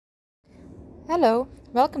Hello,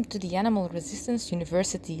 welcome to the Animal Resistance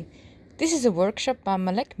University. This is a workshop by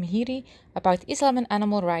Malek about Islam and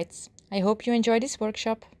animal rights. I hope you enjoy this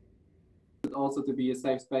workshop. Also to be a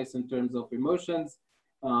safe space in terms of emotions.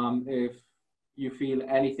 If you feel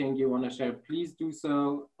anything you want to share, please do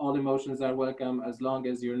so. All emotions are welcome as long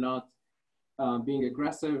as you're not being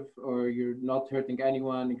aggressive or you're not hurting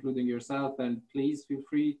anyone, including yourself, then please feel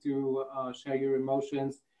free to share your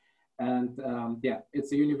emotions. And yeah,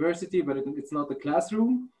 it's a university, but it's not a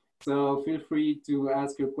classroom. So feel free to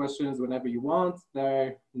ask your questions whenever you want. There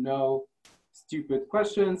are no stupid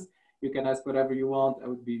questions. You can ask whatever you want. I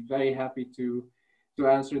would be very happy to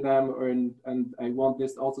answer them. And I want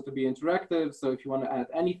this also to be interactive. So if you want to add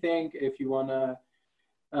anything, if you want to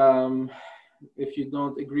if you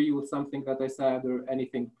don't agree with something that I said or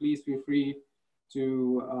anything, please feel free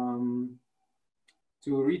to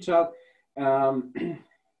reach out.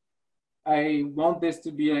 I want this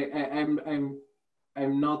to be.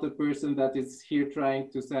 I'm not a person that is here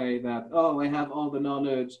trying to say that, oh, I have all the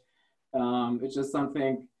knowledge. It's just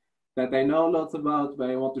something that I know lots about,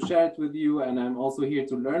 but I want to share it with you. And I'm also here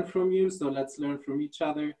to learn from you. So let's learn from each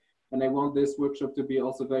other. And I want this workshop to be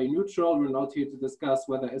also very neutral. We're not here to discuss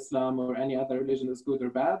whether Islam or any other religion is good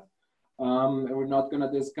or bad. And we're not going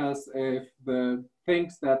to discuss if the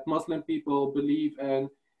things that Muslim people believe in,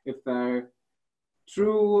 if they're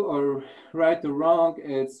true or right or wrong.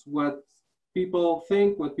 It's what people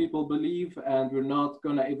think, what people believe, and we're not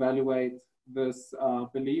going to evaluate this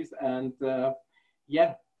beliefs. And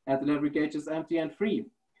yeah, until every cage is empty and free.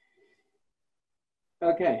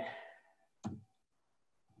 Okay.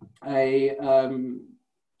 I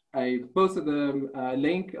posted a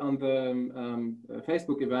link on the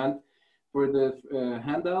Facebook event for the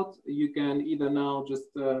handout. You can either now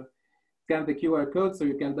just scan the QR code so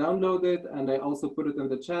you can download it, and I also put it in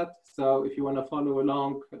the chat. So if you want to follow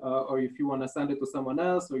along or if you want to send it to someone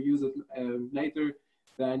else or use it later,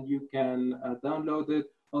 then you can download it.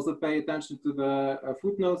 Also pay attention to the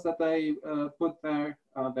footnotes that I put there.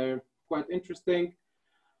 They're quite interesting.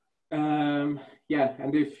 Yeah,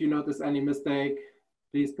 and if you notice any mistake,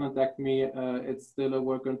 please contact me. It's still a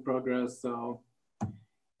work in progress. So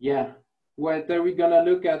yeah, what are we gonna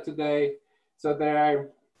look at today? So there are,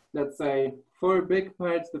 let's say, 4 big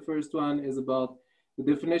parts. The first one is about the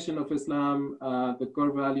definition of Islam, the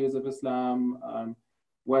core values of Islam,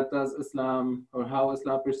 what does Islam or how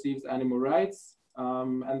Islam perceives animal rights.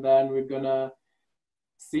 And then we're gonna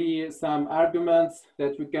see some arguments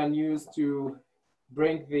that we can use to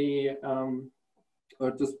bring the,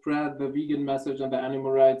 or to spread the vegan message and the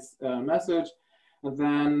animal rights message. And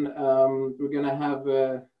then we're gonna have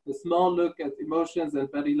a small look at emotions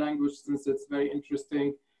and body language, since it's very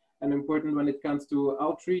interesting and important when it comes to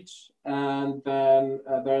outreach. And then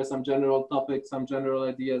there are some general topics, some general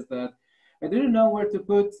ideas that I didn't know where to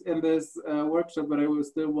put in this workshop, but I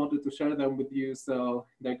still wanted to share them with you. So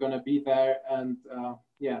they're gonna be there. And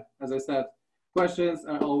yeah, as I said, questions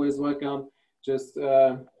are always welcome. Just,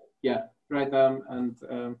 yeah, write them. And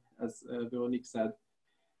as Veronique said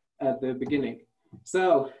at the beginning.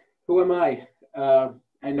 So who am I?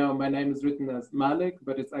 I know my name is written as Malek,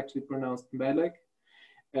 but it's actually pronounced Malek.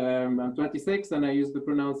 I'm 26 and I use the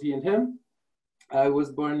pronouns he and him. I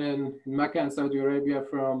was born in Mecca in Saudi Arabia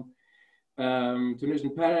from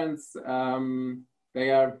Tunisian parents. They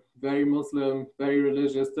are very Muslim, very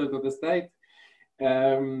religious still to this day.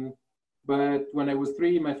 But when I was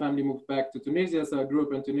 3, my family moved back to Tunisia. So I grew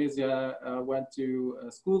up in Tunisia, went to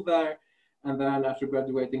school there. And then after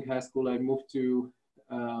graduating high school, I moved to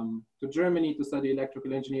Germany to study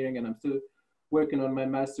electrical engineering, and I'm still working on my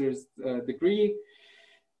master's degree.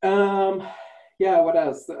 Yeah, what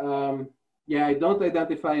else? Yeah, I don't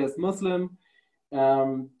identify as Muslim,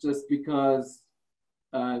 just because.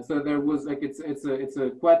 So there was like it's a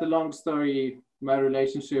quite a long story, my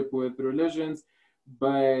relationship with religions,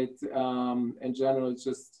 but in general, it's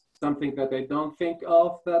just something that I don't think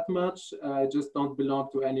of that much. I just don't belong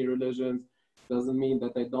to any religions. Doesn't mean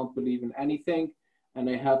that I don't believe in anything, and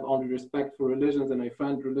I have only respect for religions, and I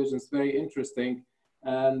find religions very interesting.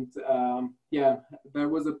 And yeah, there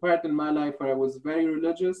was a part in my life where I was very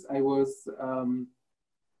religious. I was,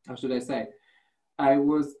 how should I say? I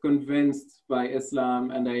was convinced by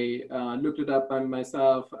Islam, and I looked it up by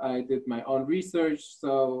myself. I did my own research.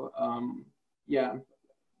 So yeah,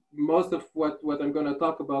 most of what I'm going to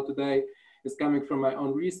talk about today is coming from my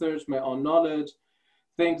own research, my own knowledge,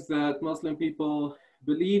 things that Muslim people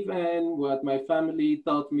believe in, what my family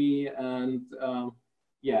taught me, and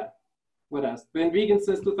yeah, what else? Been vegan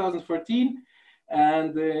since 2014.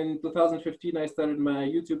 And in 2015, I started my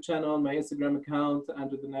YouTube channel, my Instagram account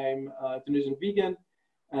under the name Tunisian Vegan.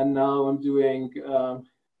 and now I'm doing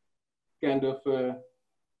kind of,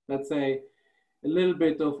 let's say, a little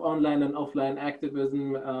bit of online and offline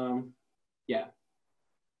activism. Yeah,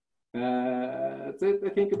 that's it, I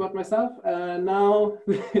think, about myself. Now,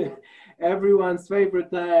 everyone's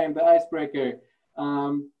favorite time, the icebreaker.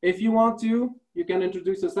 If you want to, you can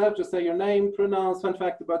introduce yourself, just say your name, pronouns, fun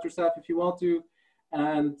fact about yourself if you want to,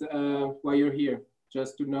 and why you're here,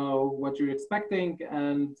 just to know what you're expecting.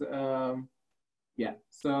 And yeah,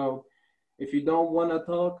 so if you don't want to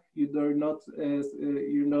talk, you're not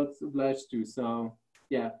obliged to. So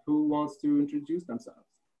yeah, who wants to introduce themselves?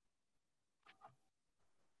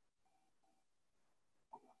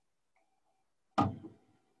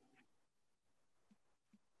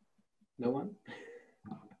 No one?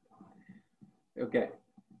 Okay.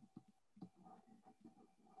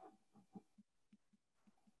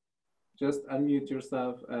 Just unmute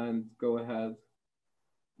yourself and go ahead.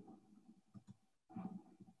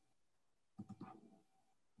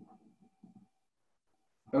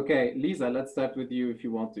 Okay, Lisa, let's start with you if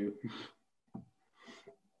you want to.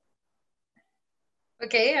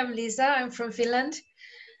 Okay, I'm Lisa. I'm from Finland.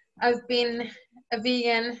 I've been a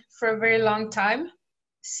vegan for a very long time,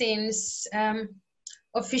 since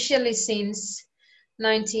officially since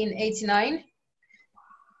 1989.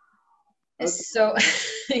 Okay. So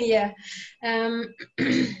yeah,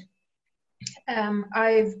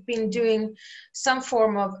 I've been doing some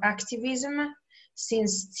form of activism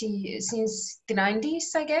since the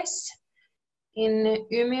 90s, I guess, in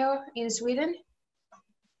Umeå in Sweden,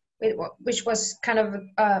 which was kind of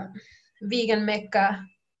a vegan mecca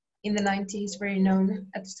in the 90s, very known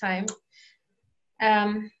at the time.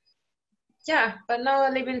 Yeah, but now I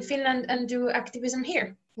live in Finland and do activism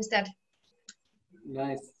here instead.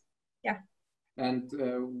 Nice. Yeah. And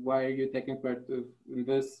why are you taking part in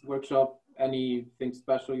this workshop? Anything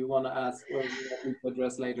special you want to ask or you want me to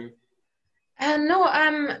address later? No,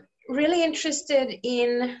 I'm really interested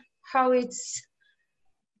in how it's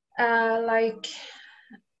like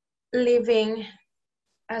living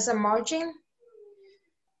as a margin,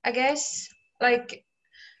 I guess. Like,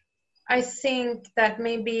 I think that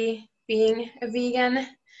maybe being a vegan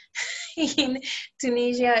in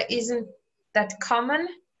Tunisia isn't that common.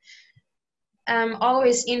 I'm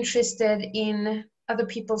always interested in other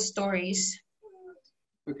people's stories.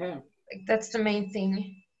 Okay. Like, that's the main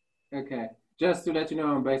thing. Okay. Just to let you know,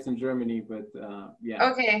 I'm based in Germany, but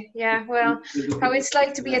yeah. Okay, yeah, well, how it's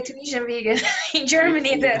like to be a Tunisian vegan in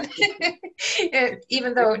Germany then.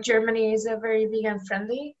 Even though Germany is a very vegan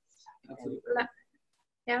friendly. Absolutely.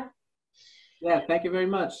 Yeah. Yeah, thank you very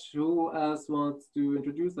much. Who else wants to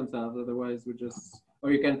introduce themselves? Otherwise, we just,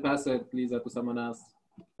 or you can pass it, Lisa, to someone else.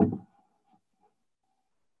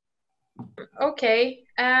 Okay,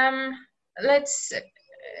 let's,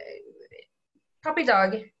 puppy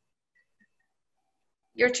dog,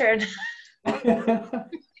 your turn. Okay,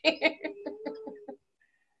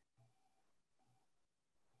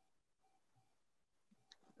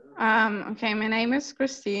 my name is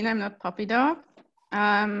Christine. I'm not puppy dog.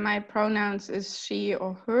 My pronouns is she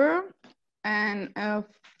or her. And a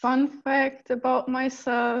fun fact about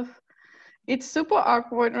myself, it's super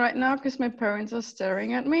awkward right now because my parents are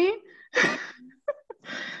staring at me.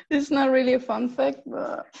 It's not really a fun fact,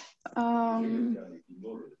 but I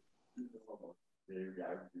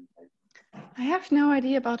have no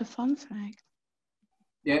idea about a fun fact.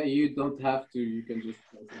 Yeah, you don't have to, you can just.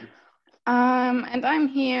 And I'm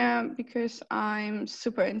here because I'm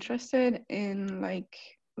super interested in like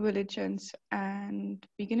religions and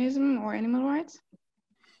veganism or animal rights.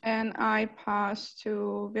 And I pass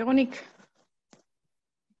to Veronique.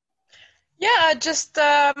 Yeah, just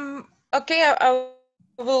okay. I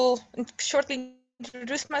will shortly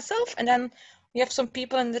introduce myself, and then we have some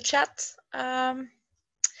people in the chat.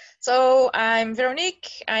 So I'm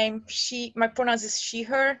Veronique. I'm she. My pronouns is she,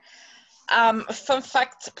 her. A fun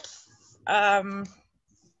fact.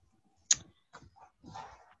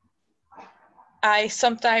 I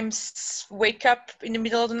sometimes wake up in the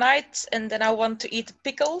middle of the night and then I want to eat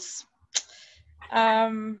pickles.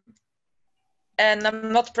 And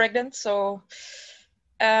I'm not pregnant, so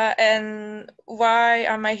and why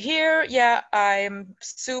am I here? Yeah, I'm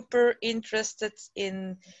super interested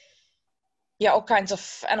in all kinds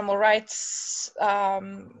of animal rights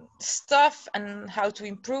stuff and how to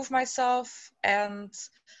improve myself. And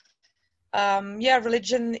yeah,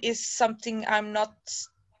 religion is something I'm not.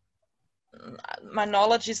 My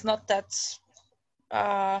knowledge is not that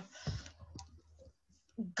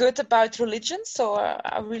good about religion, so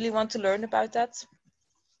I really want to learn about that.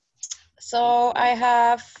 So I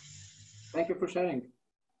have. Thank you for sharing.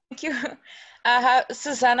 Thank you. I have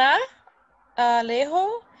Susanna.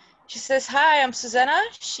 Leho. She says, hi, I'm Susanna,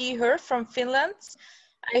 she, her, from Finland.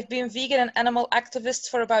 I've been vegan and animal activist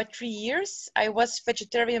for about 3 years. I was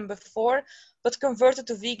vegetarian before, but converted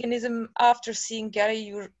to veganism after seeing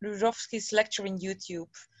Gary Jurovsky's lecture in YouTube.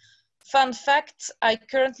 Fun fact, I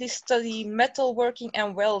currently study metalworking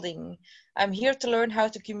and welding. I'm here to learn how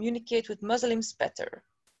to communicate with Muslims better.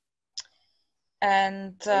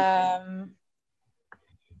 And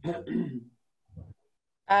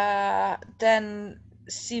then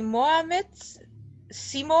Simo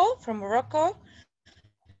from Morocco,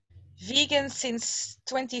 vegan since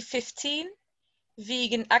 2015,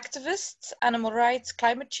 vegan activist, animal rights,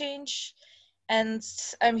 climate change. And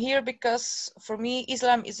I'm here because for me,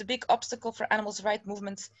 Islam is a big obstacle for animals' rights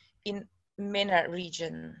movement in MENA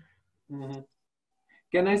region. Mm-hmm.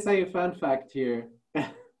 Can I say a fun fact here?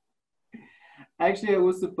 Actually, I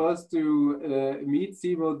was supposed to meet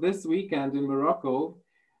Simo this weekend in Morocco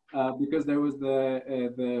because there was the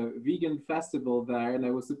vegan festival there, and I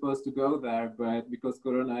was supposed to go there, but because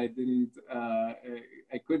Corona, I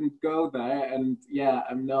couldn't go there. And yeah,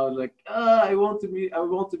 I'm now like, I want to meet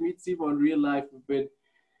Simo in real life. We've been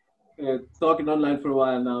talking online for a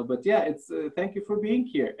while now, but yeah, it's thank you for being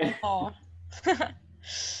here. Oh.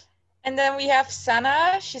 And then we have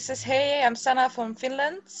Sana. She says, hey, I'm Sana from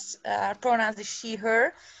Finland. Pronouns is she,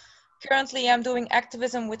 her. Currently, I'm doing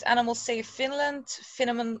activism with Animal Safe Finland,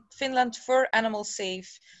 Finland for Animal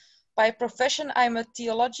Safe. By profession, I'm a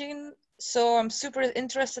theologian, so I'm super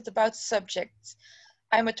interested about the subject.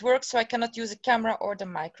 I'm at work, so I cannot use a camera or the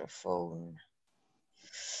microphone.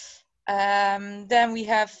 Then we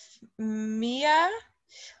have Mia.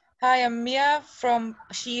 Hi, I'm Mia from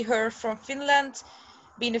she, her from Finland.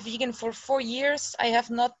 Been a vegan for 4 years. I have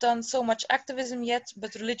not done so much activism yet,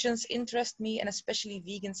 but religions interest me, and especially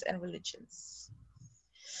vegans and religions.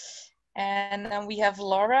 And then we have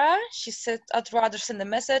Laura. She said, I'd rather send a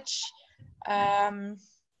message. My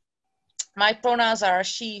pronouns are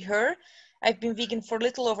she, her. I've been vegan for a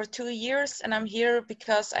little over 2 years, and I'm here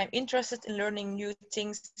because I'm interested in learning new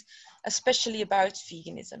things, especially about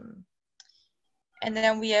veganism. And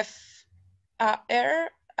then we have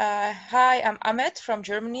AR. Hi, I'm Ahmed from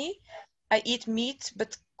Germany. I eat meat,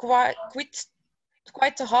 but quite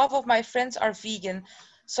a half of my friends are vegan,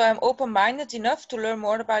 so I'm open-minded enough to learn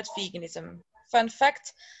more about veganism. Fun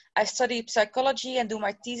fact, I study psychology and do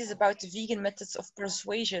my thesis about the vegan methods of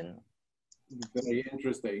persuasion. Very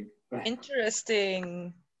interesting.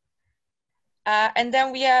 Interesting. And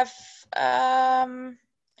then we have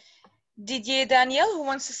Didier Daniel, who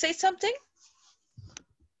wants to say something.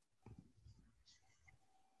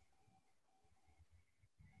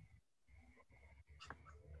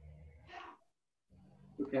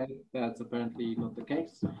 Okay, that's apparently not the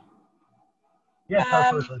case.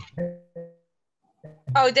 Yeah,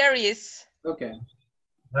 oh, there he is. Okay.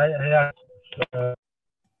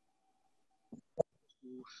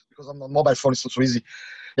 Because on the mobile phone, it's not so easy.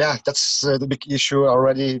 Yeah, that's the big issue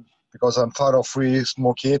already, because I'm father of 3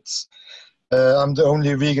 small kids. I'm the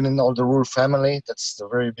only vegan in all the rural family. That's a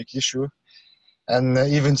very big issue. And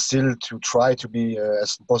even still to try to be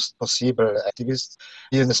as possible activist,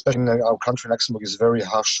 even especially in our country, Luxembourg is a very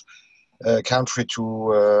harsh country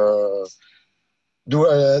to do.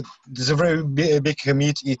 There's a very big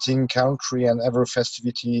meat-eating country, and every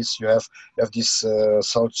festivities you have these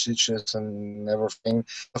sausages and everything.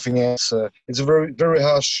 Nothing else. It's a very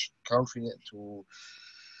harsh country to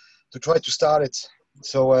try to start it.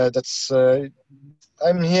 So that's.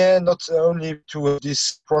 I'm here not only to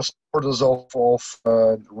these cross borders of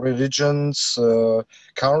religions,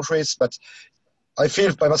 countries, but I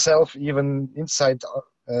feel by myself, even inside,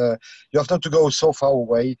 you have not to go so far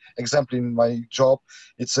away. Example, in my job,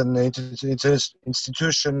 it's an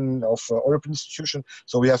institution of European institution,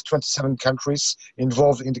 so we have 27 countries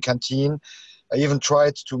involved in the canteen. I even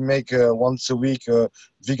tried to make once a week a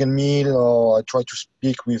vegan meal, or I try to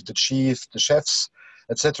speak with the chefs,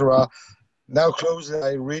 etc. Now closely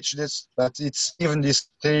I reach this, but it's even this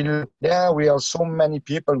still, yeah, we are so many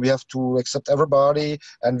people, we have to accept everybody,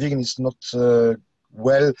 and vegan is not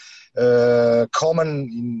common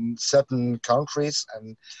in certain countries,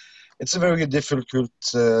 and it's a very difficult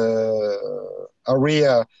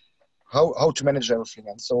area how to manage everything.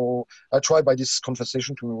 And so I try by this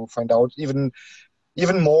conversation to find out even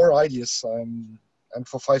more ideas. I'm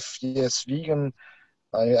for 5 years vegan.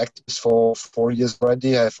 I acted for 4 years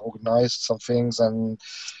already. I've organized some things, and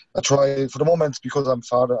I try for the moment, because I'm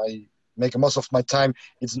father, I make most of my time.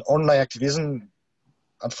 It's an online activism.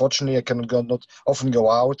 Unfortunately, I not often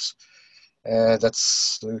go out.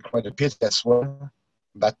 That's quite a pity as well.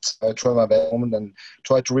 But I try my best moment and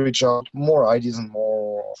try to reach out more ideas and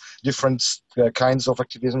more or different kinds of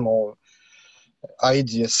activism or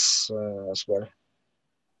ideas as well.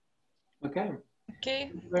 Okay.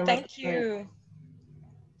 Okay, Very much. thank you.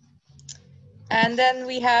 And then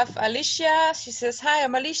we have Alicia. She says, hi,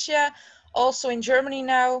 I'm Alicia, also in Germany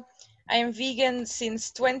now. I am vegan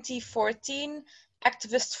since 2014,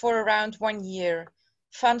 activist for around 1 year.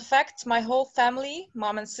 Fun fact, my whole family,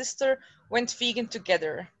 mom and sister, went vegan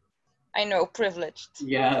together. I know, privileged.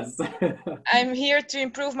 Yes. I'm here to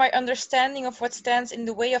improve my understanding of what stands in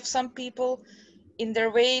the way of some people in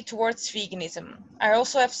their way towards veganism. I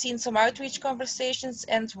also have seen some outreach conversations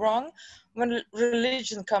end wrong when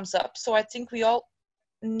religion comes up. So I think we all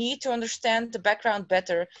need to understand the background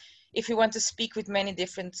better if we want to speak with many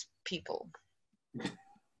different people.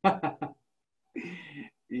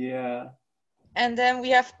 Yeah. And then we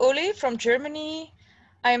have Oli from Germany.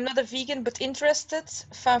 I am not a vegan, but interested.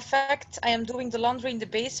 Fun fact, I am doing the laundry in the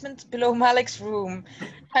basement below Malek's room.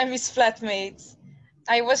 I'm his flatmate.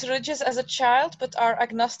 I was religious as a child, but are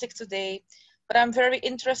agnostic today. But I'm very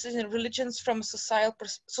interested in religions from a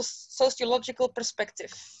sociological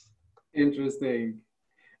perspective. Interesting.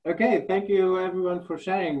 Okay, thank you everyone for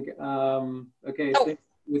sharing. Okay, oh,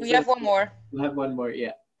 we have one more. We'll have one more,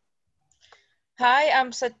 yeah. Hi,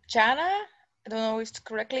 I'm Satjana. I don't know if it's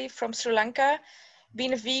correctly, from Sri Lanka.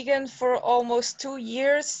 Been a vegan for almost 2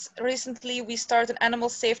 years. Recently, we started an animal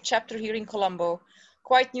safe chapter here in Colombo.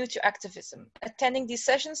 Quite new to activism. Attending these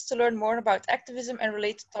sessions to learn more about activism and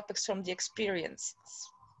related topics from the experience.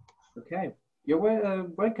 Okay, you're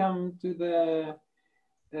welcome to the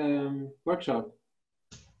workshop.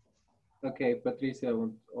 Okay, Patricia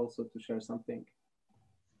wants also to share something.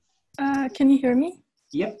 Can you hear me?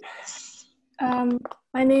 Yep.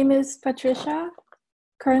 My name is Patricia.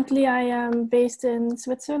 Currently, I am based in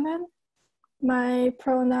Switzerland. My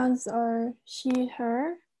pronouns are she,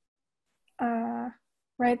 her.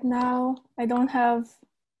 Right now, I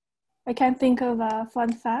can't think of a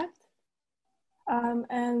fun fact.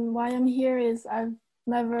 And why I'm here is I've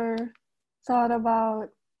never thought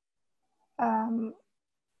about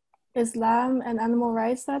Islam and animal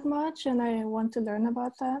rights that much, and I want to learn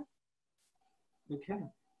about that. Okay.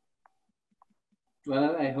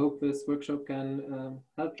 Well, I hope this workshop can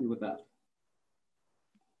help you with that.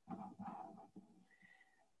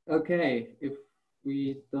 Okay, if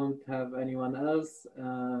we don't have anyone else,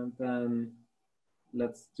 then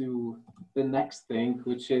let's do the next thing,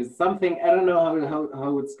 which is something, I don't know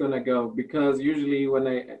how it's gonna go, because usually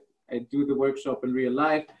when I do the workshop in real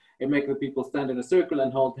life, I make the people stand in a circle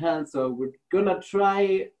and hold hands. So we're gonna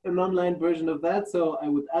try an online version of that. So I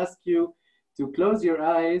would ask you to close your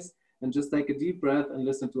eyes and just take a deep breath and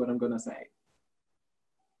listen to what I'm gonna say.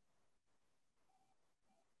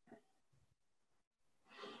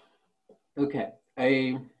 Okay,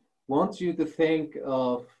 I want you to think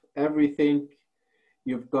of everything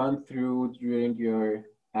you've gone through during your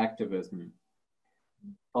activism.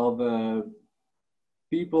 All the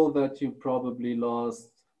people that you probably lost,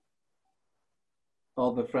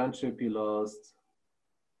 all the friendship you lost,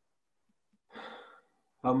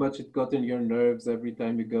 how much it got in your nerves every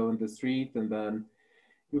time you go in the street, and then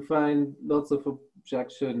you find lots of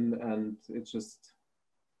objection and it's just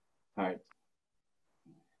hard.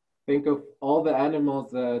 Think of all the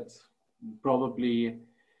animals that probably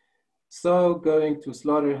saw going to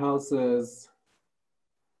slaughterhouses,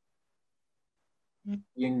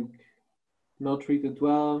 being not treated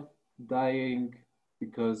well, dying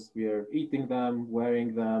because we are eating them,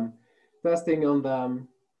 wearing them, testing on them.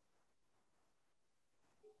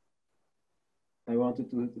 I wanted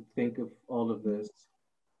to think of all of this.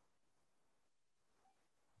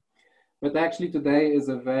 But actually today is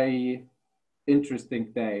a very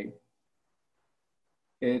interesting day.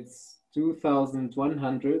 It's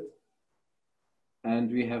 2100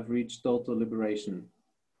 and we have reached total liberation.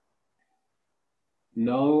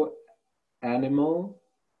 No animal,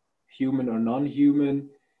 human or non-human,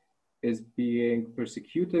 is being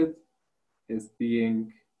persecuted, is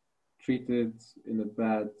being treated in a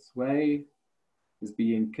bad way, is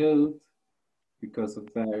being killed because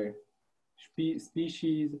of their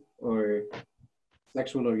species or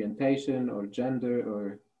sexual orientation or gender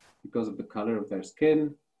or because of the color of their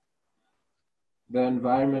skin. The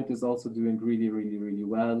environment is also doing really, really, really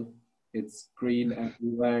well. It's green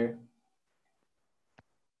everywhere.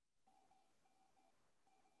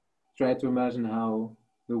 Try to imagine how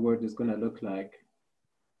the world is going to look like.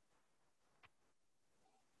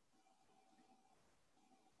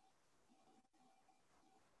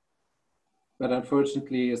 But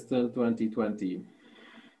unfortunately, it's still 2020.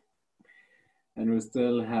 And we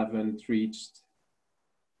still haven't reached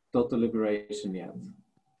total liberation yet.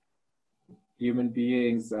 human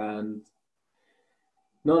beings and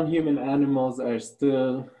non-human animals are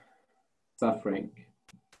still suffering.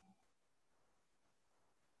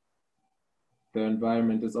 The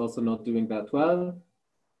environment is also not doing that well.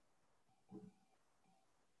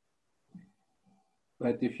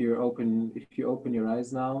 But if you open your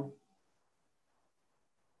eyes now,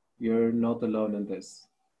 you're not alone in this.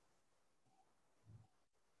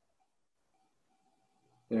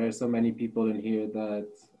 There are so many people in here that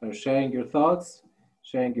are sharing your thoughts,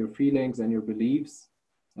 sharing your feelings and your beliefs,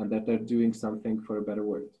 and that are doing something for a better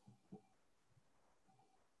world.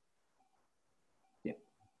 Yeah.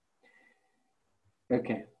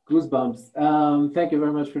 Okay, goosebumps. Thank you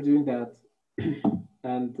very much for doing that.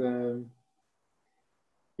 And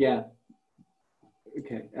yeah,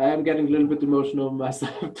 okay, I am getting a little bit emotional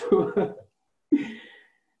myself too.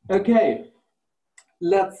 Okay,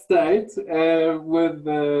 let's start with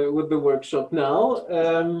the workshop now.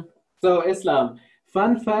 So Islam.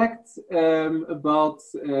 Fun fact about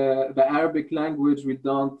the Arabic language, we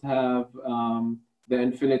don't have the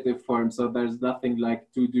infinitive form, so there's nothing like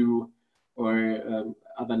to do or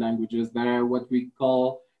other languages. There are what we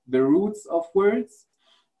call the roots of words,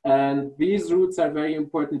 and these roots are very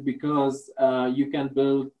important because you can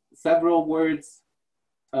build several words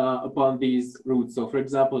upon these roots. So for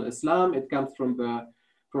example, Islam, it comes from the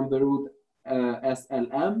root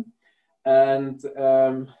SLM, and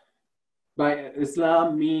by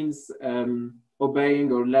Islam means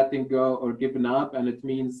obeying or letting go or giving up, and it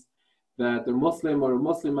means that a Muslim or a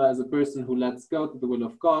Muslimah is a person who lets go to the will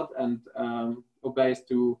of God and obeys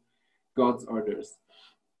to God's orders.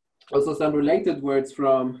 Also, some related words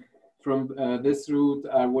from this root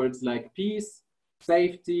are words like peace,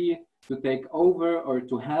 safety, to take over or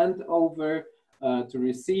to hand over, to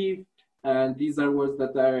receive, and these are words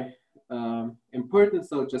that are important,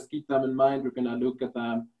 so just keep them in mind. We're going to look at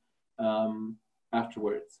them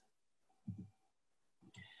afterwards.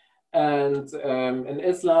 And in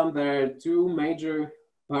Islam, there are two major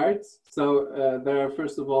parts. So there are,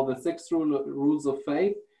 first of all, the 6 rules of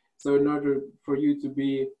faith. So in order for you to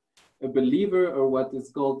be a believer, or what is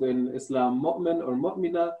called in Islam mu'min or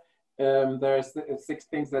mu'mina, there are 6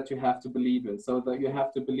 things that you have to believe in. So that you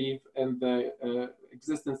have to believe in the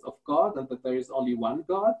existence of God, and that there is only one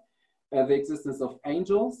God, the existence of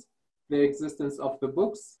angels, the existence of the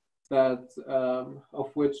books, that of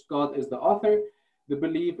which God is the author. The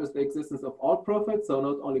belief is the existence of all prophets, so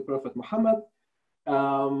not only Prophet Muhammad.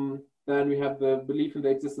 Then we have the belief in the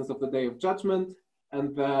existence of the Day of Judgment,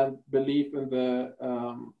 and then belief in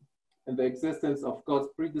the existence of God's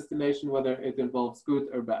predestination, whether it involves good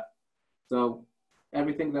or bad. So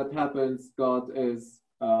everything that happens, God is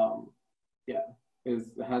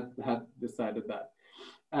had decided that.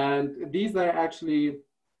 And these are actually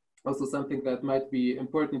also something that might be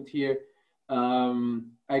important here.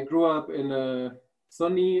 I grew up in a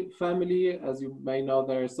Sunni family. As you may know,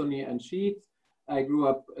 there are Sunni and Shiite. I grew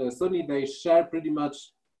up Sunni. They share pretty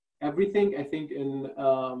much everything. I think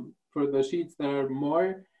for the Shiites, there are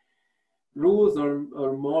more rules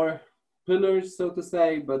or more pillars, so to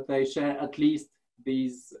say, but they share at least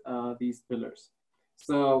these pillars.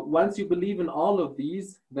 So once you believe in all of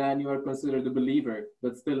these, then you are considered a believer,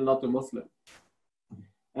 but still not a Muslim.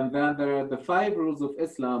 And then there are the 5 rules of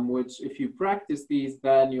Islam, which if you practice these,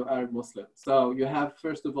 then you are Muslim. So you have,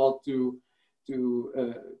 first of all, to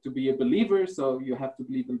be a believer. So you have to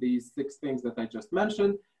believe in these 6 things that I just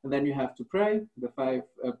mentioned. And then you have to pray, the 5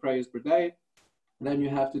 prayers per day. Then you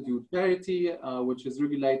have to do charity, which is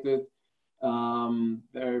regulated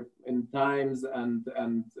there in times and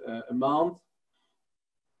amount.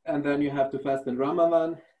 And then you have to fast in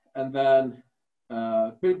Ramadan. And then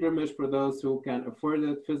pilgrimage for those who can afford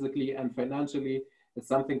it physically and financially. It's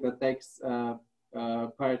something that takes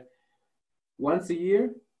part once a year.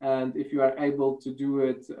 And if you are able to do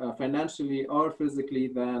it financially or physically,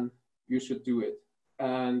 then you should do it.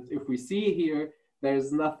 And if we see here,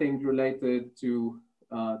 there's nothing related to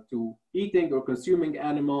eating or consuming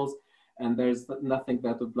animals, and there's nothing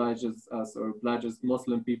that obliges us or obliges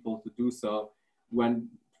Muslim people to do so when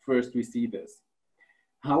first we see this.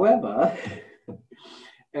 However,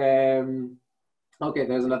 okay,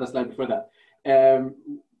 there's another slide before that.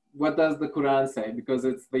 What does the Quran say? Because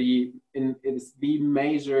it's the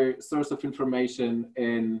major source of information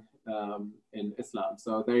in Islam.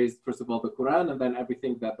 So there is, first of all, the Quran, and then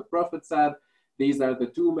everything that the Prophet said. These are the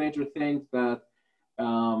 2 major things that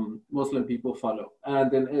Muslim people follow.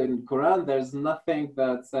 And in Quran, there's nothing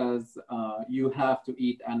that says you have to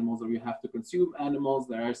eat animals or you have to consume animals.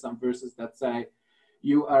 There are some verses that say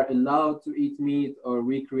you are allowed to eat meat, or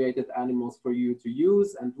we created animals for you to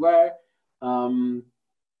use and wear.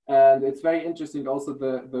 And it's very interesting also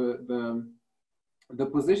the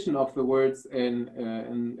position of the words in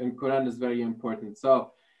Quran is very important.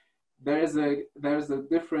 So there's a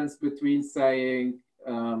difference between saying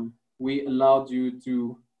we allowed you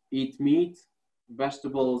to eat meat,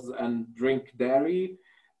 vegetables, and drink dairy,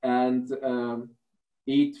 and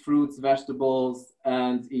eat fruits, vegetables,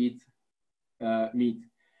 and eat meat.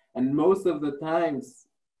 And most of the times,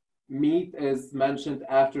 meat is mentioned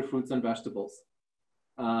after fruits and vegetables,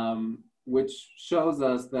 which shows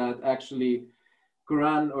us that actually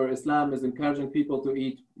Quran or Islam is encouraging people to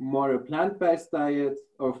eat more a plant-based diet,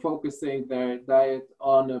 or focusing their diet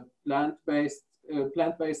on a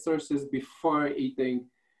plant-based sources before eating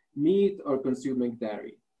meat or consuming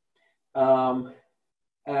dairy.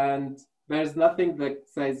 And there's nothing that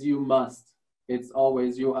says you must. It's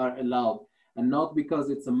always you are allowed, and not because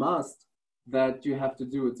it's a must that you have to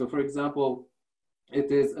do it. So for example,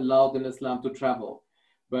 it is allowed in Islam to travel,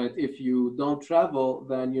 but if you don't travel,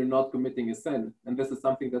 then you're not committing a sin. And this is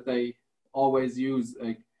something that I always use.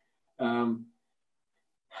 Like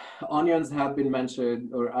onions have been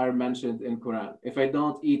mentioned or are mentioned in Quran. If I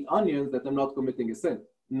don't eat onions, that I'm not committing a sin.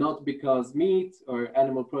 Not because meat or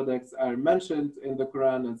animal products are mentioned in the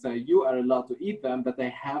Quran and say you are allowed to eat them, that I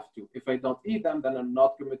have to. If I don't eat them, then I'm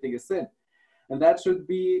not committing a sin. And that should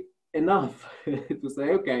be enough to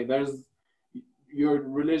say, okay, your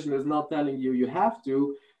religion is not telling you you have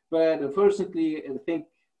to, but unfortunately, I think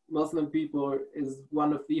Muslim people is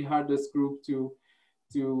one of the hardest group to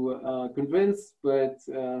convince. But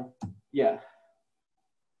yeah.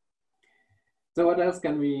 So what else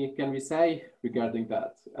can we say regarding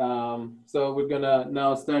that? So we're gonna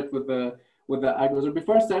now start with the arguments.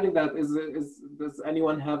 Before starting that, does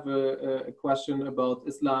anyone have a question about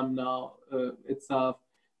Islam now itself,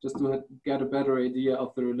 just to get a better idea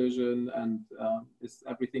of the religion, and is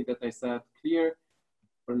everything that I said clear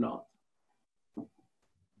or not?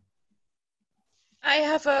 I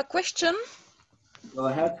have a question. Go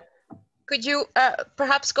ahead. Could you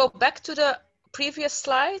perhaps go back to the previous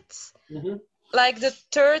slides? Mm-hmm. Like the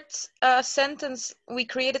third sentence, we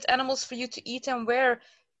created animals for you to eat and wear.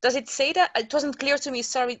 Does it say that? It wasn't clear to me,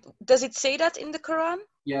 sorry. Does it say that in the Quran?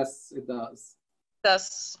 Yes, it does. It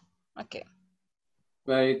does, okay.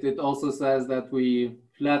 But it also says that we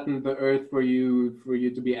flatten the earth for you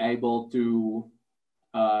to be able to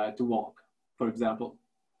walk, for example.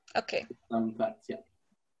 Okay. Some facts, yeah.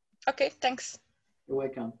 Okay, thanks. You're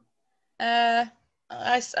welcome. I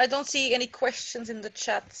don't see any questions in the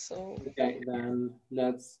chat, so. Okay, then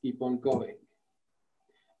let's keep on going.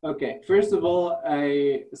 Okay, first of all,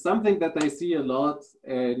 something that I see a lot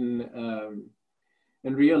in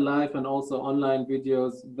real life and also online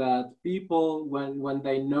videos, that people, when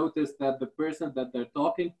they notice that the person that they're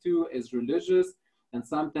talking to is religious, and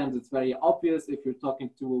sometimes it's very obvious if you're talking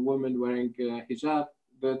to a woman wearing hijab,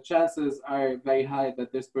 the chances are very high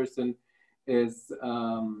that this person is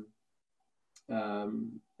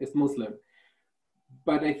Muslim.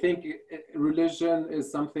 But I think religion is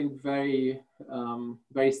something very,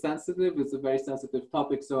 very sensitive. It's a very sensitive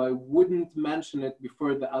topic, so I wouldn't mention it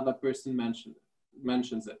before the other person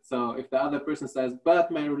mentions it. So if the other person says, but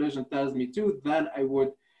my religion tells me to, then I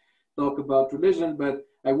would talk about religion, but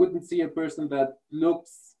I wouldn't see a person that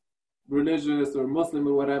looks religious or Muslim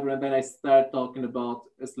or whatever, and then I start talking about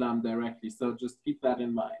Islam directly. So just keep that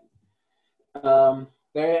in mind.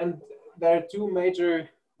 There are two major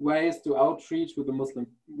ways to outreach with Muslim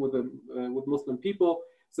people.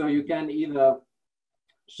 So you can either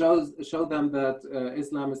show them that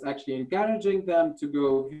Islam is actually encouraging them to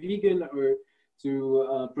go vegan or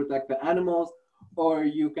to protect the animals, or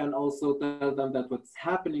you can also tell them that what's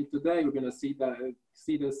happening today, we're going to see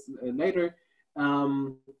this later.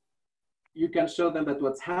 You can show them that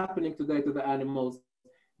what's happening today to the animals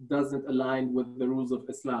doesn't align with the rules of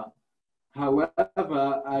Islam.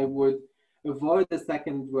 However, I would avoid the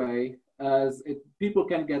second way, as people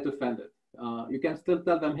can get offended. You can still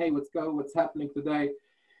tell them, hey, what's happening today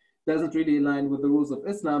doesn't really align with the rules of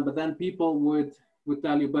Islam, but then people would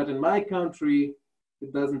tell you, but in my country,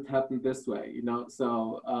 it doesn't happen this way, you know?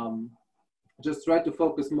 So just try to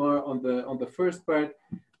focus more on the first part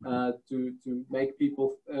to make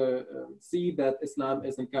people see that Islam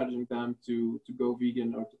is encouraging them to go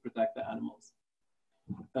vegan or to protect the animals.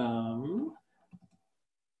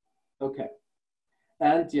 Okay.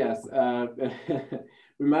 And yes,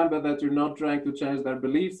 remember that you're not trying to change their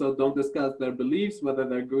beliefs, so don't discuss their beliefs, whether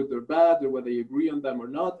they're good or bad, or whether you agree on them or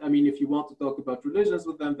not. I mean, if you want to talk about religions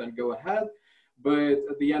with them, then go ahead. But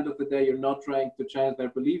at the end of the day, you're not trying to change their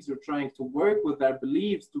beliefs. You're trying to work with their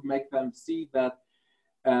beliefs to make them see that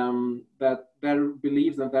that their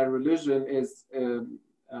beliefs and their religion is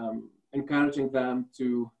encouraging them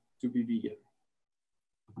to be vegan.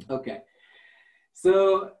 Okay,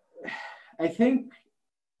 so I think,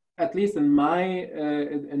 at least in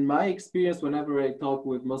my experience, whenever I talk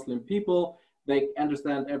with Muslim people, they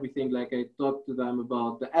understand everything. Like I talk to them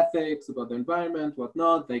about the ethics, about the environment,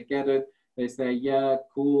 whatnot. They get it. They say, yeah,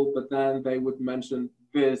 cool. But then they would mention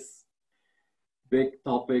this big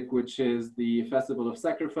topic, which is the Festival of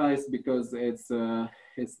Sacrifice, because it's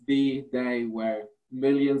the day where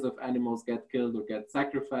millions of animals get killed or get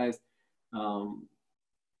sacrificed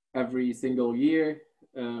every single year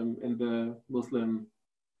in the Muslim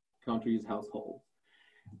country's household.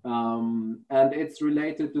 And it's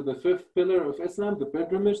related to the fifth pillar of Islam, the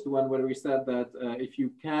pilgrimage, the one where we said that if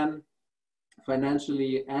you can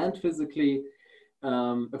financially and physically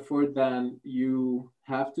afford, then you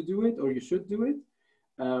have to do it, or you should do it.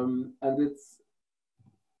 And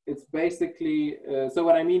it's basically, so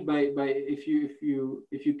what I mean by if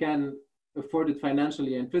you can afford it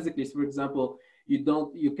financially and physically, so for example,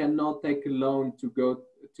 you cannot take a loan to go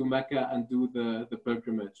to Mecca and do the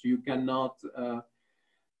pilgrimage. You cannot,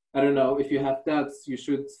 I don't know, if you have debts,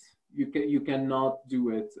 you cannot do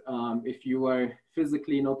it. If you are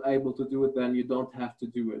physically not able to do it, then you don't have to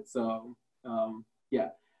do it. So yeah.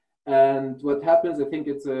 And what happens, I think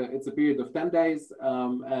it's a period of 10 days,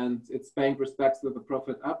 and it's paying respects to the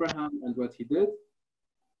Prophet Abraham and what he did,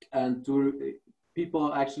 and to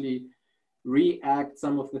people actually react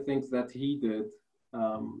some of the things that he did.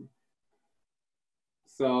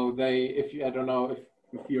 So I don't know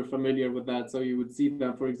if you're familiar with that, so you would see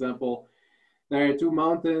them, for example, there are two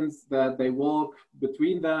mountains that they walk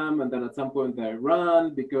between them, and then at some point they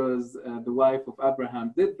run because the wife of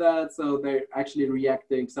Abraham did that. So they're actually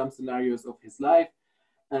reacting some scenarios of his life.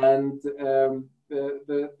 And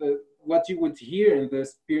what you would hear in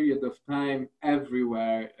this period of time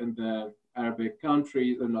everywhere in the Arabic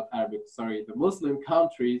countries, or not Arabic, sorry, the Muslim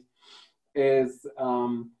countries, is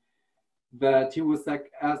that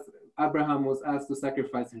Abraham was asked to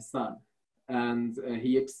sacrifice his son. And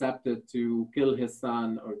he accepted to kill his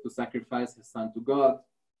son or to sacrifice his son to God.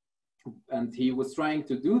 And he was trying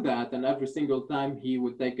to do that. And every single time he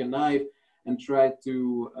would take a knife and try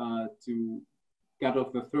to cut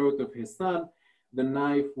off the throat of his son, the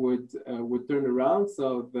knife would turn around.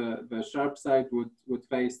 So the sharp side would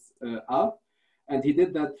face up. And he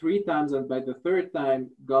did that 3 times. And by the 3rd time,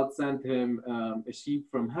 God sent him a sheep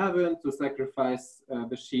from heaven to sacrifice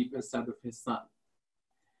the sheep instead of his son.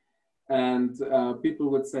 And people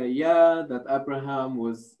would say, yeah, that Abraham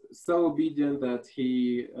was so obedient that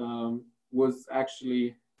he was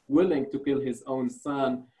actually willing to kill his own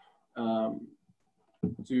son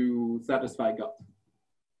to satisfy God.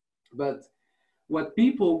 But what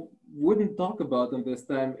people wouldn't talk about in this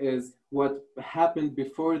time is what happened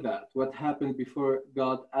before that, what happened before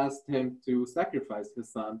God asked him to sacrifice his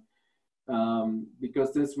son.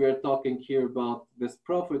 Because since we're talking here about this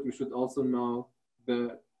prophet, we should also know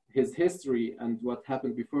his history and what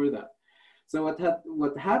happened before that. So what had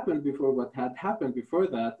happened before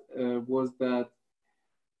that was that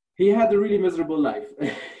he had a really miserable life.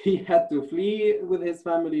 He had to flee with his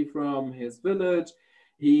family from his village.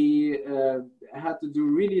 He had to do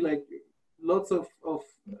really like lots of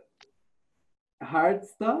hard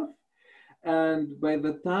stuff. And by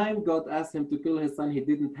the time God asked him to kill his son, he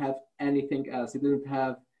didn't have anything else. He didn't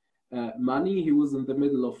have money. He was in the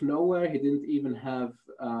middle of nowhere. He didn't even have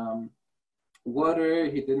water.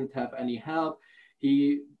 He didn't have any help.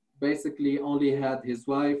 He basically only had his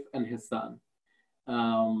wife and his son.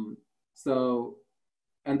 And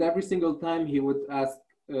every single time he would ask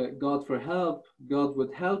God for help, God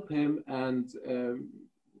would help him. And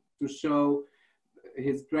to show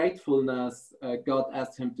his gratefulness, God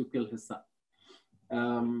asked him to kill his son.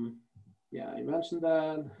 Yeah, I mentioned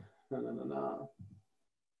that. No.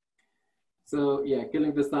 So yeah,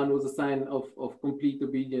 killing the son was a sign of complete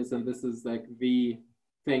obedience, and this is like the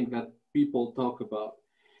thing that people talk about.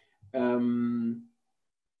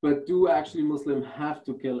 But do actually Muslims have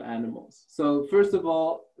to kill animals? So first of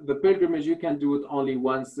all, the pilgrimage, you can do it only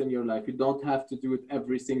once in your life. You don't have to do it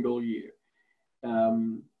every single year.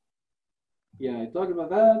 Yeah, I talked about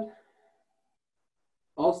that.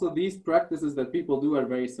 Also, these practices that people do are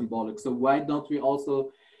very symbolic. So why don't we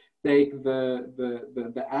also take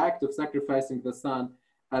the act of sacrificing the son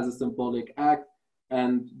as a symbolic act?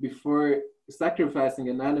 And before sacrificing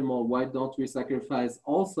an animal, why don't we sacrifice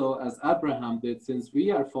also, as Abraham did, since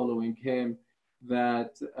we are following him,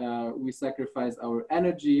 that we sacrifice our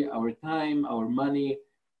energy, our time, our money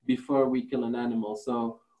before we kill an animal?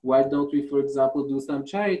 So why don't we, for example, do some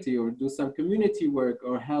charity or do some community work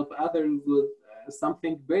or help others with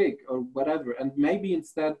something big or whatever. And maybe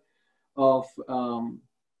instead of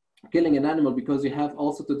killing an animal, because you have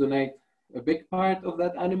also to donate a big part of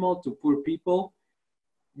that animal to poor people,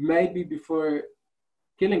 maybe before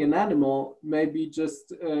killing an animal, maybe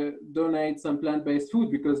just donate some plant-based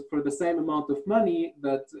food, because for the same amount of money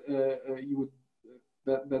that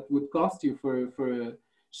that would cost you for a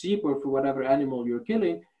sheep or for whatever animal you're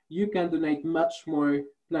killing, you can donate much more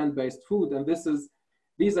plant-based food. And this is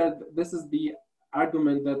the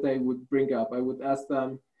argument that I would bring up. I would ask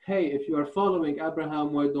them, hey, if you are following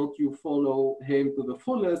Abraham, why don't you follow him to the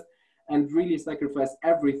fullest and really sacrifice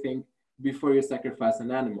everything before you sacrifice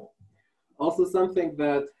an animal? Also,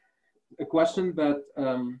 a question that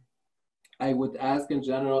I would ask in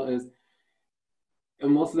general is, a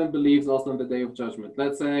Muslim believes also in the Day of Judgment.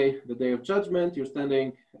 Let's say the Day of Judgment, you're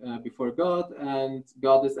standing before God, and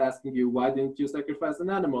God is asking you, why didn't you sacrifice an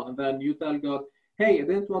animal? And then you tell God, hey, I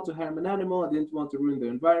didn't want to harm an animal, I didn't want to ruin the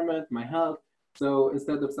environment, my health, so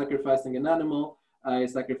instead of sacrificing an animal, I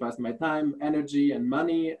sacrificed my time, energy, and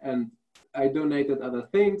money, and I donated other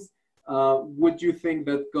things. Would you think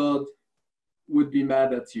that God would be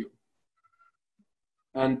mad at you?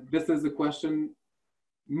 And this is a question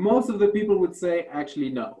most of the people would say actually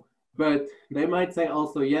no, but they might say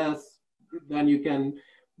also yes. Then you can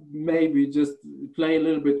maybe just play a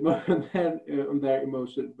little bit more on their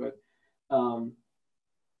emotion. But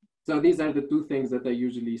so these are the two things that I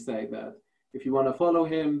usually say, that if you want to follow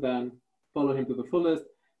him, then follow him to the fullest.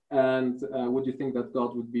 And would you think that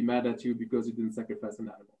God would be mad at you because you didn't sacrifice an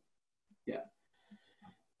animal? Yeah.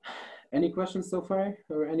 Any questions so far,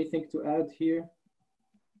 or anything to add here?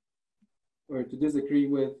 Or to disagree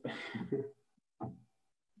with?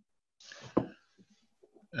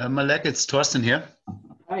 Malek, it's Torsten here.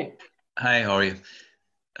 Hi. Hi, how are you?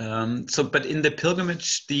 But in the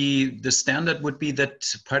pilgrimage, the standard would be that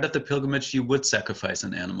part of the pilgrimage you would sacrifice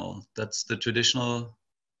an animal. That's the traditional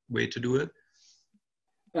way to do it?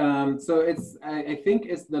 So I think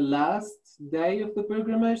it's the last day of the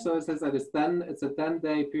pilgrimage. So it says that it's a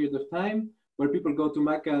 10-day period of time where people go to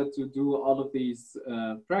Mecca to do all of these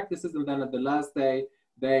practices, and then at the last day,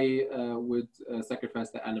 they would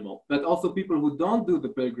sacrifice the animal. But also people who don't do the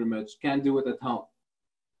pilgrimage can do it at home.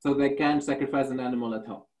 So they can sacrifice an animal at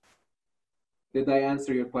home. Did I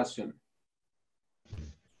answer your question?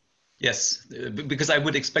 Yes, because I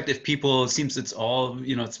would expect if people, seems it's all,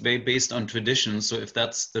 it's very based on tradition. So if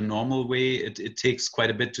that's the normal way, it takes quite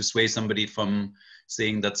a bit to sway somebody from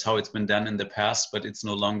saying that's how it's been done in the past, but it's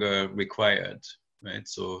no longer required, right?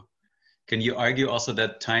 So can you argue also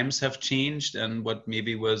that times have changed and what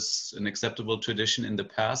maybe was an acceptable tradition in the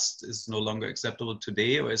past is no longer acceptable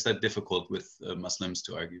today, or is that difficult with Muslims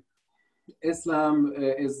to argue? Islam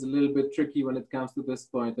is a little bit tricky when it comes to this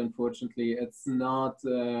point, unfortunately. It's not,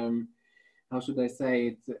 how should I say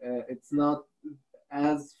it? It's not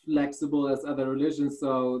as flexible as other religions,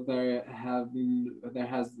 so there has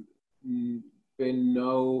been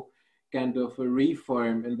no kind of a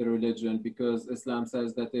reform in the religion, because Islam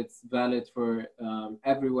says that it's valid for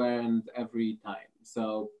everywhere and every time.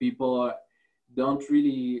 So people don't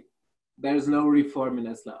really, there's no reform in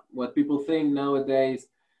Islam. What people think nowadays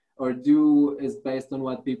or do is based on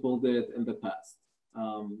what people did in the past.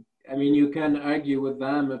 I mean, you can argue with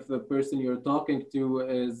them if the person you're talking to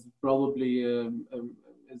is probably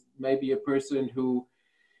is maybe a person who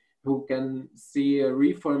can see a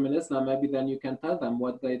reform in Islam. Maybe then you can tell them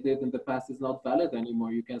what they did in the past is not valid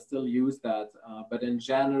anymore. You can still use that. But in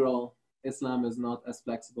general, Islam is not as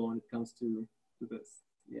flexible when it comes to this.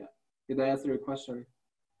 Yeah. Did I answer your question?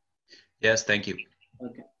 Yes, thank you.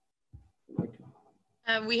 Okay.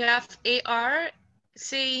 We have AR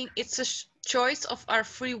saying it's a choice of our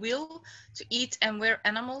free will to eat and wear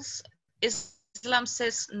animals. Islam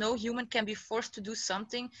says no human can be forced to do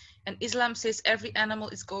something, and Islam says every animal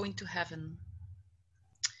is going to heaven.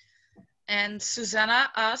 And Susanna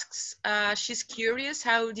asks, she's curious,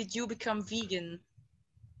 how did you become vegan?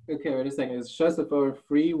 Okay, wait a second. It's choice of our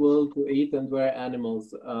free will to eat and wear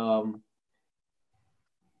animals.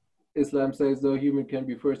 Islam says no human can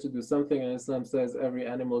be forced to do something, and Islam says every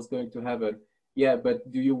animal is going to heaven. Yeah, but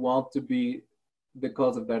do you want to be the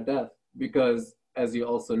cause of their death? Because as you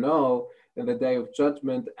also know, in the Day of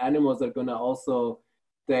Judgment, animals are going to also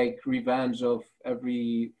take revenge of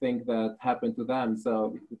everything that happened to them.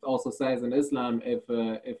 So it also says in Islam, if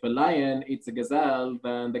a lion eats a gazelle,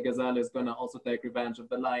 then the gazelle is going to also take revenge of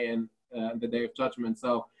the lion in the Day of Judgment.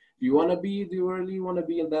 So do you really want to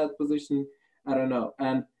be in that position? I don't know.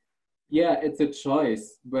 And yeah, it's a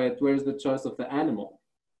choice, but where's the choice of the animal?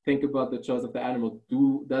 Think about the choice of the animal.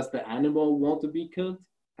 Does the animal want to be killed?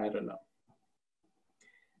 I don't know.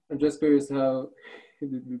 I'm just curious, how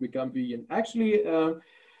did we become vegan? Actually,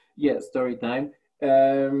 yeah, story time.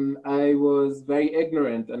 I was very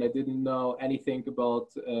ignorant and I didn't know anything about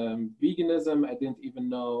veganism. I didn't even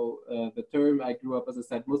know the term. I grew up, as I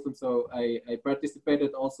said, Muslim, so I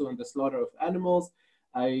participated also in the slaughter of animals.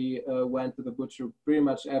 I went to the butcher pretty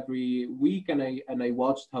much every week, and I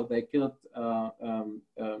watched how they killed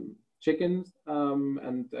chickens,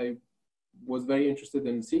 and I was very interested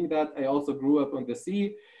in seeing that. I also grew up on the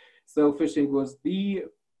sea, so fishing was the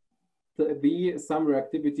summer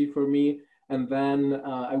activity for me. And then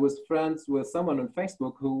I was friends with someone on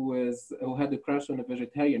Facebook who had a crush on a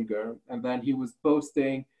vegetarian girl, and then he was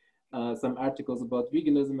posting some articles about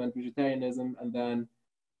veganism and vegetarianism, and then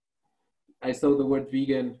I saw the word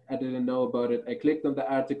vegan. I didn't know about it. I clicked on the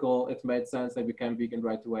article. It made sense. I became vegan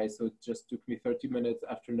right away. So it just took me 30 minutes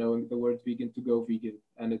after knowing the word vegan to go vegan.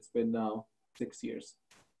 And it's been now 6 years.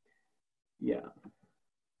 Yeah.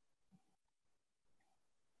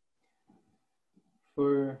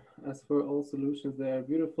 As for all solutions, they are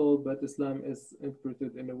beautiful, but Islam is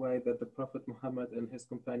interpreted in a way that the Prophet Muhammad and his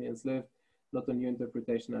companions lived, not a new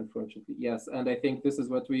interpretation, unfortunately. Yes, and I think this is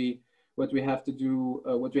what we have to do,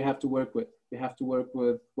 what we have to work with. We have to work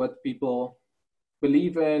with what people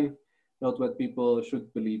believe in, not what people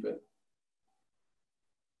should believe in.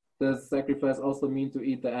 Does sacrifice also mean to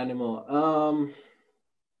eat the animal?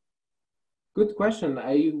 Good question.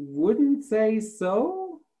 I wouldn't say so,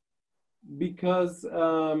 because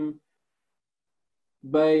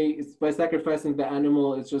by sacrificing the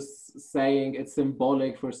animal, it's just saying, it's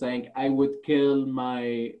symbolic for saying, I would kill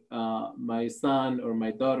my my son or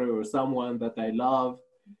my daughter or someone that I love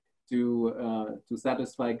to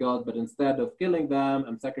satisfy God. But instead of killing them,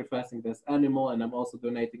 I'm sacrificing this animal, and I'm also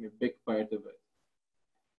donating a big part of it.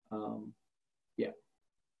 Yeah.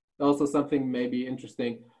 Also, something maybe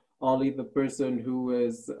interesting, only the person who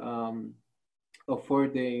is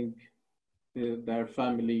affording their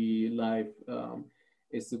family life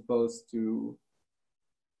is supposed to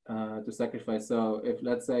sacrifice. So if,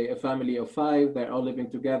 let's say, a family of 5, they're all living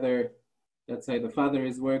together, let's say the father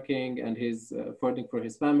is working and he's affording for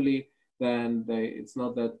his family, then it's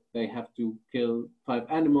not that they have to kill 5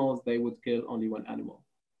 animals, they would kill only 1 animal.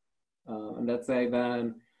 And let's say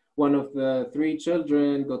then one of the 3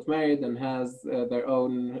 children got married and has their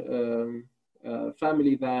own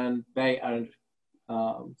family, then they are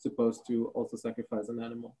supposed to also sacrifice an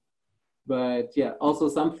animal. But yeah, also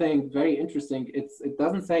something very interesting, it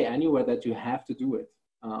doesn't say anywhere that you have to do it.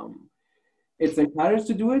 It's encouraged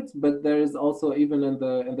to do it, but there is also, even in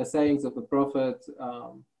the sayings of the Prophet,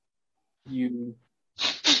 you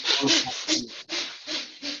don't have to.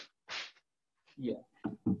 Yeah.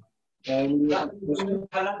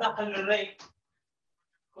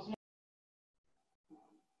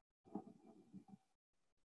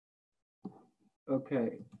 Okay,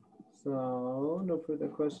 so no further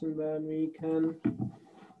question, then we can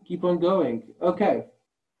keep on going. Okay,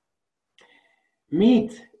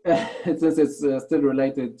 meat, since it's still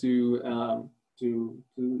related to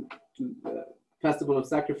Festival of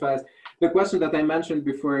Sacrifice. The question that I mentioned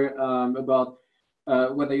before about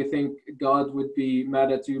whether you think God would be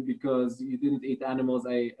mad at you because you didn't eat animals,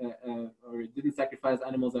 or didn't sacrifice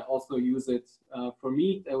animals, I also use it for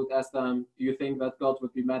meat. I would ask them, do you think that God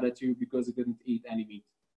would be mad at you because you didn't eat any meat?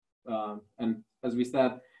 And as we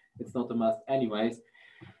said, it's not a must anyways.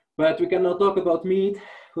 But we cannot talk about meat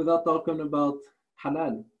without talking about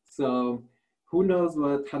halal. So who knows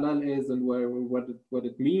what halal is and what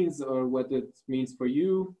it means, or what it means for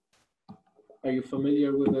you? Are you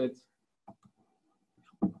familiar with it?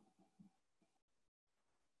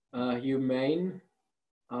 Humane?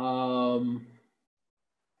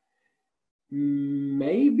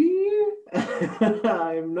 Maybe.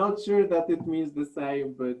 I'm not sure that it means the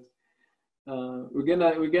same, but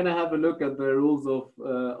we're gonna have a look at the rules of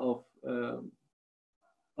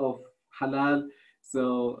halal.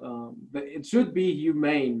 So it should be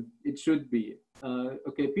humane. It should be.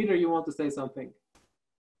 Okay, Peter, you want to say something?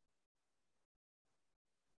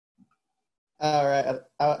 All right.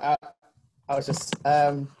 I was just.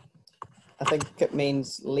 I think it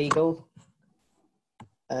means legal,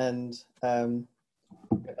 and I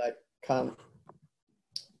can't.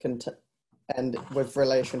 And with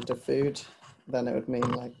relation to food, then it would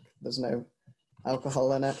mean like there's no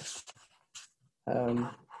alcohol in it.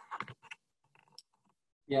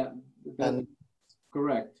 Yeah, that's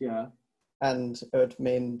correct. Yeah. And it would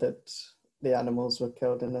mean that the animals were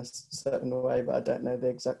killed in a certain way, but I don't know the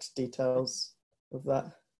exact details of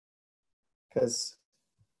that. Because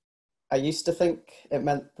I used to think it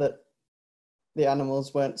meant that the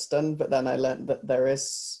animals weren't stunned, but then I learned that there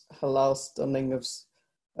is halal stunning of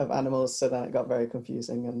of animals, so then it got very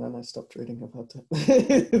confusing, and then I stopped reading about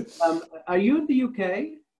it. Are you in the UK?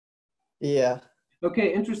 Yeah.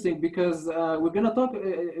 Okay, interesting, because we're going to talk,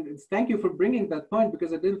 thank you for bringing that point,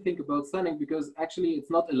 because I didn't think about stunning, because actually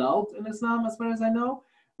it's not allowed in Islam as far as I know.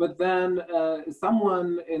 But then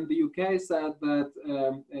someone in the UK said that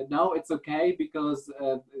now it's okay because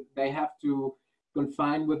they have to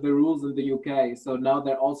confine with the rules in the UK. So now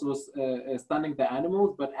they're also stunning the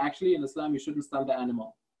animals, but actually in Islam you shouldn't stun the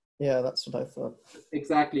animal. Yeah, that's what I thought.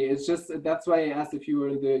 Exactly. It's just, that's why I asked if you were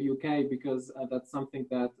in the UK, because that's something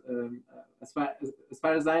that, as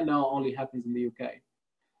far as I know, only happens in the UK.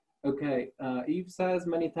 Okay. Eve says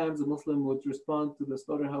many times a Muslim would respond to the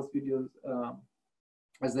slaughterhouse videos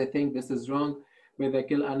as they think this is wrong, where they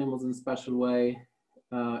kill animals in a special way.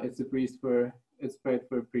 It's prayed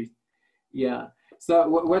for a priest. Yeah. So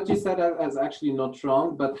what you said is actually not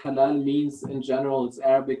wrong, but halal means in general, it's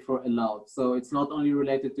Arabic for allowed. So it's not only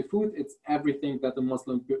related to food, it's everything that a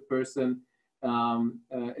Muslim person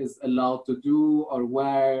is allowed to do or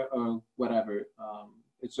wear or whatever.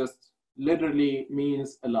 It just literally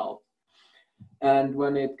means allowed. And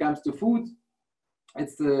when it comes to food,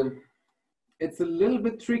 it's a little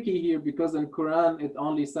bit tricky here, because in Quran, it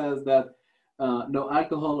only says that no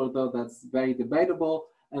alcohol, although that's very debatable.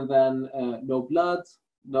 And then no blood,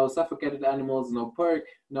 no suffocated animals, no pork,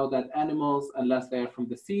 no dead animals unless they are from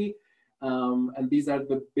the sea. And these are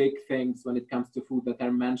the big things when it comes to food that are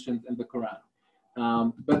mentioned in the Quran.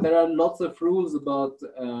 But there are lots of rules about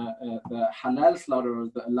the halal slaughter, or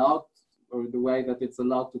the allowed, or the way that it's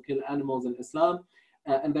allowed to kill animals in Islam.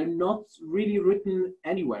 And they're not really written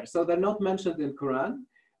anywhere. So they're not mentioned in Quran.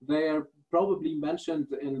 They are probably mentioned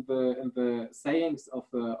in the sayings of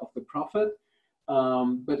the Prophet.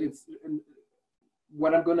 But it's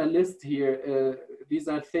what I'm going to list here. These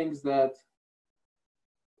are things that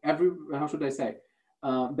how should I say?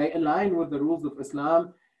 They align with the rules of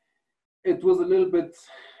Islam. It was a little bit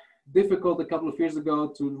difficult a couple of years ago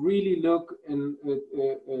to really look in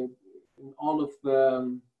all of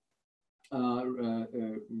the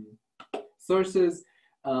sources,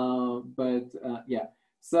 but yeah.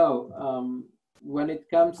 So when it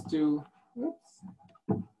comes to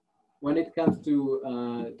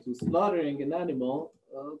slaughtering an animal,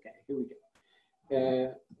 okay, here we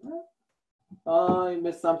go. I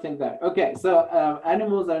missed something there. Okay, so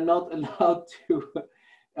animals are not allowed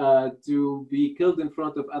to be killed in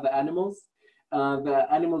front of other animals. The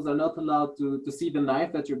animals are not allowed to see the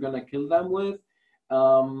knife that you're gonna kill them with.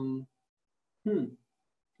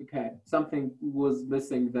 Okay, something was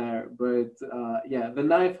missing there, but yeah, the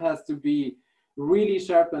knife has to be really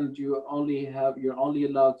sharp, and you're only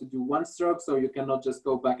allowed to do one stroke, so you cannot just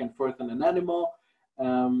go back and forth on an animal.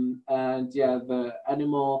 And yeah, the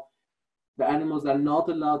animals are not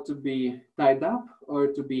allowed to be tied up or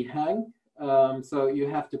to be hung. So you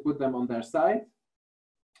have to put them on their side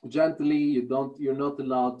gently. You're not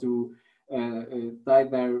allowed to tie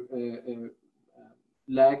their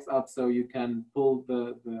legs up so you can pull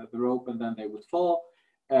the rope and then they would fall.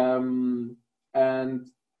 And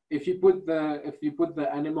if you put the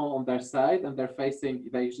animal on their side and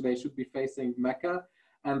they should be facing Mecca,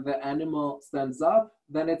 and the animal stands up,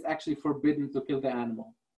 then it's actually forbidden to kill the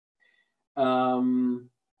animal.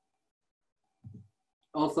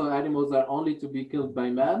 Also, animals are only to be killed by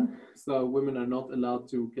man, so women are not allowed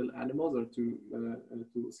to kill animals or to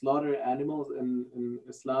slaughter animals in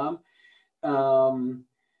Islam.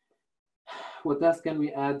 What else can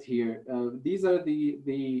we add here? These are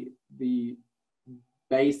the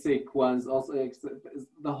basic ones. Also,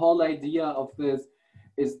 the whole idea of this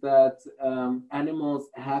is that animals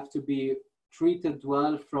have to be treated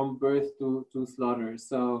well from birth to slaughter.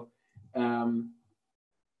 So,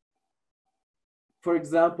 for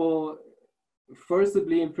example,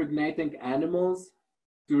 forcibly impregnating animals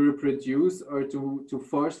to reproduce or to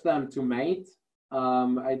force them to mate,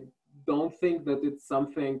 I don't think that it's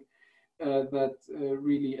something that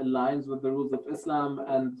really aligns with the rules of Islam.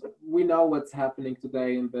 And we know what's happening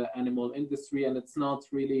today in the animal industry, and it's not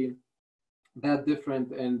really that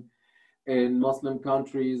different in Muslim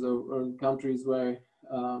countries or in countries where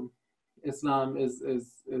Islam is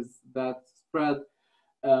that spread.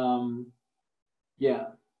 Yeah,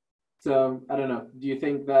 so I don't know. Do you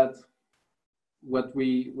think that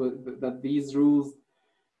that these rules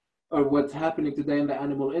or what's happening today in the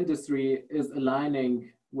animal industry is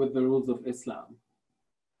aligning with the rules of Islam?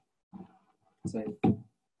 So,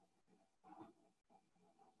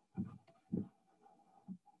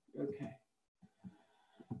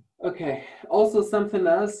 okay. Also, something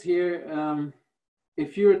else here.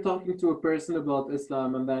 if you're talking to a person about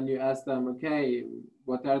Islam and then you ask them, okay,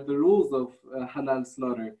 what are the rules of halal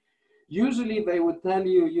slaughter? Usually they would tell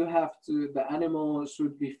you, the animal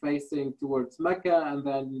should be facing towards Mecca, and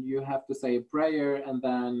then you have to say a prayer and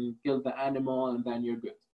then kill the animal and then you're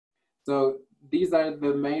good. So these are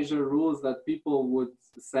the major rules that people would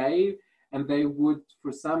say, and they would,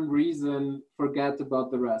 for some reason, forget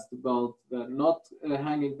about the rest, about not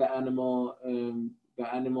hanging the animal.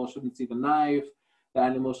 The animal shouldn't see the knife. The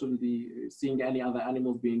animal shouldn't be seeing any other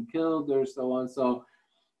animals being killed, or so on. So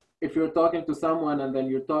if you're talking to someone and then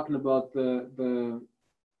you're talking about the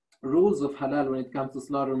rules of halal when it comes to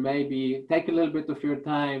slaughter, maybe take a little bit of your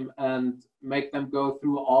time and make them go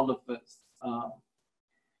through all of this.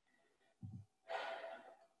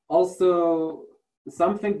 Also,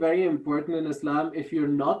 something very important in Islam, if you're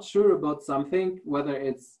not sure about something, whether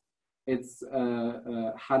it's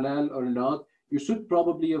halal or not, you should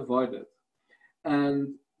probably avoid it.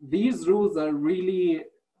 And these rules are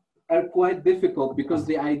quite difficult, because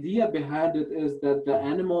the idea behind it is that the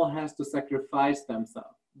animal has to sacrifice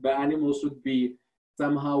themselves. The animal should be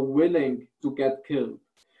somehow willing to get killed.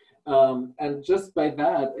 And just by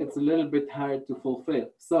that, it's a little bit hard to fulfill.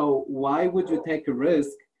 So why would you take a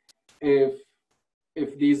risk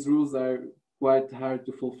if these rules are quite hard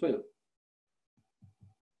to fulfill?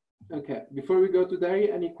 Okay, before we go to Dari,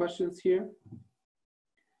 any questions here?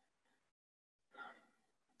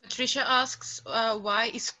 Patricia asks, why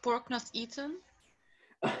is pork not eaten?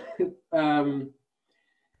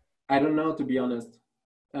 I don't know, to be honest.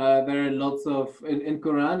 There are lots of, in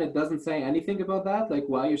Quran, it doesn't say anything about that, like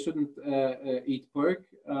why you shouldn't eat pork.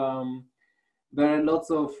 There are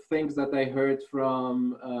lots of things that I heard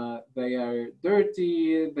from, they are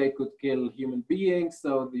dirty, they could kill human beings,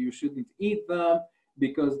 so you shouldn't eat them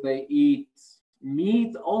because they eat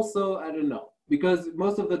meat also, I don't know. Because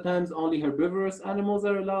most of the times only herbivorous animals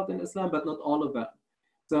are allowed in Islam, but not all of them.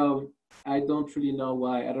 So I don't really know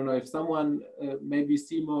why. I don't know if someone, maybe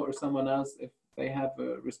Simo or someone else, if they have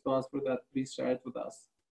a response for that, please share it with us.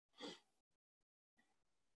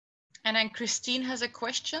 And then Christine has a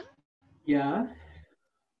question. Yeah.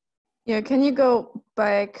 Yeah, can you go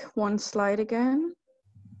back one slide again?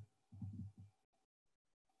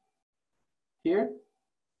 Here?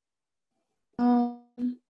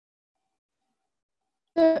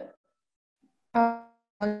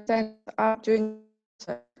 During,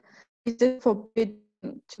 is it forbidden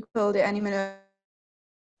to kill the animal?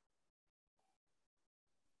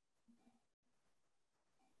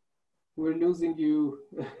 We're losing you.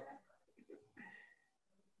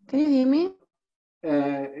 Can you hear me?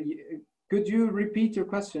 Could you repeat your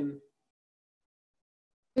question?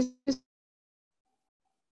 Is it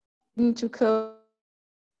to kill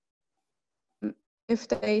if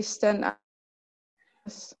they stand up?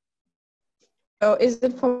 So is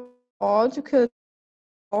it for all to kill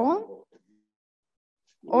all?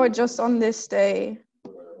 Or just on this day?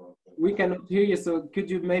 We cannot hear you, so could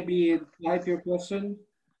you maybe type your question?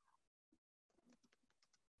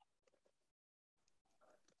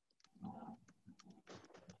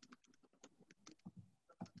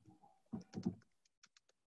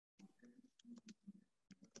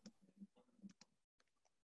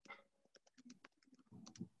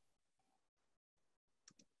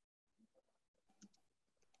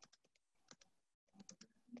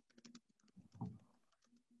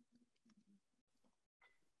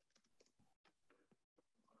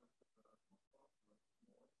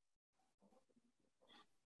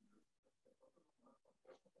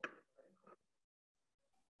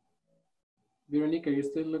 Veronica, are you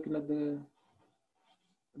still looking at the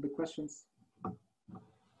questions?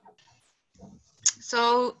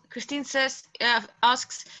 So Christine says,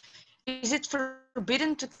 asks, is it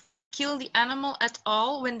forbidden to kill the animal at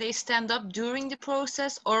all when they stand up during the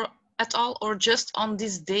process, or at all, or just on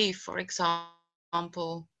this day, for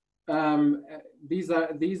example? These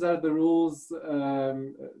are the rules,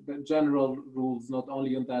 the general rules, not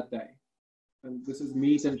only on that day. And this is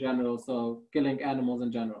meat in general, so killing animals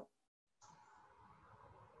in general.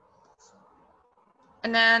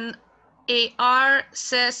 And then AR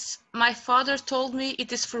says, my father told me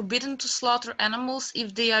it is forbidden to slaughter animals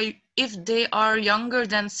if they are younger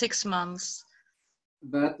than 6 months.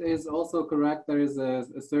 That is also correct. There is a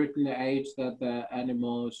certain age that the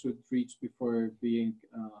animal should reach before being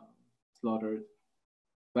slaughtered.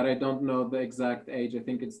 But I don't know the exact age. I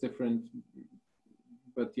think it's different.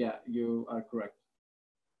 But yeah, you are correct.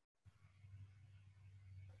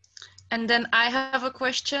 And then I have a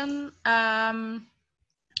question.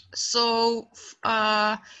 So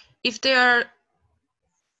if they are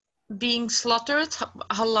being slaughtered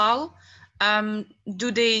halal,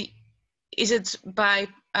 do they is it by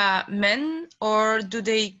men, or do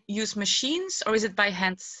they use machines, or is it by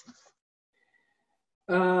hands?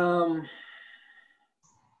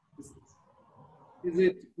 Is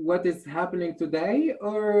it what is happening today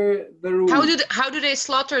or the rules? How do they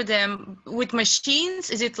slaughter them? With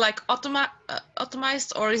machines? Is it like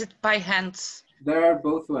automized, or is it by hands? There are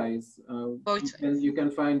both ways. Both. You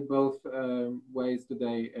can find both ways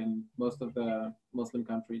today in most of the Muslim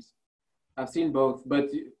countries. I've seen both, but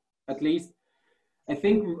at least I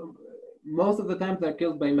think most of the time they're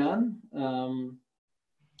killed by man.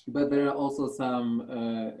 But there are also some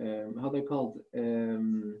how they're called.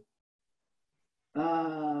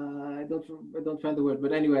 I don't find the word,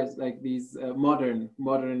 but anyways, like these modern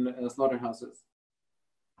slaughterhouses.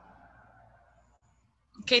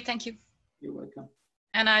 Okay, thank you. You're welcome.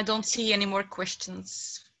 And I don't see any more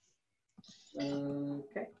questions.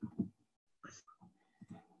 Okay.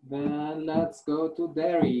 Then let's go to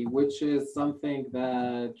dairy, which is something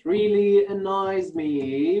that really annoys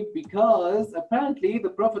me because apparently the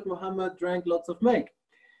Prophet Muhammad drank lots of milk,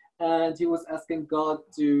 and he was asking God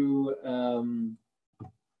to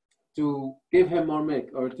give him more milk,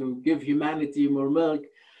 or to give humanity more milk.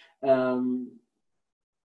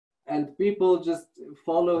 And people just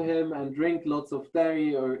follow him and drink lots of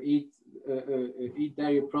dairy or eat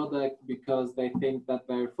dairy product because they think that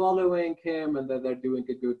they're following him and that they're doing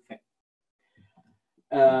a good thing.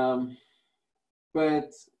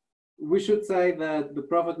 But we should say that the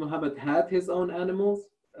Prophet Muhammad had his own animals,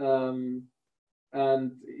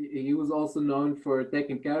 and he was also known for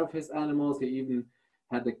taking care of his animals. He even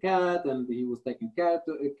had a cat, and he was taking care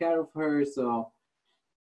of her. So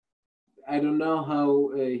I don't know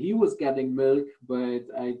how he was getting milk, but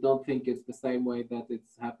I don't think it's the same way that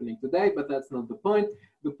it's happening today, but that's not the point.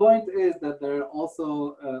 The point is that there are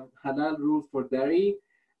also halal rules for dairy,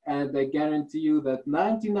 and I guarantee you that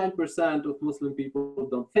 99% of Muslim people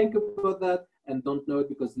don't think about that and don't know it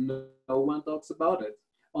because no one talks about it.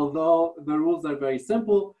 Although the rules are very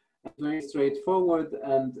simple and very straightforward,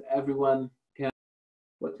 and everyone can.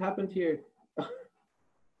 What happened here?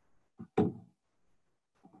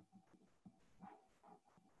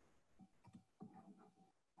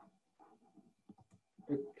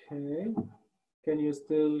 Okay, can you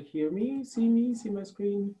still hear me, see my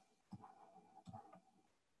screen?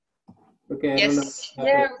 Okay, yes. I don't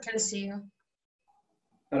know. Yeah, we can see you.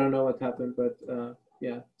 I don't know what happened, but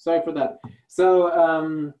yeah, sorry for that.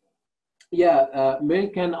 So yeah,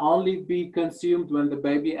 milk can only be consumed when the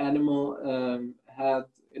baby animal had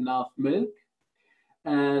enough milk,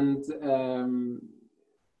 and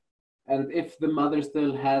if the mother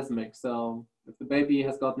still has milk. So if the baby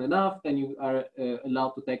has gotten enough, then you are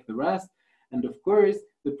allowed to take the rest. And of course,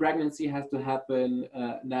 the pregnancy has to happen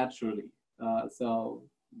naturally. So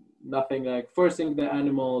nothing like forcing the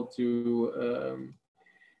animal to,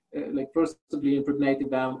 like forcibly impregnating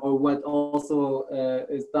them, or what also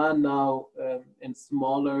is done now in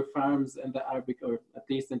smaller farms in the Arabic, or at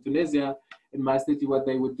least in Tunisia, in my city, what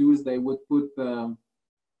they would do is they would put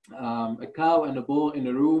a cow and a bull in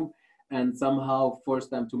a room and somehow force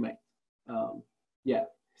them to mate. Yeah,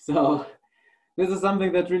 so this is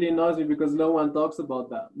something that really annoys me because no one talks about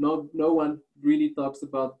that. No one really talks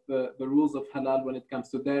about the rules of halal when it comes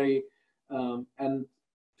to dairy. And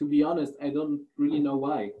to be honest, I don't really know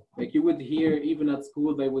why. Like, you would hear, even at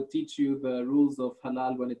school, they would teach you the rules of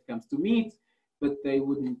halal when it comes to meat, but they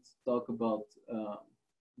wouldn't talk about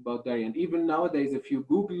dairy. And even nowadays, if you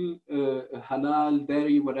Google halal,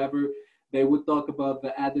 dairy, whatever, they would talk about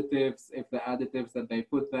the additives, if the additives that they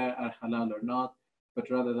put there are halal or not. But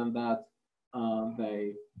rather than that,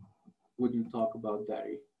 they wouldn't talk about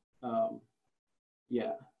dairy.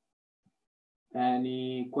 Yeah.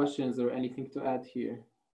 Any questions or anything to add here?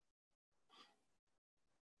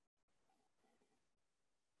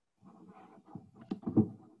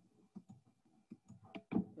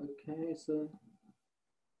 Okay, so.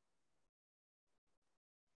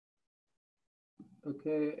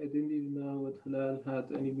 Okay, I didn't even know what halal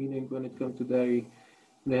had any meaning when it comes to dairy.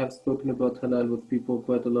 They have spoken about halal with people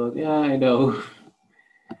quite a lot. Yeah, I know.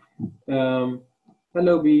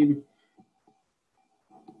 Hello, Beam.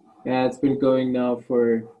 Yeah, it's been going now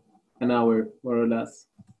for an hour, more or less.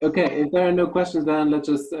 Okay, if there are no questions, then let's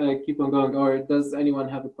just keep on going. Or does anyone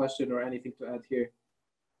have a question or anything to add here?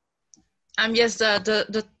 Yes,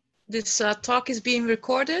 this talk is being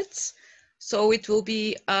recorded, so it will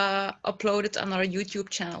be uploaded on our YouTube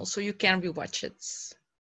channel, so you can rewatch it.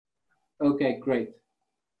 Okay, great.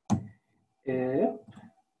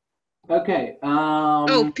 Okay.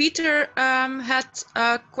 Oh, Peter had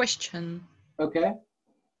a question. Okay.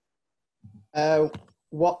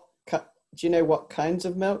 Do you know what kinds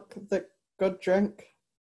of milk that good drink?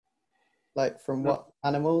 Like from what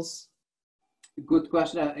animals? Good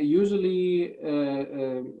question. Usually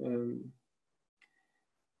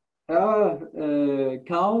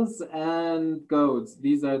cows and goats.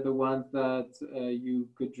 These are the ones that you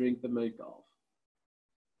could drink the milk of.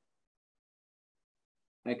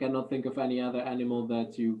 I cannot think of any other animal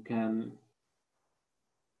that you can,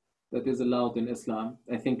 that is allowed in Islam.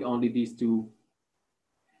 I think only these two.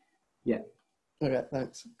 Yeah. Okay,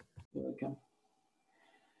 thanks. You're welcome.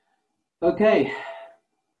 Okay.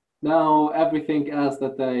 Now everything else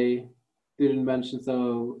that I didn't mention.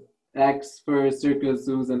 So eggs, fur, circus,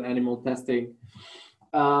 zoos, and animal testing.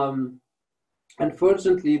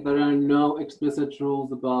 Unfortunately, there are no explicit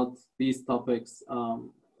rules about these topics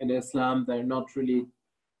in Islam. They're not really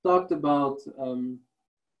talked about,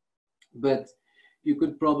 but you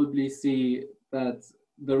could probably see that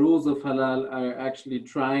the rules of halal are actually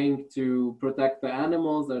trying to protect the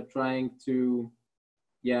animals, are trying to,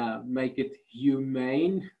 yeah, make it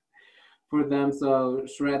humane for them. So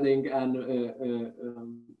shredding and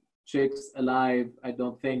chicks alive, I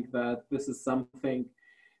don't think that this is something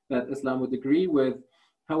that Islam would agree with.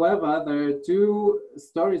 However, there are two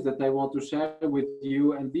stories that I want to share with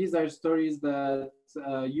you, and these are stories that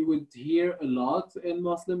you would hear a lot in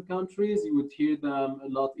Muslim countries. You would hear them a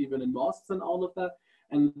lot even in mosques and all of that,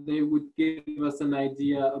 and they would give us an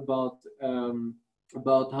idea about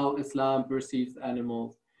how Islam perceives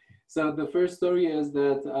animals. So the first story is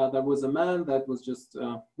that there was a man that was just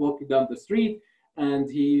walking down the street, and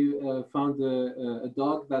he found a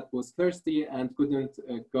dog that was thirsty and couldn't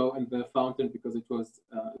go in the fountain because it was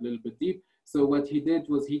a little bit deep. So what he did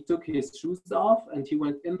was he took his shoes off and he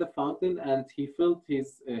went in the fountain and he filled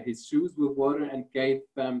his shoes with water and gave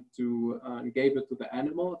it to the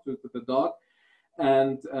animal, to the dog.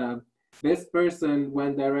 And this person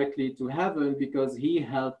went directly to heaven because he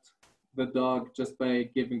helped the dog just by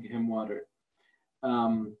giving him water.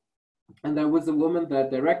 And there was a woman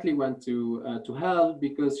that directly went to hell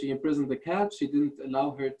because she imprisoned the cat. She didn't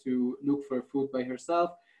allow her to look for food by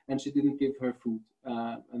herself, and she didn't give her food.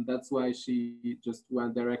 And that's why she just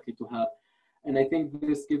went directly to hell. And I think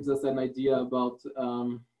this gives us an idea about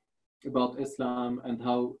Islam and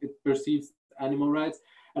how it perceives animal rights.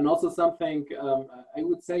 And also something I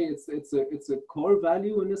would say it's a core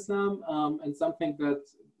value in Islam, and something that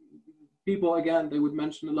people, again, they would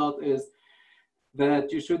mention a lot is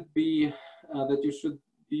that you should be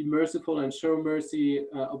merciful and show mercy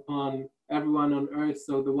upon everyone on earth,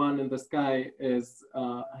 so the one in the sky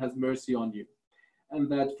has mercy on you. And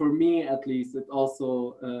that, for me at least, it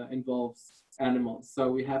also involves animals.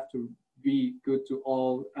 So we have to be good to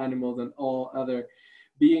all animals and all other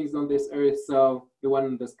beings on this earth, so the one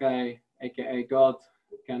in the sky, aka God,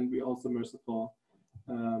 can be also merciful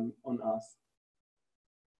on us.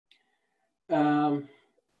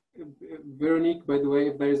 Veronique, by the way,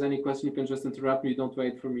 if there is any question, you can just interrupt me. Don't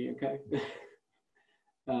wait for me, okay?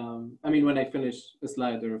 I mean, when I finish a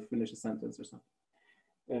slide or finish a sentence or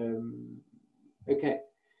something. Okay.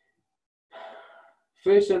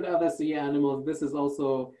 Fish and other sea animals. This is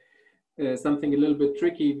also something a little bit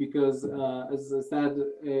tricky because, as I said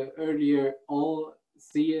earlier, all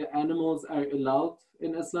sea animals are allowed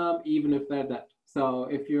in Islam, even if they're dead. So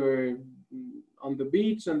if you're on the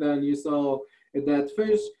beach and then you saw a dead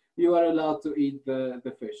fish, you are allowed to eat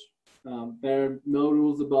the fish. There are no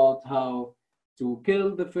rules about how to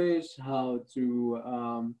kill the fish, how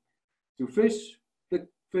to fish the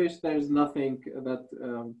fish. There's nothing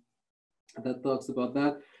that talks about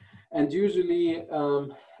that. And usually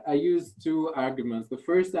I use two arguments. The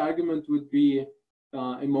first argument would be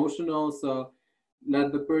emotional. So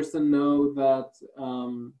let the person know that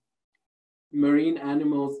marine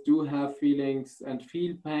animals do have feelings and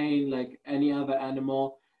feel pain like any other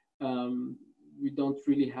animal. We don't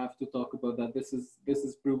really have to talk about that. This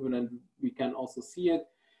is proven, and we can also see it.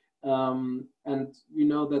 And we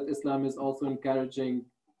know that Islam is also encouraging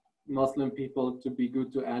Muslim people to be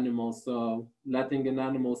good to animals. So letting an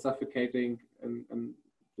animal suffocating and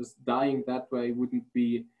just dying that way wouldn't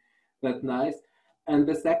be that nice. And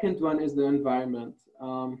the second one is the environment.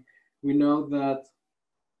 We know that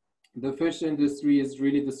the fish industry is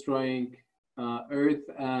really destroying Earth,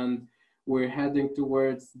 and we're heading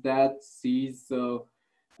towards dead seas. So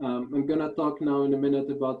I'm gonna talk now in a minute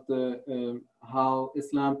about how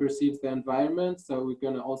Islam perceives the environment. So we're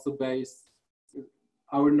gonna also base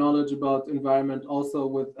our knowledge about environment also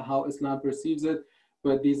with how Islam perceives it.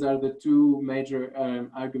 But these are the two major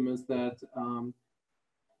arguments that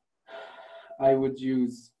I would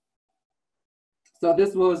use. So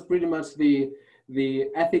this was pretty much the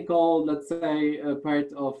ethical, let's say,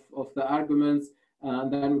 part of the arguments.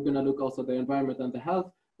 And then we're going to look also at the environment and the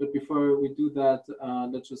health. But before we do that,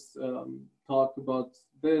 let's just talk about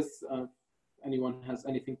this. Anyone has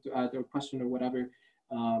anything to add or question or whatever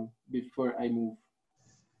before I move?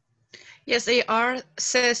 Yes, AR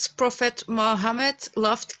says Prophet Muhammad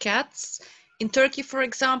loved cats. In Turkey, for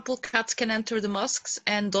example, cats can enter the mosques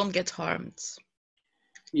and don't get harmed.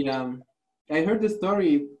 Yeah, I heard the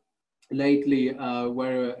story lately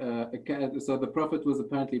where a cat, so the Prophet was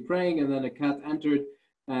apparently praying and then a cat entered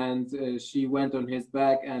and she went on his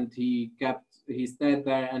back and he stayed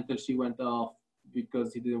there until she went off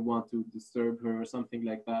because he didn't want to disturb her or something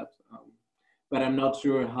like that. But I'm not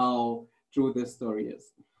sure how true this story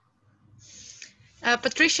is.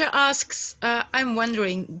 Patricia asks, I'm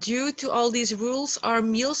wondering, due to all these rules, are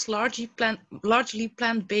meals largely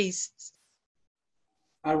plant-based?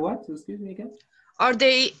 Are what? Excuse me again?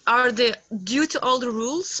 Due to all the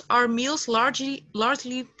rules, are meals largely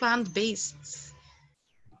plant-based?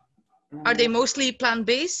 Are they mostly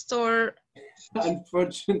plant-based or?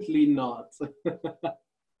 Unfortunately not.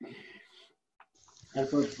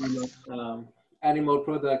 Unfortunately not. Animal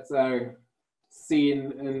products are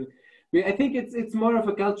seen, and I think it's more of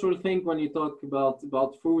a cultural thing when you talk about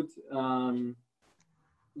food.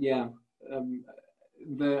 Yeah,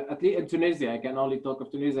 at least in Tunisia, I can only talk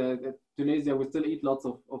of Tunisia. Tunisia, we still eat lots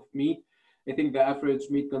of meat. I think the average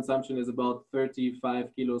meat consumption is about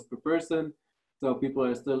 35 kilos per person. So people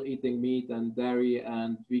are still eating meat and dairy,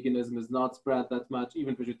 and veganism is not spread that much,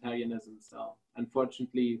 even vegetarianism. So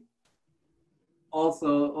unfortunately,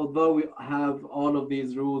 also, although we have all of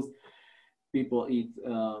these rules, people eat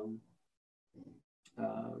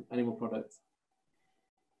animal products.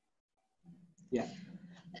 Yeah.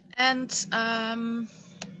 And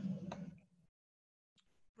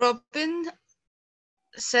Robin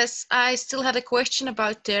says, I still had a question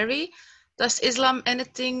about dairy. Does Islam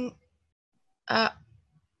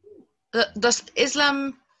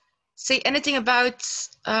say anything about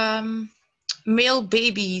male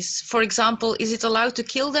babies? For example, is it allowed to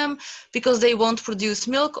kill them because they won't produce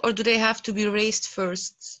milk, or do they have to be raised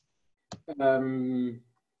first?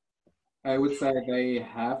 I would say they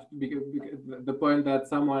have to, because the point that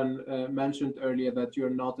someone mentioned earlier, that you're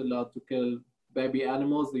not allowed to kill baby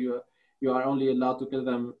animals, you are only allowed to kill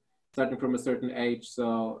them starting from a certain age.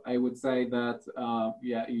 So I would say that,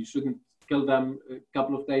 yeah, you shouldn't kill them a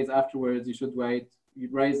couple of days afterwards. You should wait, you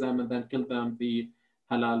raise them and then kill them the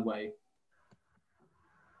halal way.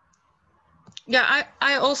 Yeah,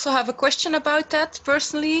 I also have a question about that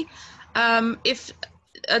personally. If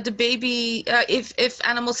the baby, if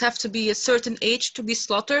animals have to be a certain age to be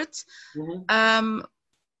slaughtered,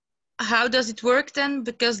 how does it work then?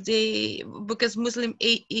 Because Muslims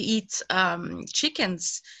eat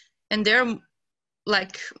chickens, and they're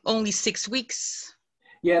like only 6 weeks.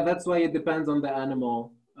 Yeah, that's why it depends on the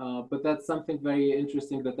animal. But that's something very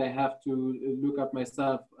interesting that I have to look up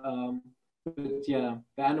myself. But yeah,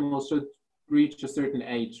 the animal should reach a certain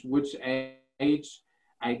age. Which age,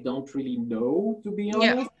 I don't really know, to be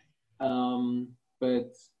honest. Yeah.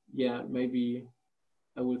 But yeah, maybe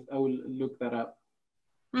I will look that up.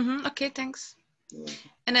 Okay, thanks.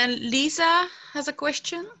 And then Lisa has a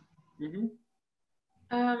question.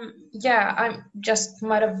 Yeah, I just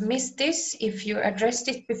might have missed this if you addressed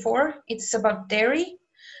it before. It's about dairy.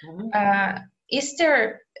 Is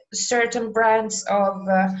there certain brands of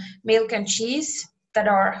milk and cheese that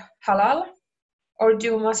are halal, or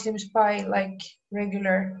do Muslims buy like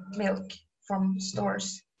regular milk from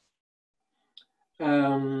stores?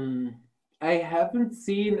 I haven't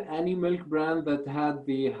seen any milk brand that had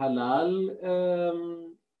the halal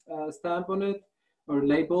stamp on it or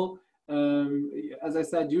label. As I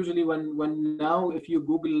said, usually when now if you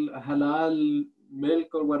Google halal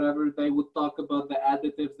milk or whatever, they would talk about the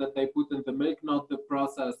additives that they put in the milk, not the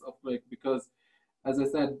process of milk, because as I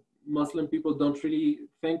said, Muslim people don't really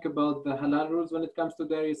think about the halal rules when it comes to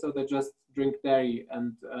dairy, so they just drink dairy.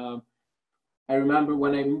 And I remember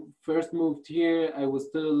when I first moved here, I was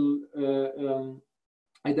still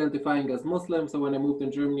identifying as Muslim. So when I moved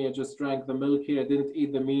in Germany, I just drank the milk here. I didn't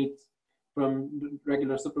eat the meat from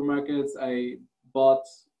regular supermarkets. I bought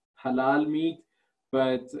halal meat,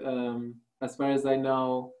 but as far as I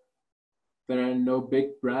know, there are no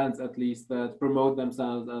big brands, at least, that promote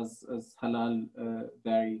themselves as halal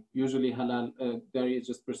dairy. Usually halal dairy is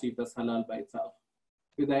just perceived as halal by itself.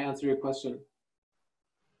 Did I answer your question?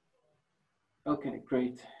 Okay,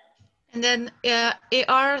 great. And then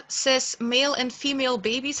AR says male and female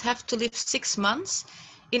babies have to live 6 months.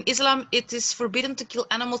 In Islam, it is forbidden to kill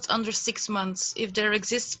animals under 6 months. If there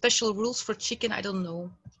exist special rules for chicken, I don't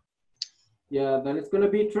know. Yeah, then it's going to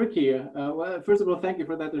be tricky. Well, first of all, thank you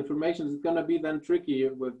for that information. It's going to be then tricky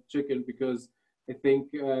with chicken because I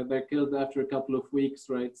think they're killed after a couple of weeks,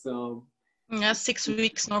 right? So Yeah, 6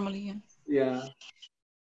 weeks normally. Yeah.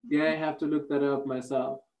 Yeah, I have to look that up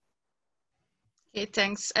myself. Okay,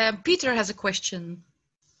 thanks. Peter has a question.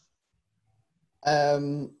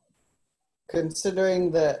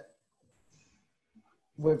 Considering that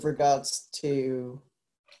with regards to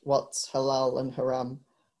what's halal and haram,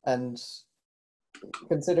 and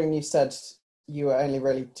considering you said you were only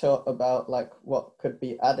really taught about like what could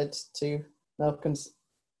be added to milk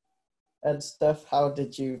and stuff, how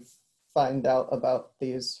did you find out about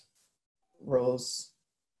these rules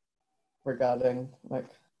regarding like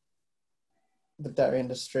the dairy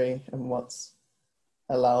industry and what's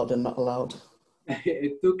allowed and not allowed?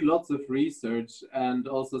 It took lots of research and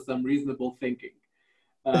also some reasonable thinking.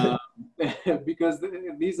 Because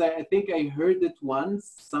these, I think I heard it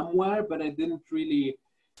once somewhere, but I didn't really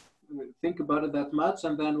think about it that much.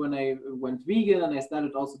 And then when I went vegan and I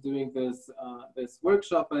started also doing this this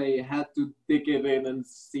workshop, I had to dig it in and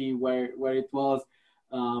see where it was.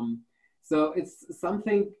 So it's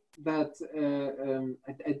something that,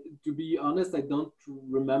 to be honest, I don't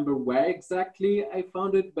remember where exactly I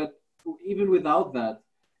found it, but even without that,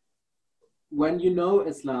 when you know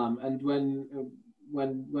Islam and when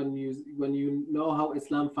you know how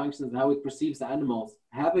Islam functions, how it perceives animals,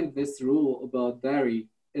 having this rule about dairy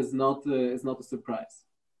is not a surprise.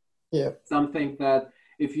 Yeah. Something that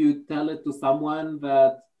if you tell it to someone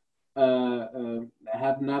that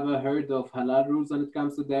have never heard of halal rules when it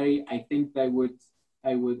comes to dairy, I think they would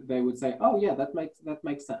say, oh yeah, that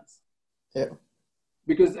makes sense. Yeah.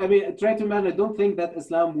 Because I mean, try to imagine, I don't think that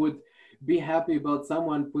Islam would be happy about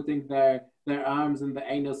someone putting their arms in the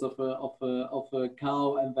anus of a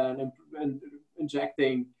cow and then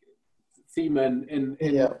injecting semen in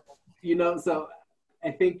Yeah. you know, so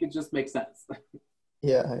I think it just makes sense.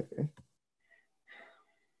 Yeah, I agree.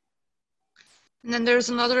 And then there's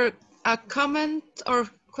another comment or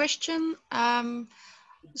question.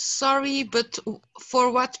 Sorry, but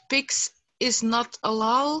for what pigs is not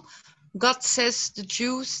allowed? God says the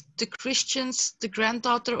Jews, the Christians, the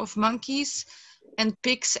granddaughter of monkeys, and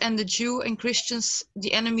pigs and the Jew and Christians,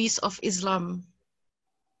 the enemies of Islam.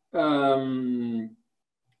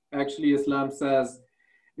 Actually, Islam says,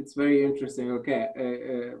 it's very interesting. Okay,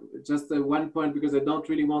 just one point, because I don't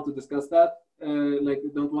really want to discuss that. Like,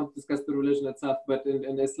 I don't want to discuss the religion itself, but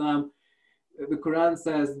in Islam, the Quran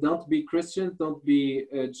says, don't be Christian, don't be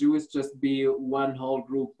Jewish, just be one whole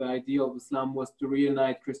group. The idea of Islam was to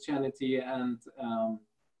reunite Christianity and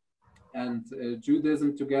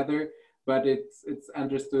Judaism together, but it's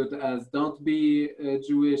understood as don't be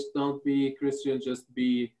Jewish, don't be Christian, just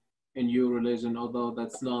be a new religion, although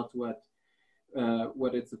that's not what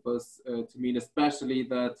it's supposed to mean, especially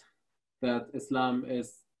that Islam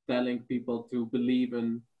is telling people to believe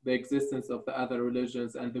in the existence of the other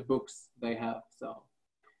religions and the books they have. So,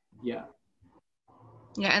 yeah.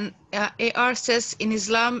 Yeah, and AR says in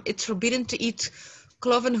Islam it's forbidden to eat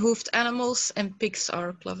cloven-hoofed animals, and pigs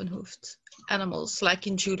are cloven-hoofed animals, like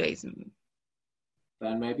in Judaism.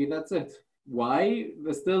 Then maybe that's it. Why?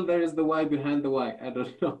 But still, there is the why behind the why. I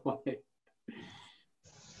don't know why.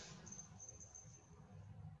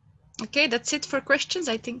 Okay, that's it for questions,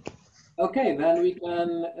 I think. Okay, then we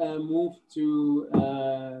can move to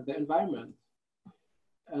the environment.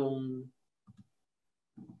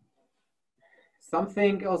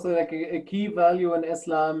 Something also like a key value in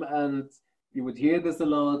Islam, and you would hear this a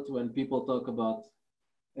lot when people talk about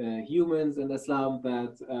humans in Islam,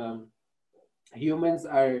 that humans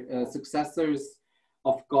are successors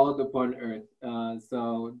of God upon earth.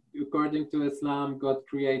 So according to Islam, God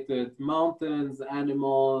created mountains,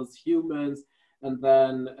 animals, humans, and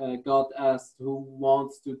then God asked who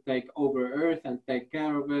wants to take over earth and take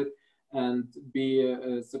care of it and be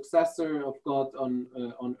a successor of God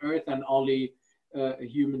on earth, and only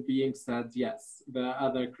human beings said yes. The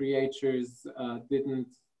other creatures didn't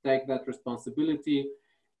take that responsibility.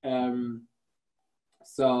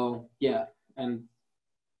 So yeah, and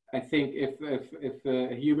I think if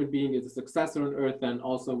a human being is a successor on earth, then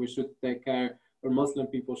also we should take care, or Muslim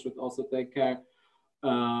people should also take care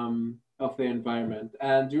of the environment.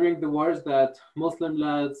 And during the wars that Muslim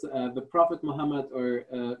led, the Prophet Muhammad or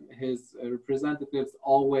his representatives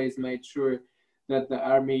always made sure that the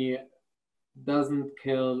army doesn't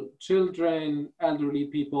kill children, elderly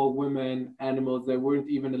people, women, animals. They weren't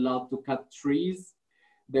even allowed to cut trees.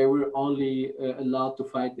 They were only allowed to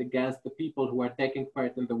fight against the people who were taking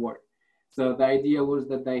part in the war. So the idea was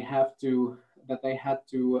that they had to,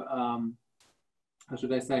 how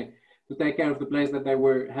should I say, to take care of the place that they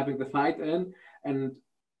were having the fight in. And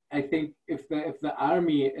I think if the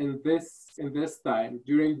army in this time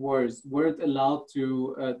during wars weren't allowed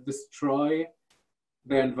to destroy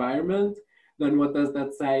the environment, then what does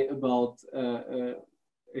that say about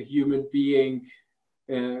a human being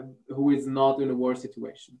who is not in a war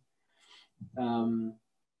situation?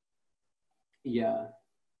 Yeah,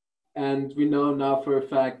 and we know now for a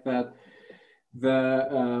fact that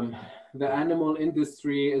the animal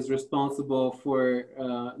industry is responsible for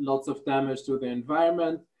lots of damage to the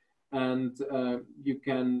environment, and you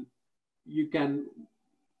can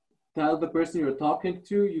tell the person you're talking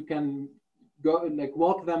to, you can go like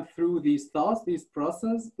walk them through these thoughts, this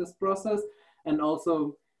process, and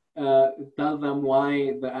also tell them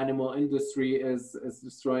why the animal industry is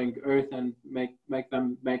destroying Earth, and make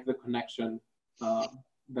them make the connection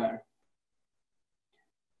there.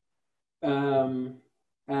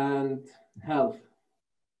 And health.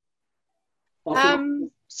 Also,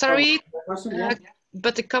 sorry, question, yeah?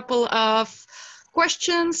 but a couple of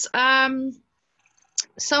questions.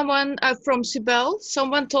 Someone from Sibel,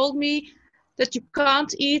 someone told me that you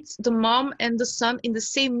can't eat the mom and the son in the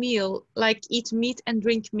same meal, like eat meat and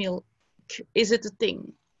drink milk. Is it a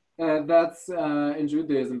thing? That's in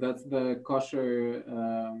Judaism. That's the kosher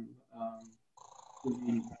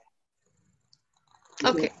cuisine.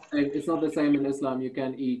 Okay. It's not the same in Islam. You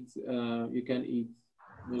can eat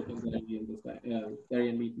milk and dairy in the dairy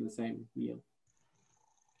and meat in the same meal.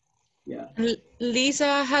 Yeah.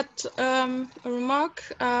 Lisa had a remark.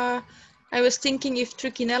 I was thinking if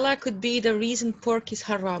trichinella could be the reason pork is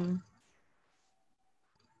haram.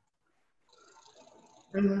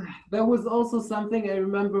 There was also something I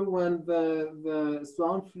remember when the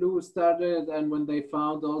swine flu started, and when they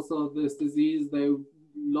found also this disease,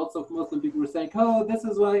 lots of Muslim people were saying, "Oh, this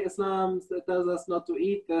is why Islam tells us not to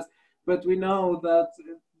eat this." But we know that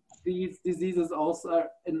these diseases also are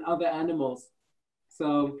in other animals,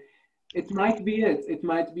 so it might be it. It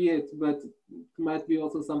might be it, but it might be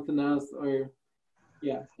also something else. Or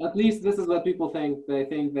yeah, at least this is what people think. They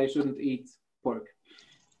think they shouldn't eat pork.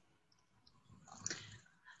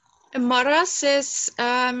 Mara says,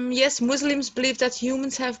 yes, Muslims believe that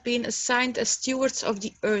humans have been assigned as stewards of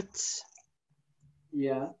the earth.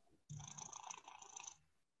 Yeah.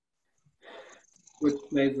 Which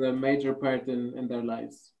plays a major part in their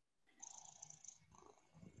lives.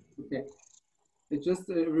 Okay. It's just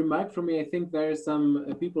a remark from me. I think there are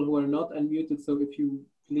some people who are not unmuted. So if you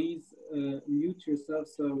please mute yourself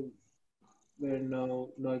so there are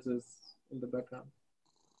no noises in the background.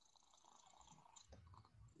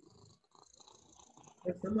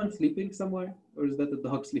 Is someone sleeping somewhere, or is that a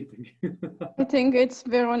dog sleeping? I think it's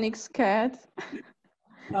Veronique's cat.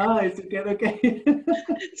 Ah, it's a cat, okay.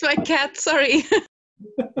 It's my cat, sorry.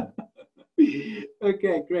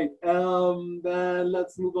 Okay, great. Then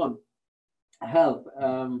let's move on. Health.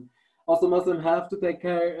 Also, Muslims have to take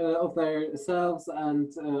care of themselves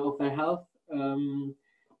and of their health.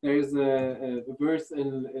 There's a verse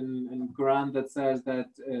in Quran that says that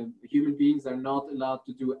human beings are not allowed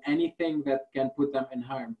to do anything that can put them in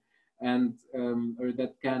harm, and or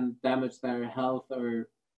that can damage their health or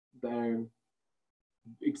their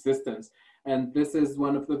existence. And this is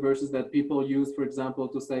one of the verses that people use, for example,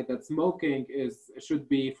 to say that smoking should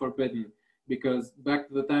be forbidden, because back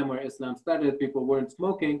to the time where Islam started, people weren't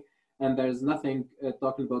smoking, and there's nothing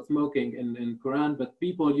talking about smoking in Quran, but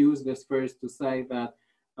people use this verse to say that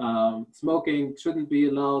smoking shouldn't be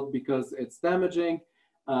allowed because it's damaging.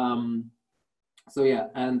 So yeah,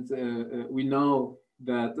 and we know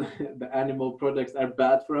that the animal products are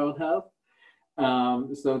bad for our health,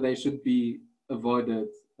 so they should be avoided.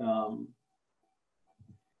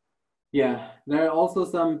 Yeah, there are also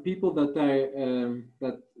some people that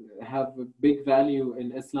that have a big value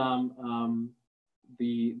in Islam,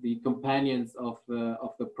 the companions of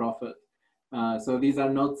the Prophet. So these are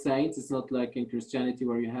not saints. It's not like in Christianity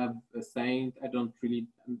where you have a saint. I don't really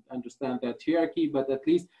understand that hierarchy, but at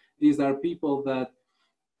least these are people that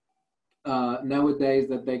nowadays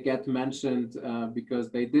that they get mentioned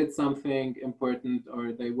because they did something important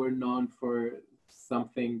or they were known for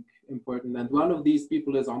something important. And one of these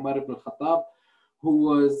people is Umar ibn Khattab, who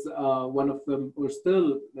was one of them, or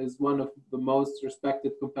still is one of the most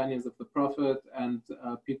respected companions of the Prophet, and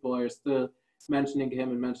people are still mentioning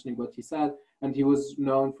him and mentioning what he said. And he was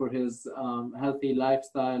known for his healthy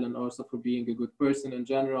lifestyle and also for being a good person in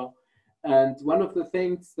general. And one of the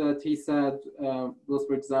things that he said was,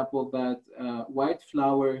 for example, that white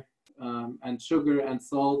flour and sugar and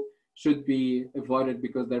salt should be avoided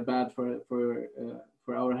because they're bad for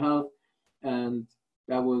our health. And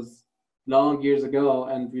that was long years ago,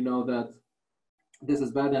 and we know that this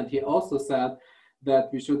is bad. And he also said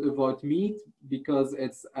that we should avoid meat because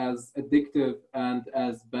it's as addictive and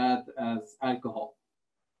as bad as alcohol.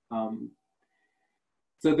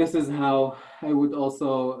 So this is how I would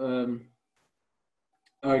also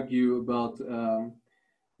argue about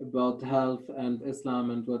health and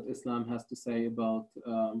Islam and what Islam has to say about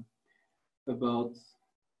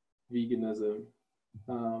veganism.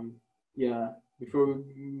 Yeah,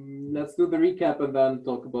 let's do the recap and then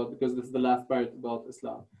talk about, because this is the last part about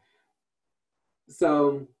Islam.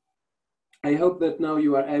 So I hope that now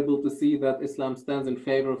you are able to see that Islam stands in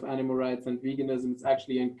favor of animal rights and veganism. It's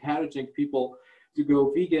actually encouraging people to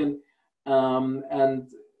go vegan,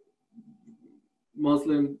 and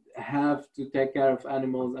Muslims have to take care of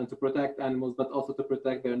animals and to protect animals, but also to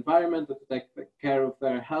protect their environment, to take care of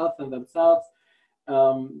their health and themselves.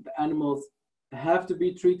 The animals have to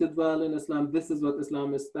be treated well in Islam. This is what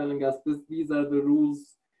Islam is telling us. These are the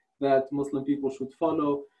rules that Muslim people should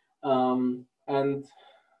follow. And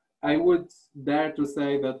I would dare to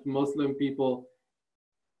say that Muslim people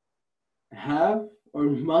have or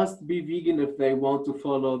must be vegan if they want to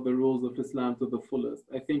follow the rules of Islam to the fullest.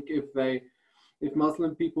 I think if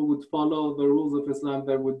Muslim people would follow the rules of Islam,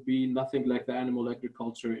 there would be nothing like the animal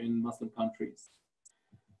agriculture in Muslim countries.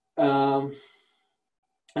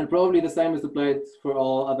 And probably the same is applied for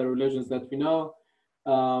all other religions that we know.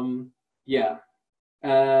 Yeah.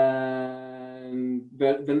 And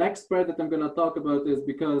the next part that I'm going to talk about is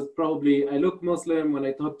because probably I look Muslim when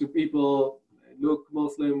I talk to people, I look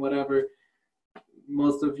Muslim, whatever.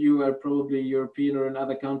 Most of you are probably European or in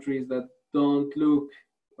other countries that don't look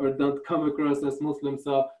or don't come across as Muslim.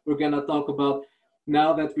 So we're going to talk about,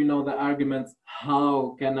 now that we know the arguments,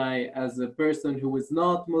 how can I, as a person who is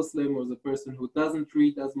not Muslim or as a person who doesn't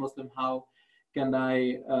treat as Muslim, how can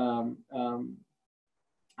I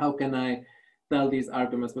tell these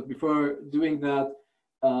arguments? But before doing that,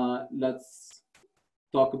 let's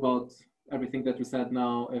talk about everything that we said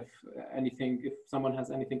now. If someone has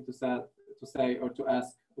anything to say or to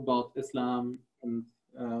ask about Islam and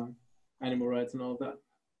animal rights and all that.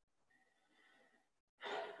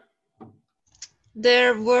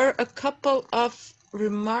 There were a couple of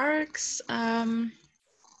remarks. AR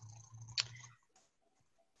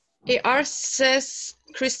says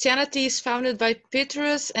Christianity is founded by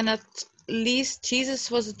Petrus, and at least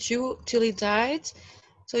Jesus was a Jew till he died.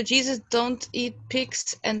 So Jesus don't eat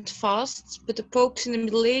pigs and fasts, but the popes in the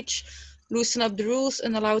Middle Age loosened up the rules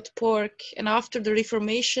and allowed pork. And after the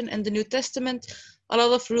Reformation and the New Testament, a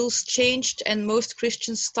lot of rules changed, and most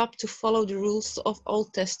Christians stopped to follow the rules of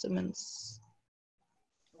Old Testaments.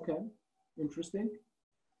 Okay, interesting.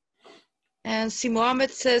 And Si Mohammed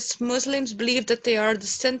says Muslims believe that they are the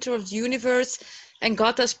center of the universe and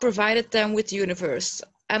God has provided them with the universe,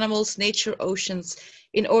 animals, nature, oceans,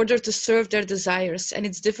 in order to serve their desires, and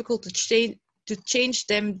it's difficult to change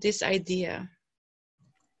them this idea.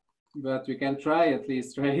 But we can try at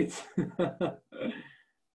least, right?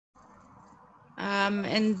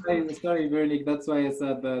 Sorry, Veronique, that's why I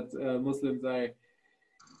said that Muslims are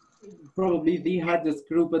probably the hardest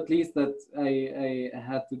group, at least that I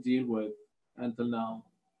had to deal with until now.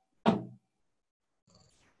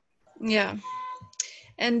 Yeah.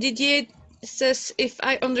 And Didier says, if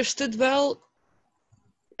I understood well,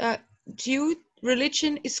 Jew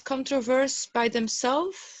religion is controversial by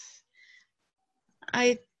themselves.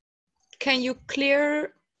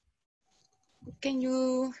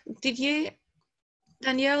 Didier,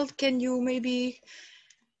 Danielle, can you maybe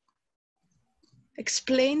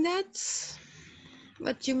explain that?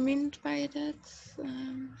 What you mean by that?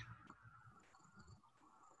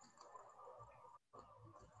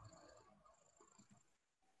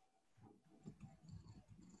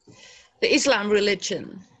 The Islam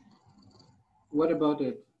religion. What about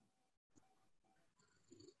it?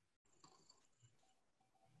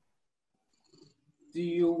 Do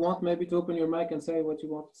you want maybe to open your mic and say what you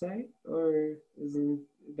want to say, or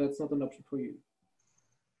that's not an option for you?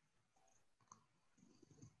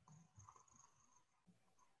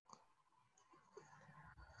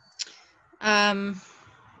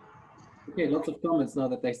 Okay, lots of comments now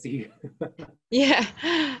that I see. Yeah.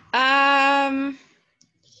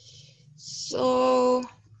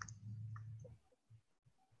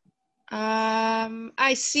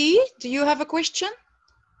 I see. Do you have a question?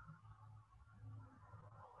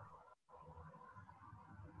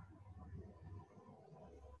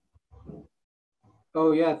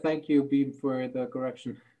 Oh yeah, thank you, Beam, for the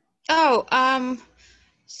correction. Oh,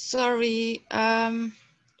 sorry.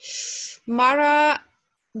 Mara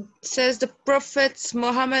says the Prophet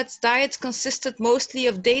Muhammad's diet consisted mostly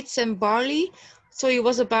of dates and barley, so he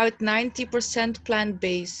was about 90%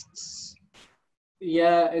 plant-based.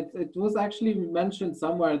 Yeah, it was actually mentioned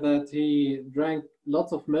somewhere that he drank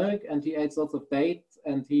lots of milk and he ate lots of dates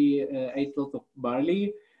and he ate lots of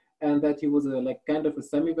barley, and that he was a like kind of a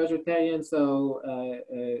semi-vegetarian. So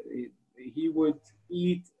he would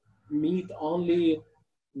eat meat only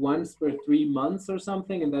once per 3 months or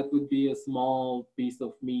something, and that would be a small piece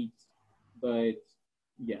of meat. But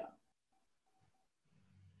yeah.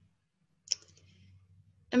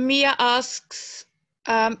 Mia asks,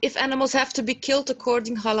 if animals have to be killed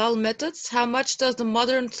according halal methods, how much does the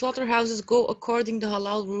modern slaughterhouses go according to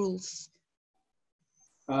halal rules?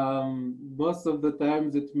 Most of the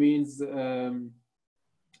times it means the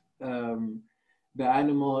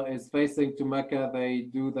animal is facing to Mecca. They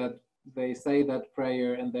do that. They say that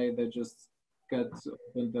prayer, and they just cut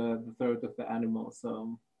open the throat of the animal.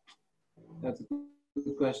 So that's a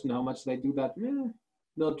good question. How much they do that?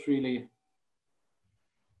 Not really.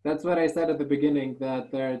 That's what I said at the beginning,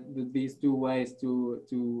 that there are these two ways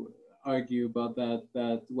to argue about that.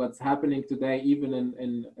 That what's happening today, even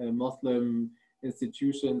in Muslim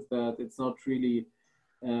institutions, that it's not really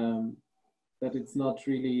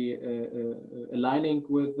aligning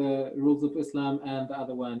with the rules of Islam, and the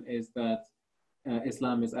other one is that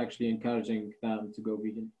Islam is actually encouraging them to go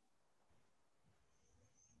vegan.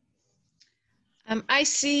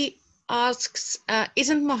 IC asks,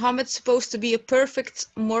 isn't Muhammad supposed to be a perfect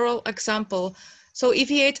moral example? So if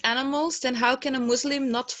he ate animals, then how can a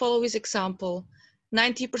Muslim not follow his example?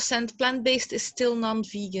 90% plant-based is still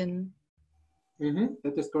non-vegan.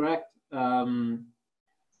 That is correct.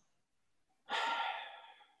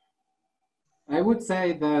 I would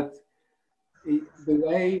say that the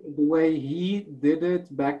way he did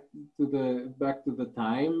it back to the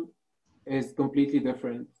time is completely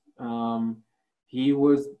different.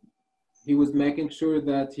 He was making sure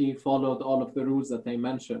that he followed all of the rules that I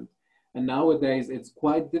mentioned, and nowadays it's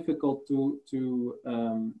quite difficult to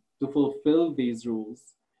fulfill these rules,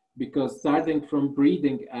 because starting from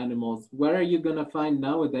breeding animals, where are you gonna find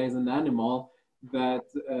nowadays an animal that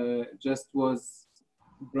just was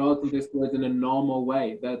brought to this world in a normal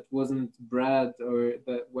way, that wasn't bred, or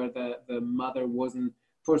that where the mother wasn't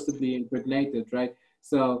forcibly impregnated, right?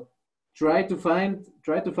 So try to find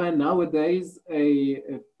nowadays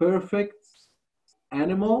a perfect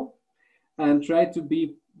animal, and try to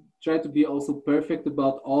be also perfect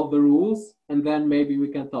about all the rules, and then maybe we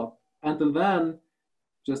can talk. Until then,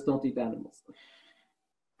 just don't eat animals.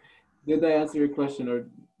 Did I answer your question, or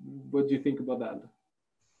what do you think about that?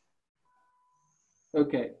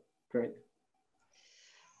 Okay, great.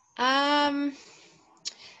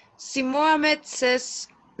 Si Mohammed says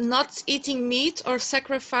not eating meat or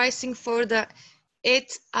sacrificing for the Eid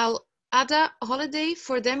al-Adha holiday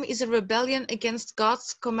for them is a rebellion against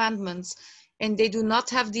God's commandments, and they do not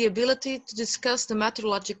have the ability to discuss the matter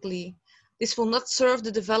logically. This will not serve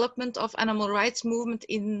the development of animal rights movement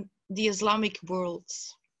in the Islamic world.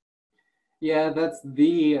 Yeah, that's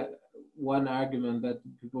the one argument that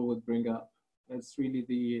people would bring up. That's really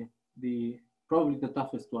the probably the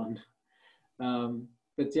toughest one.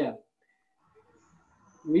 But yeah,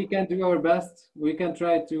 we can do our best. We can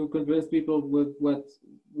try to convince people with what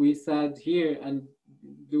we said here and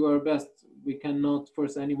do our best. We cannot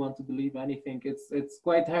force anyone to believe anything. It's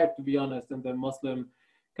quite hard, to be honest, in the Muslim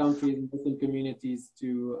countries and Muslim communities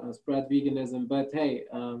to spread veganism. But hey,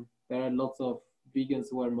 there are lots of vegans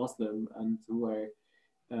who are Muslim and who are,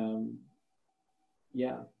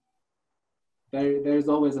 yeah, there's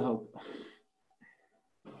always a hope.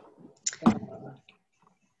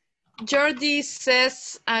 Jordi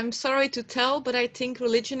says, I'm sorry to tell, but I think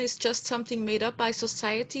religion is just something made up by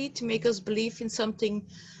society to make us believe in something,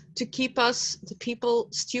 to keep us, the people,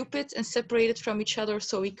 stupid and separated from each other,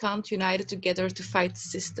 so we can't unite together to fight the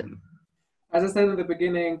system. As I said in the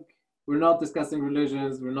beginning, we're not discussing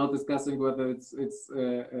religions. We're not discussing whether it's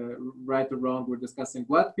right or wrong. We're discussing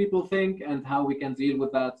what people think and how we can deal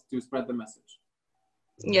with that to spread the message.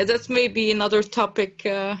 Yeah, that's maybe another topic,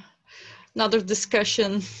 another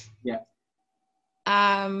discussion. Yeah.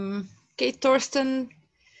 Okay, Thorsten,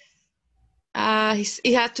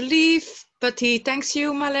 he had to leave, but he thanks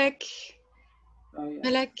you, Malek. Oh, yeah.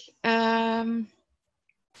 Malek.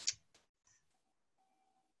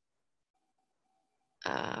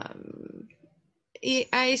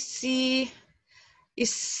 I see. It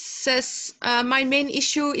says, my main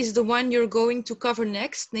issue is the one you're going to cover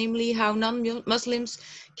next, namely how non-Muslims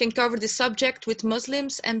can cover the subject with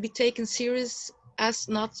Muslims and be taken serious as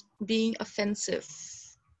not being offensive.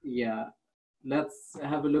 Yeah, let's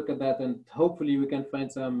have a look at that, and hopefully we can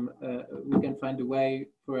find a way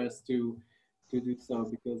for us to do so,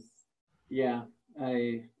 because yeah,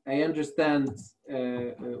 I understand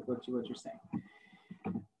what you're saying.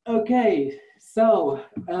 Okay, so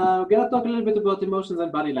we're gonna talk a little bit about emotions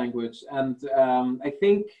and body language, and I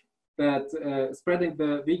think that spreading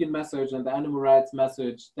the vegan message and the animal rights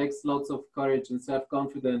message takes lots of courage and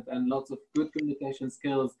self-confidence and lots of good communication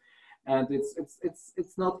skills, and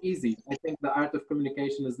it's not easy. I think the art of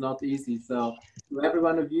communication is not easy. So to every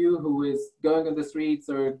one of you who is going on the streets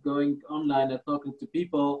or going online and talking to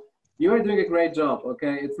people, you are doing a great job.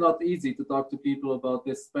 Okay, it's not easy to talk to people about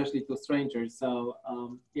this, especially to strangers. So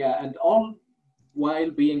yeah, and all while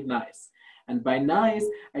being nice. And by nice,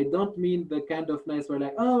 I don't mean the kind of nice where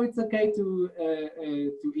like, oh, it's okay to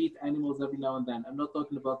eat animals every now and then. I'm not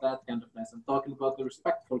talking about that kind of nice. I'm talking about the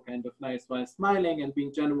respectful kind of nice, while smiling and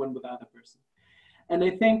being genuine with the other person. And I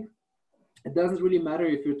think it doesn't really matter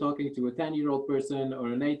if you're talking to a 10-year-old person or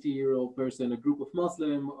an 80-year-old person, a group of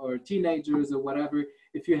Muslim or teenagers or whatever.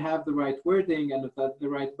 If you have the right wording and the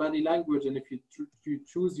right body language, and if you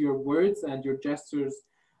choose your words and your gestures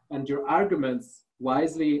and your arguments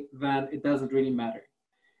wisely, then it doesn't really matter.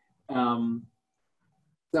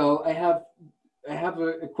 So I have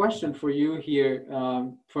a question for you here,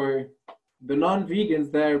 for the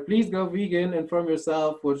non-vegans there. Please go vegan, inform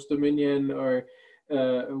yourself, watch Dominion or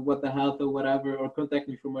What the Health or whatever, or contact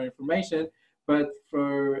me for more information. But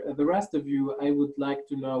for the rest of you, I would like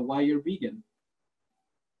to know why you're vegan.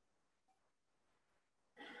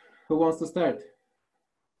 Who wants to start?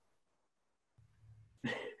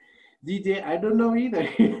 DJ, I don't know either.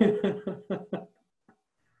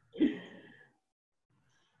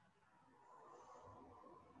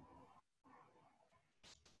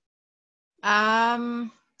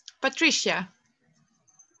 Patricia.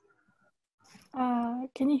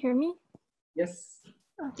 Can you hear me? Yes.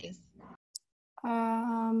 Yes.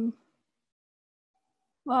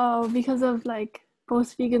 Well, because of like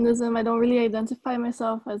post-veganism, I don't really identify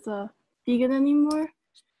myself as a vegan anymore.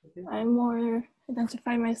 Okay. I more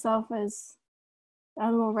identify myself as an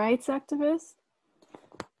animal rights activist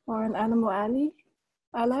or an animal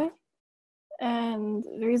ally. And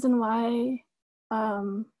the reason why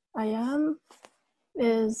I am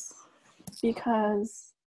is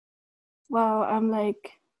because, well, I'm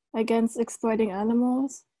like against exploiting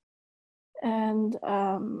animals, and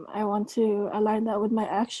I want to align that with my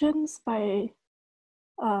actions by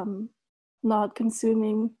not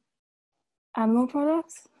consuming animal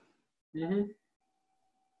products. Mm-hmm.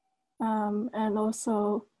 And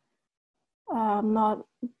also not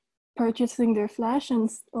purchasing their flesh, and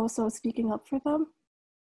also speaking up for them.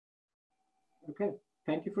 Okay,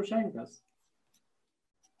 thank you for sharing this.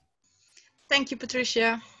 Thank you,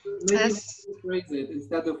 Patricia. Maybe rephrase it.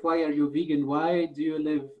 Instead of why are you vegan, why do you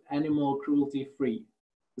live animal cruelty free?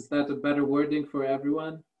 Is that a better wording for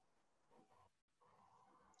everyone?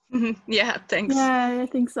 Yeah, thanks. Yeah, I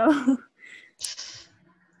think so.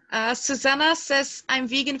 Susanna says, I'm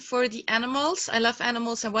vegan for the animals. I love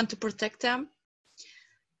animals. I want to protect them.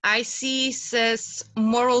 IC says,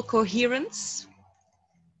 moral coherence.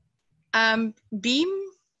 Beam,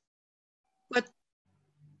 what,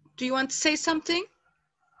 do you want to say something?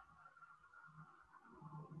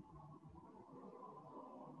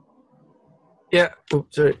 Yeah, oh,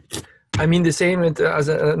 sorry. I mean the same as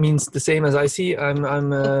means the same as I see.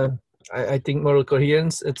 I think moral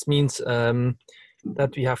coherence. It means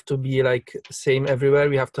that we have to be like same everywhere.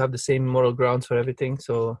 We have to have the same moral grounds for everything.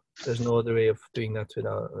 So there's no other way of doing that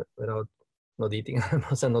without not eating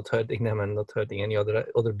animals and not hurting them and not hurting any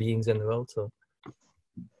other beings in the world. So.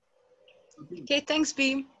 Okay, thanks,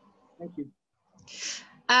 Beam. Thank you.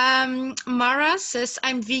 Mara says,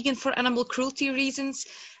 I'm vegan for animal cruelty reasons,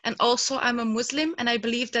 and also I'm a Muslim, and I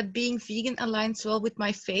believe that being vegan aligns well with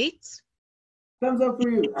my faith. Thumbs up for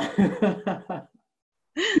you.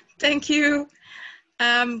 Thank you.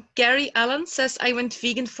 Gary Allen says, I went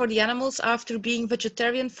vegan for the animals after being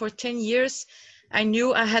vegetarian for 10 years. I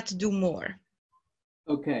knew I had to do more.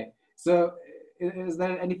 Okay, so is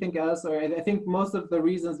there anything else? Or I think most of the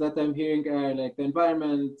reasons that I'm hearing are like the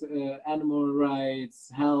environment, animal rights,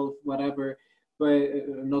 health, whatever, but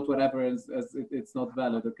not whatever, as it's not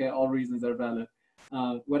valid. Okay, all reasons are valid.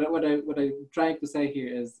 What I'm trying to say here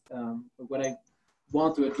is, what I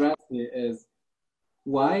want to address here is,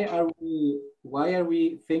 why are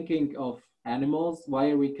we thinking of animals? Why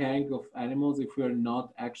are we caring of animals if we're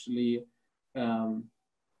not actually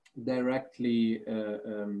directly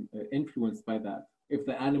influenced by that? If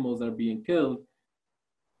the animals are being killed,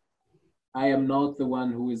 I am not the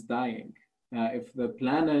one who is dying. If the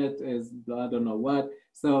planet is, I don't know what.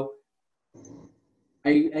 So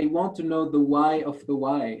I want to know the why of the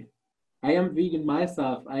why. I am vegan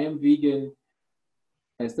myself. I am vegan.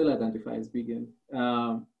 I still identify as vegan.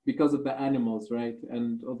 because of the animals, right?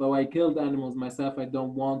 And although I killed animals myself, I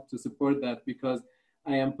don't want to support that because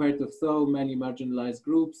I am part of so many marginalized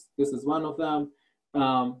groups. This is one of them.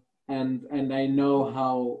 And I know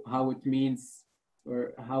how it means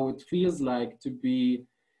or how it feels like to be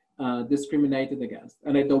discriminated against.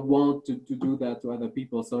 And I don't want to do that to other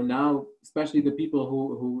people. So now, especially the people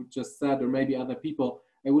who just said, or maybe other people,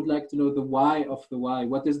 I would like to know the why of the why.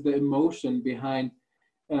 What is the emotion behind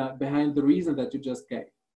the reason that you just gave?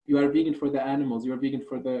 You are vegan for the animals, you're vegan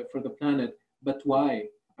for the planet, but why?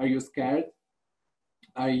 Are you scared?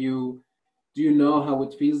 Do you know how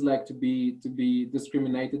it feels like to be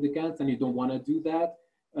discriminated against and you don't want to do that?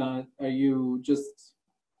 Are you just,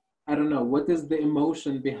 I don't know, what is the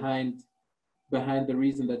emotion behind the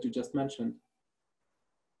reason that you just mentioned?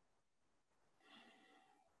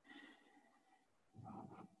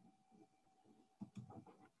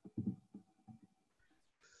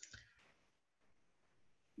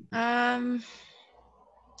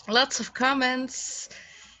 Lots of comments.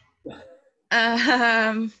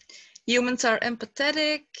 Humans are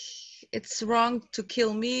empathetic. It's wrong to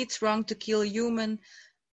kill me. It's wrong to kill a human.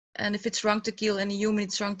 And if it's wrong to kill any human,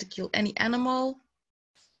 it's wrong to kill any animal.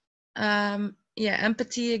 Yeah,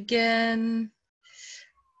 empathy again.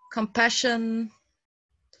 Compassion.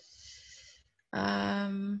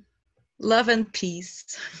 Love and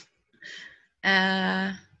peace.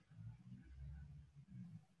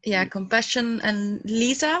 Yeah, compassion. And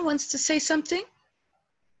Lisa wants to say something.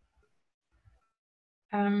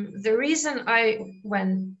 The reason I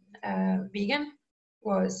went vegan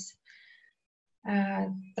was that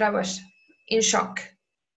I was in shock.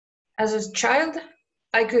 As a child,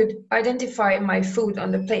 I could identify my food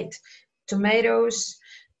on the plate: tomatoes,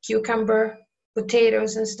 cucumber,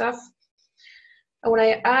 potatoes and stuff. And when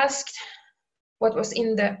I asked what was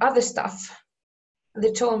in the other stuff,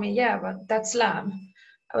 they told me, yeah, but that's lamb.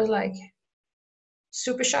 I was like,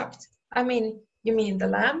 super shocked. I mean, you mean the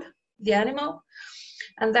lamb, the animal?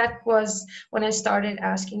 And that was when I started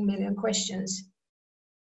asking a million questions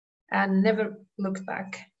and never looked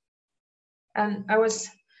back. And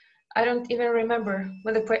I don't even remember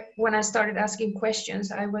when I started asking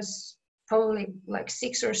questions. I was probably like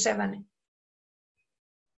 6 or 7.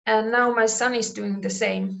 And now my son is doing the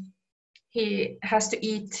same. He has to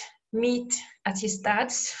eat meat at his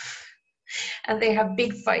dad's and they have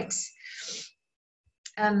big fights.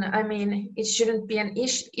 And I mean, it shouldn't be an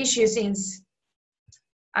issue since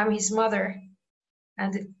I'm his mother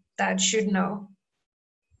and dad should know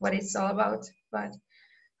what it's all about. But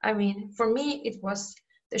I mean, for me, it was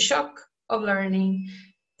the shock of learning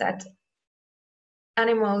that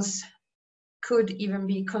animals could even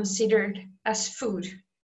be considered as food.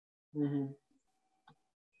 Mm-hmm.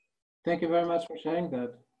 Thank you very much for sharing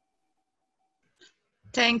that.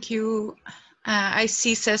 Thank you. I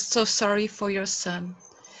see says so sorry for your son.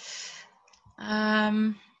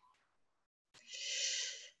 I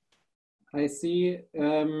see.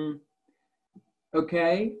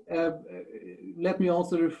 Okay. Let me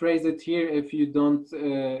also rephrase it here. If you don't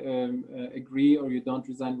agree or you don't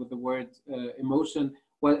resign with the word emotion,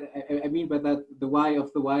 what I mean by that, the why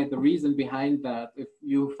of the why, the reason behind that. If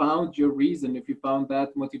you found your reason, if you found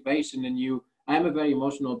that motivation in you, I'm a very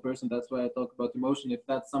emotional person. That's why I talk about emotion. If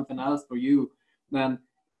that's something else for you, then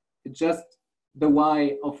just the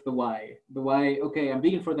why of the why. The why, okay, I'm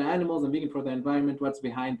vegan for the animals, I'm vegan for the environment. What's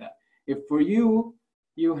behind that? If for you,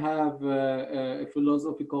 you have a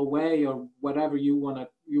philosophical way or whatever you want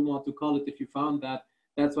to call it, if you found that,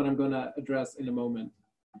 that's what I'm going to address in a moment.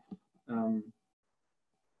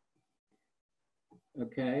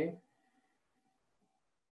 Okay.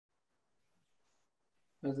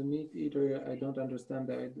 As a meat eater, I don't understand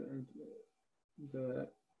the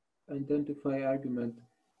identify argument.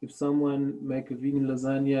 If someone make a vegan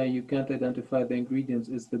lasagna, you can't identify the ingredients.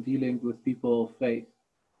 It's the dealing with people of faith.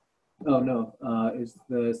 Oh no, it's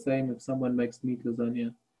the same if someone makes meat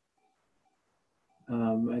lasagna.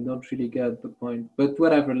 I don't really get the point, but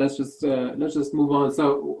whatever. Let's just move on.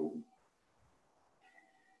 So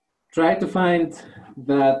try to find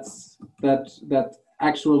that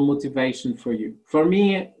actual motivation for you. For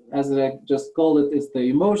me, as I just call it, it's the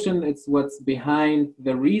emotion. It's what's behind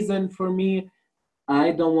the reason for me.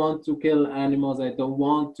 I don't want to kill animals. I don't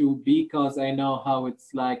want to because I know how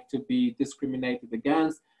it's like to be discriminated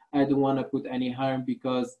against. I don't want to put any harm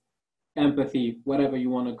because empathy, whatever you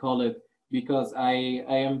want to call it, because I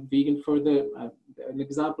am vegan for an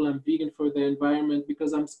example, I'm vegan for the environment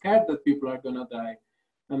because I'm scared that people are going to die.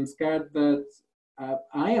 I'm scared that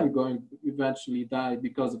I am going to eventually die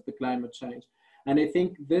because of the climate change. And I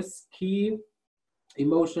think this key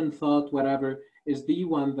emotion, thought, whatever, is the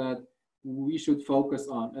one that we should focus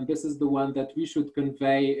on, and this is the one that we should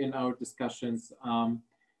convey in our discussions.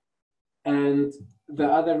 And the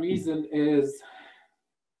other reason is,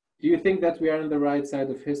 do you think that we are on the right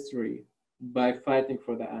side of history by fighting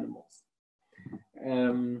for the animals?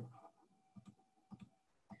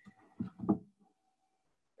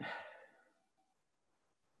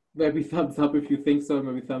 Maybe thumbs up if you think so,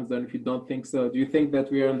 maybe thumbs down if you don't think so. Do you think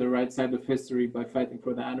that we are on the right side of history by fighting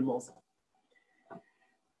for the animals?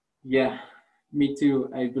 Yeah, me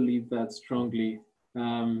too. I believe that strongly.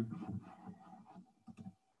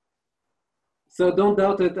 So don't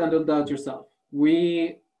doubt it and don't doubt yourself.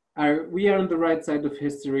 We are on the right side of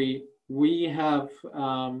history. We have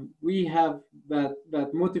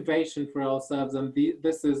that motivation for ourselves, and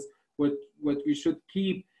this is what we should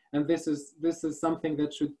keep. And this is something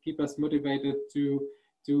that should keep us motivated to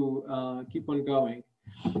keep on going.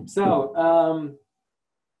 So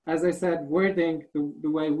as I said, wording, the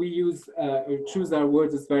way we use or choose our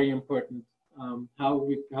words is very important.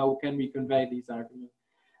 How can we convey these arguments?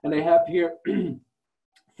 And I have here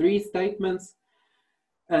 3 statements.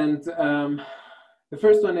 And the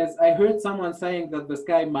first one is, I heard someone saying that the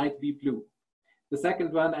sky might be blue. The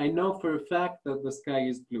second one, I know for a fact that the sky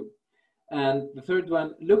is blue. And the third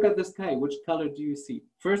one, look at the sky, which color do you see?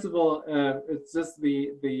 First of all, it's just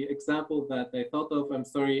the example that I thought of. I'm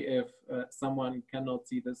sorry if someone cannot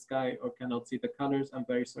see the sky or cannot see the colors. I'm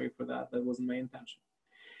very sorry for that. That wasn't my intention.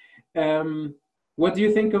 What do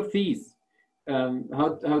you think of these?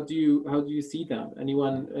 How do you see them?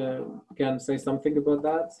 Anyone can say something about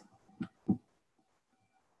that?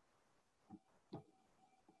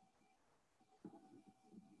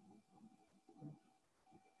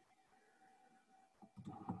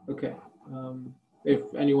 Okay. If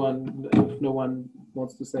no one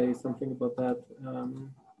wants to say something about that,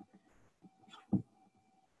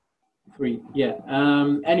 3. Yeah.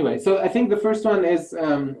 Anyway, so I think the first one is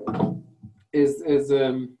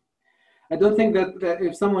I don't think that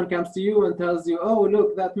if someone comes to you and tells you, oh,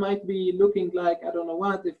 look, that might be looking like, I don't know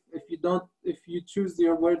what, if you choose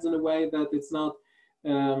your words in a way that it's not,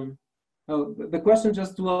 the question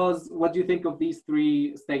just was, what do you think of these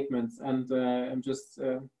 3 statements? And I'm just,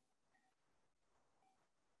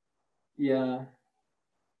 yeah.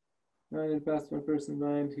 In the past, one person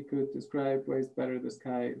mind, he could describe ways better the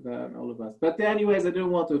sky than all of us. But anyways, I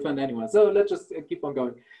don't want to offend anyone. So let's just keep on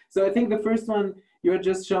going. So I think the first one, you're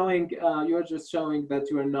just showing that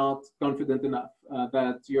you are not confident enough,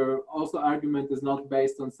 that your also argument is not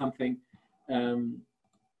based on something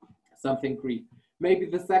concrete. Maybe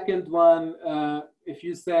the second one, if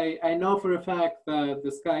you say, I know for a fact that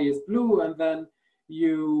the sky is blue, and then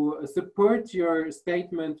you support your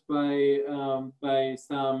statement by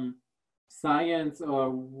some science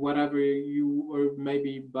or whatever, or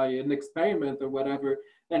maybe by an experiment or whatever,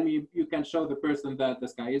 then you can show the person that the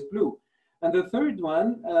sky is blue. And the third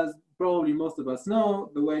one, as probably most of us know,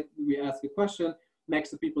 the way we ask a question makes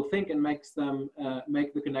the people think and makes them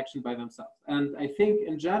make the connection by themselves. And I think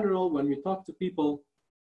in general, when we talk to people,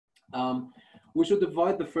 we should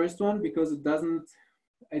avoid the first one because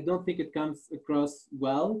I don't think it comes across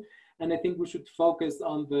well. And I think we should focus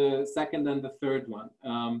on the second and the third one.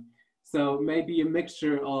 So maybe a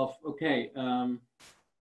mixture of, okay,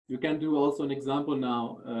 you can do also an example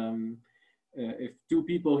now. If 2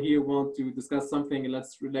 people here want to discuss something,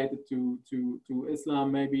 let's relate it to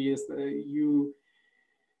Islam, maybe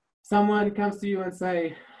someone comes to you and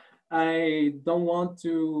say, I don't want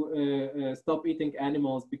to stop eating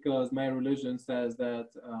animals because my religion says that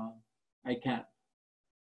I can't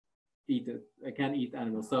eat it. I can't eat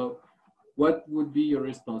animals. So what would be your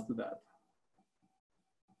response to that?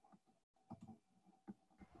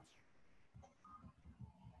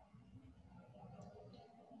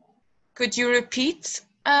 Could you repeat,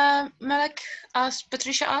 Malek, as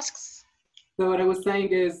Patricia asks? So what I was saying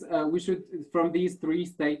is, we should, from these 3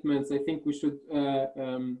 statements, I think we should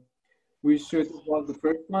avoid the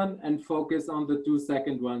first one and focus on the 2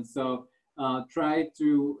 second ones. So try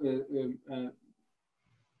to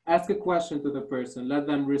ask a question to the person, let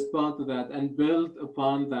them respond to that, and build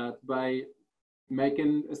upon that by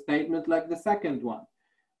making a statement like the second one,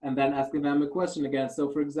 and then asking them a question again.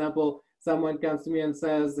 So for example, someone comes to me and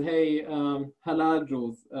says, hey, halal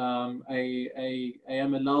rules. I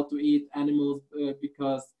am allowed to eat animals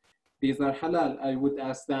because these are halal. I would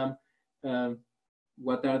ask them,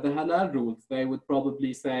 what are the halal rules? They would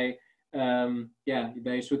probably say, yeah,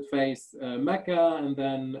 they should face Mecca, and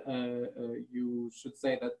then you should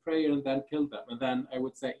say that prayer and then kill them. And then I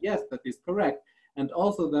would say, yes, that is correct. And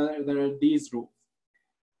also there are these rules.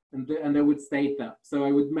 And I would state them. So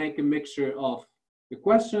I would make a mixture of the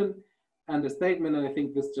question understatement, and I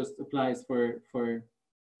think this just applies for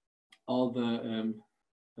all the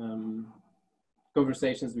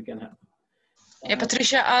conversations we can have. Yeah,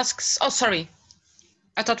 Patricia asks, oh, sorry.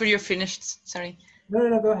 I thought we were finished, sorry.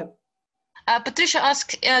 No, go ahead. Patricia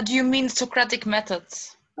asks, do you mean Socratic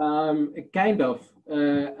methods? Kind of.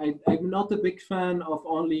 I'm not a big fan of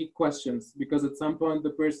only questions, because at some point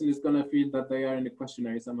the person is going to feel that they are in a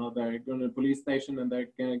questionnaire somehow. They're going to a police station and they're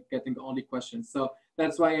getting only questions. So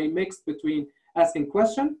that's why I mixed between asking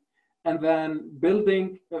question and then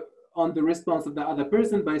building on the response of the other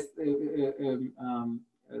person by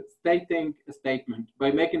stating a statement,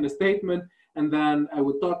 by making a statement, and then I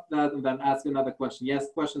would talk that and then ask another question. Yes,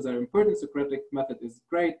 questions are important. Socratic method is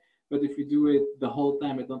great, but if you do it the whole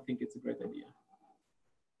time, I don't think it's a great idea.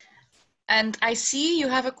 And I see you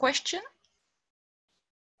have a question.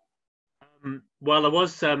 Well, I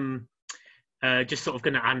was just sort of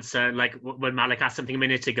going to answer like when Malek asked something a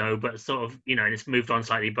minute ago, but sort of, you know, and it's moved on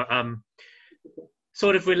slightly, but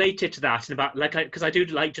sort of related to that and about like, because I do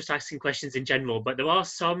like just asking questions in general, but there are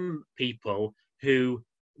some people who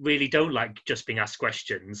really don't like just being asked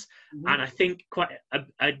questions. Mm-hmm. And I think quite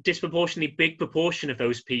a disproportionately big proportion of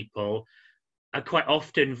those people are quite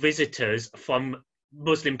often visitors from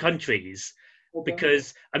Muslim countries. Okay.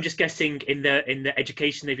 Because I'm just guessing in the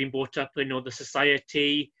education they've been brought up in or the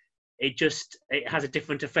society, it has a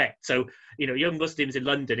different effect. So, you know, young Muslims in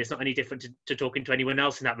London, it's not any different to talking to anyone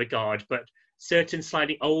else in that regard, but certain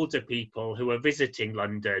slightly older people who are visiting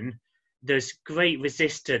London, there's great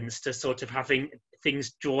resistance to sort of having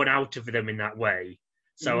things drawn out of them in that way.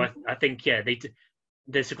 So mm-hmm. I think, yeah,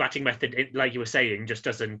 the Socratic method, like you were saying, just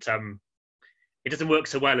doesn't, it doesn't work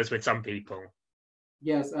so well as with some people.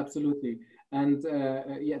 Yes, absolutely. And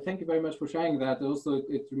yeah, thank you very much for sharing that. Also,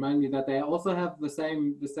 it reminded me that I also have the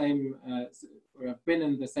same, or I've been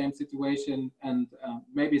in the same situation, and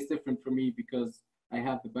maybe it's different for me because I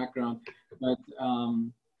have the background, but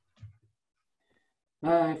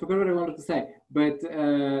I forgot what I wanted to say. But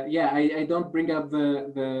yeah, I don't bring up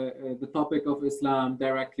the topic of Islam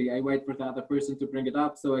directly. I wait for the other person to bring it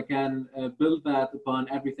up so I can build that upon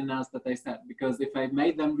everything else that I said. Because if I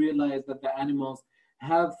made them realize that the animals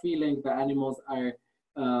have feeling, the animals are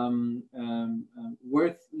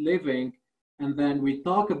worth living, and then we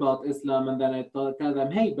talk about Islam, and then I tell them,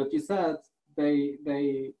 hey, but you said they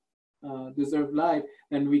deserve life,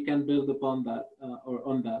 then we can build upon that or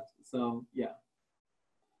on that. So yeah,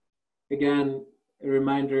 again, a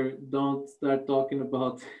reminder, don't start talking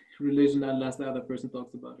about religion unless the other person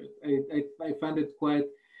talks about it. I find it quite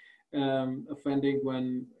offending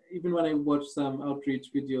even when I watch some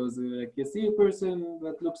outreach videos, like you see a person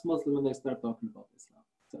that looks Muslim and they start talking about Islam.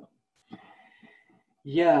 So,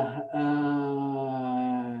 yeah,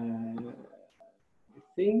 I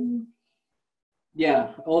think,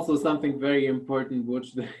 yeah, also something very important,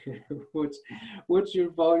 watch your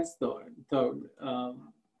voice tone.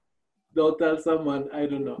 Don't tell someone, I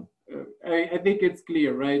don't know. I think it's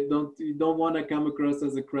clear, right? You don't want to come across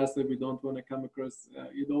as aggressive. You don't want to come across,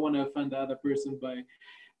 you don't want to offend the other person by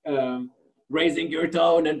raising your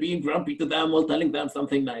tone and being grumpy to them while telling them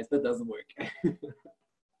something nice. That doesn't work.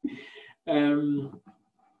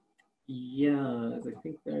 Yeah, I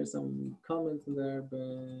think there are some comments in there, but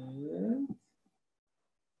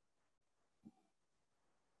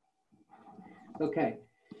okay.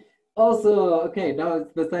 Also, okay, now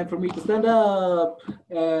it's the time for me to stand up.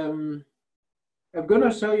 I'm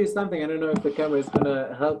gonna show you something. I don't know if the camera is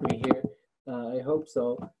gonna help me here. I hope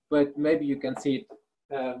so, but maybe you can see it.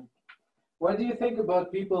 What do you think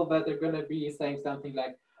about people that are gonna be saying something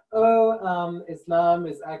like, oh, Islam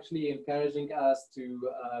is actually encouraging us to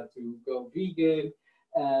go vegan,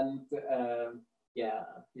 and yeah,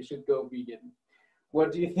 you should go vegan.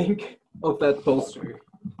 What do you think of that poster?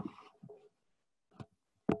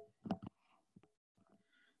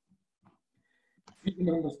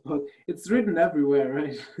 It's written everywhere,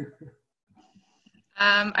 right?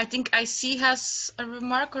 I think IC has a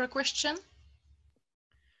remark or a question.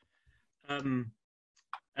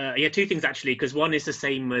 Yeah, two things actually, because one is the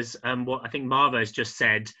same as what I think Mara has just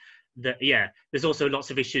said, that yeah, there's also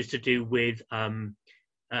lots of issues to do with halal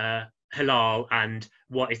and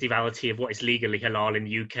what is the reality of what is legally halal in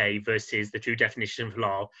the UK versus the true definition of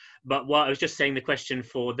halal. But what I was just saying, the question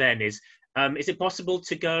for then is it possible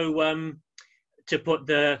to go to put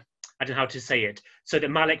I don't know how to say it, so that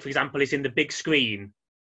Malek, for example, is in the big screen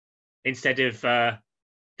instead of the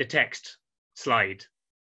text slide?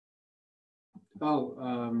 Oh,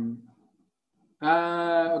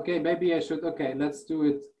 okay, maybe I should, okay, let's do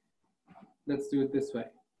it this way.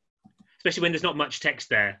 Especially when there's not much text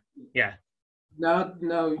there, yeah. Now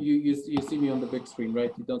you see me on the big screen,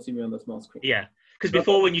 right? You don't see me on the small screen. Yeah, because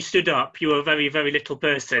before when you stood up, you were a very, very little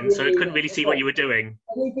person, so I couldn't really see what you were doing.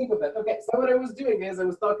 I didn't think of that. Okay, so what I was doing is I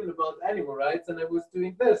was talking about animal rights, and I was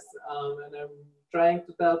doing this, and I'm trying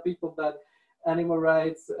to tell people that animal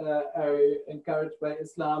rights are encouraged by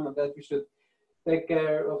Islam, and that we should take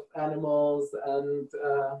care of animals, and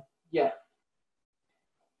yeah.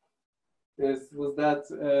 Was that?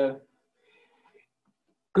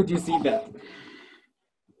 Could you see that?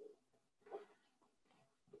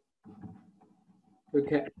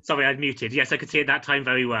 Okay. Sorry, I'd muted. Yes, I could see it that time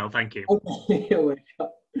very well. Thank you. Okay.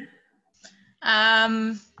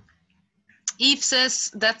 Eve says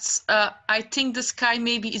that's, I think the sky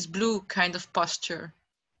maybe is blue kind of posture.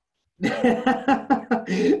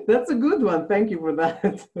 That's a good one. Thank you for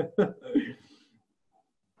that.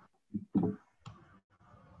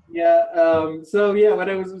 Yeah, so yeah, what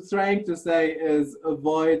I was trying to say is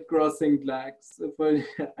avoid crossing flags.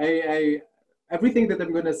 Everything that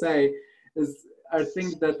I'm going to say are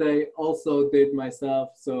things that I also did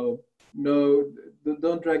myself. So no,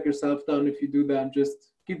 don't drag yourself down if you do them.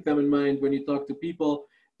 Just keep them in mind when you talk to people.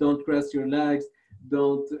 Don't cross your legs.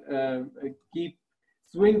 Don't keep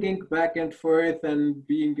swinging back and forth and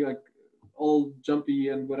being like all jumpy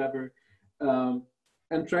and whatever.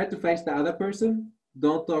 And try to face the other person.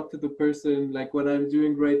 Don't talk to the person like what I'm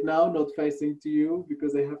doing right now, not facing to you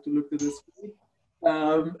because I have to look to the screen.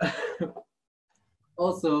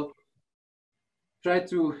 Also, try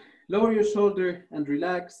to lower your shoulder and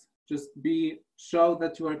relax. Just show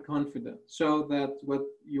that you are confident. Show that what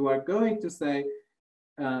you are going to say,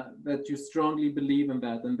 that you strongly believe in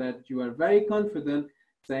that, and that you are very confident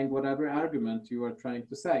saying whatever argument you are trying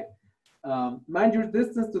to say. Mind your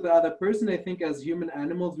distance to the other person. I think as human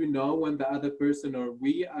animals, we know when the other person or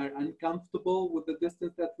we are uncomfortable with the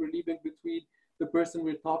distance that we're leaving between the person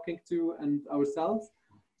we're talking to and ourselves.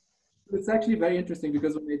 It's actually very interesting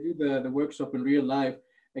because when I do the workshop in real life,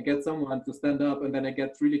 I get someone to stand up and then I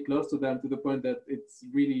get really close to them to the point that it's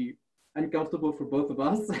really uncomfortable for both of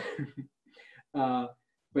us.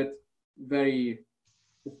 But very,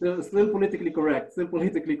 still politically correct,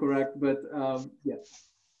 but yeah.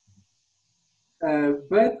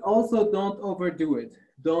 But also don't overdo it.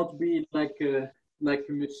 Don't be like a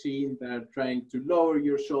machine that are trying to lower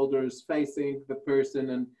your shoulders facing the person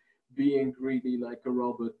and being really like a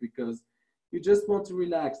robot, because you just want to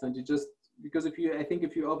relax, and because I think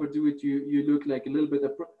if you overdo it, you look like a little bit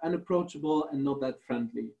unapproachable and not that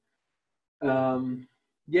friendly.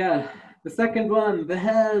 Yeah, the second one, the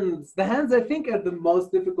hands. The hands I think are the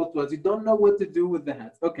most difficult ones. You don't know what to do with the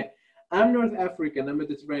hands. Okay. I'm North African, I'm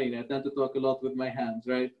Mediterranean, I tend to talk a lot with my hands,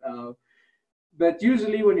 right? But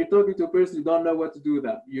usually when you're talking to a person, you don't know what to do with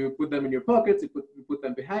them. You put them in your pockets, you put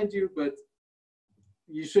them behind you, but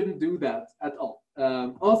you shouldn't do that at all.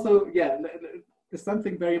 Also, yeah, there's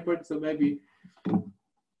something very important, so maybe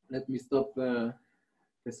let me stop the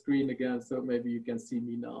screen again, so maybe you can see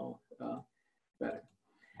me now better.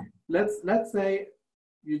 Let's say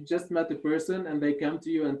you just met a person and they come to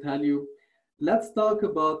you and tell you, let's talk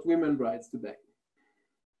about women's rights today.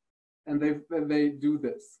 And they do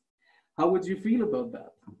this. How would you feel about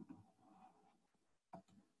that?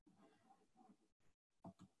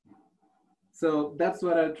 So that's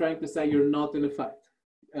what I'm trying to say. You're not in a fight.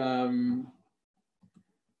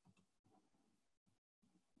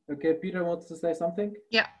 Okay, Peter wants to say something?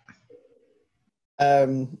 Yeah.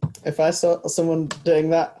 If I saw someone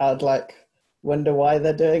doing that, I'd wonder why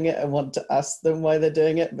they're doing it and want to ask them why they're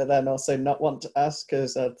doing it, but then also not want to ask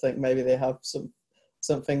because I think maybe they have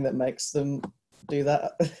something that makes them do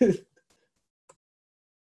that.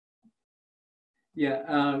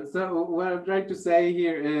 Yeah. So what I'm trying to say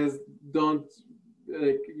here is don't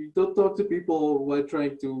talk to people while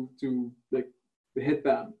trying to hit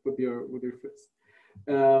them with your fist.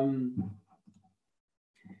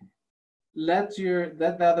 Let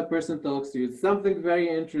the other person talks to you. It's something very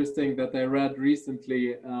interesting that I read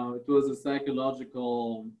recently. It was a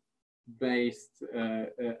psychological based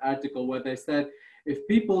article where they said if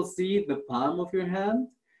people see the palm of your hand,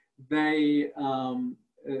 they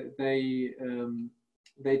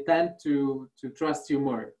tend to trust you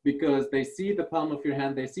more because they see the palm of your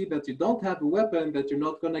hand. They see that you don't have a weapon, that you're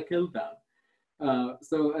not going to kill them.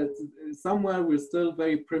 So somewhere we're still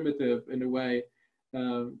very primitive in a way.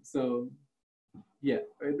 So yeah,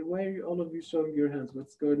 why are all of you showing your hands?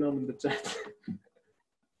 What's going on in the chat?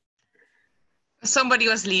 Somebody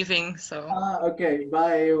was leaving, so. Okay,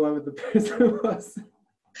 bye, whoever the person was.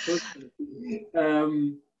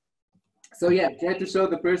 So yeah, try to show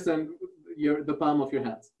the person the palm of your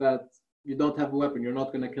hands, that you don't have a weapon, you're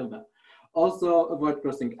not gonna kill them. Also avoid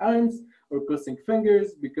crossing arms or crossing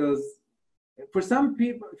fingers, because for some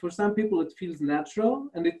people it feels natural,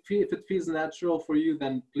 and if it feels natural for you,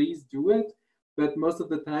 then please do it. But most of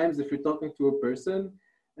the times, if you're talking to a person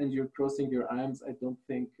and you're crossing your arms, I don't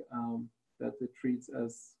think that it treats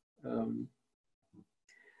as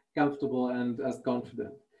comfortable and as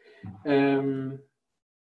confident.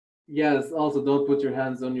 Yes, also don't put your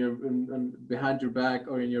hands on your behind your back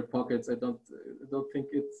or in your pockets. I don't think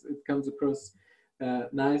it comes across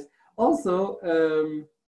nice. Also,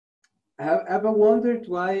 have ever wondered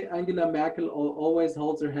why Angela Merkel always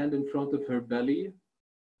holds her hand in front of her belly?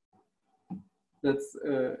 Let's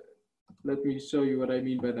let me show you what I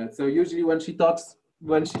mean by that. So usually when she talks,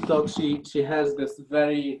 she has this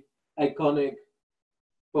very iconic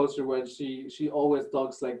posture when she always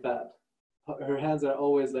talks like that. Her hands are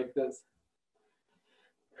always like this.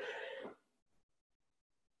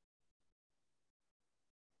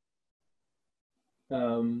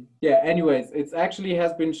 Yeah, anyways, it's actually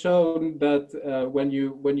has been shown that when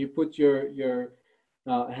you put your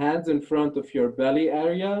hands in front of your belly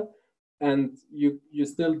area, and you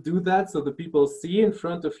still do that so the people see in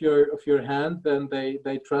front of your hand, then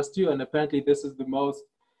they trust you. And apparently this is the most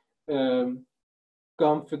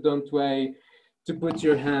confident way to put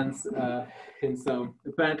your hands in. So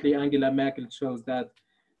apparently Angela Merkel chose that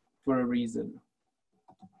for a reason.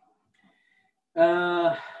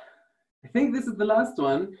 I think this is the last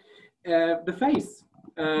one. The face.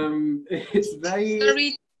 It's very.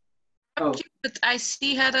 Sorry, oh. but I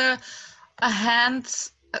see had a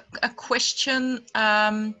hand, a question.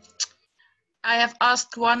 I have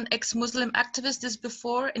asked one ex-Muslim activist this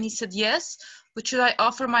before, and he said yes. But should I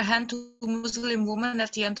offer my hand to a Muslim woman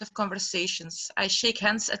at the end of conversations? I shake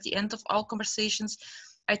hands at the end of all conversations.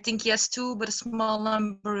 I think yes too, but a small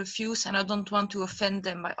number refuse, and I don't want to offend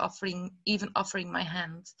them by even offering my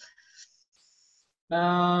hand.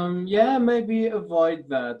 Yeah, maybe avoid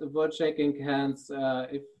that. Avoid shaking hands.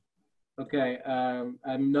 If okay,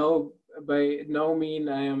 I'm by no means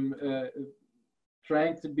I am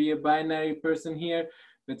trying to be a binary person here.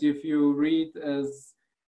 But if you read as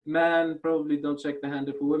man, probably don't shake the hand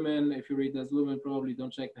of a woman. If you read as woman, probably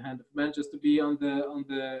don't shake the hand of man, just to be on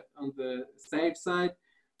the safe side.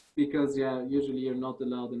 Because yeah, usually you're not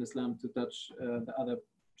allowed in Islam to touch the other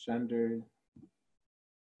gender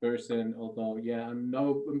person. Although yeah, I'm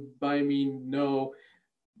no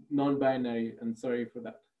non-binary, and sorry for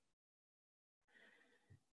that.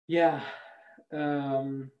 Yeah.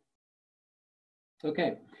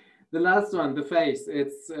 Okay, the last one, the face.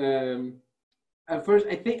 It's at first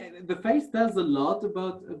I think the face tells a lot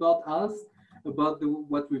about us, about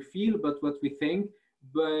what we feel, about what we think,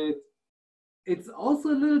 but it's also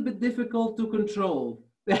a little bit difficult to control.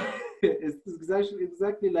 It's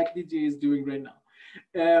exactly like DJ is doing right now.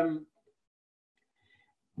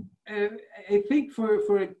 I think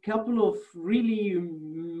for a couple of really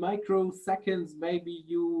microseconds, maybe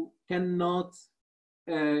you cannot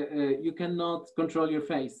control your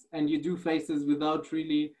face, and you do faces without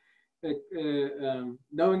really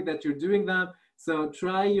knowing that you're doing them. So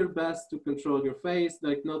try your best to control your face,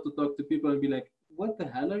 like not to talk to people and be like, what the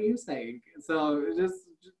hell are you saying? So just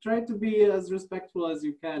try to be as respectful as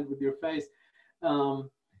you can with your face.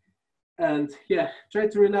 And yeah, try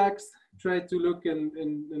to relax, try to look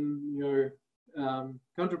in your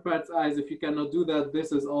counterpart's eyes. If you cannot do that,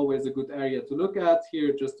 this is always a good area to look at,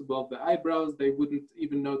 here just above the eyebrows. They wouldn't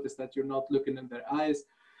even notice that you're not looking in their eyes.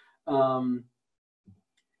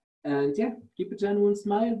 And yeah, keep a genuine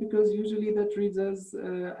smile, because usually that reads as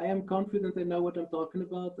I am confident, I know what I'm talking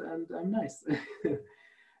about, and I'm nice.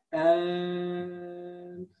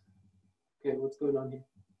 And okay, what's going on here?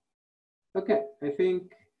 Okay, I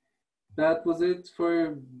think that was it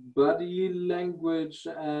for body language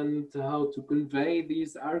and how to convey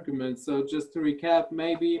these arguments. So just to recap,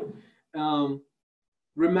 maybe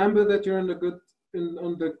remember that you're on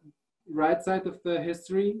the right side of the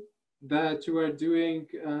history, that you are doing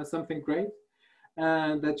something great,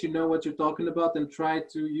 and that you know what you're talking about, and try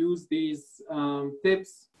to use these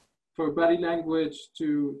tips for body language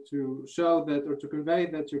to show that, or to convey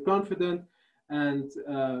that you're confident, and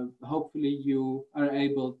hopefully you are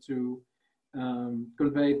able to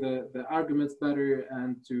convey the arguments better,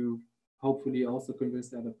 and to hopefully also convince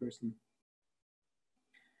the other person.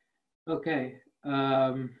 Okay.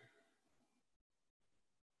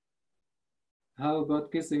 How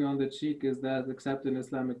about kissing on the cheek? Is that accepted in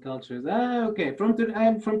Islamic cultures? Okay.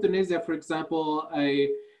 I'm from Tunisia, for example. I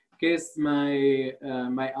kiss my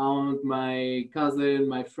my aunt, my cousin,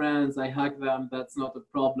 my friends. I hug them. That's not a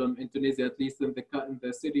problem in Tunisia, at least in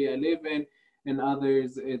the city I live in. In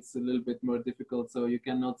others, it's a little bit more difficult. So you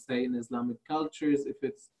cannot say in Islamic cultures if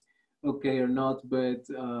it's okay or not, but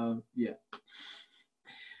yeah.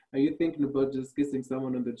 Are you thinking about just kissing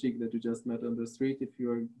someone on the cheek that you just met on the street? If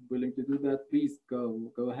you're willing to do that, please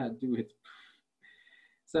go ahead, do it.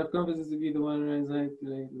 Self-confidence to be the one who is high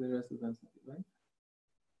to the rest of them, right?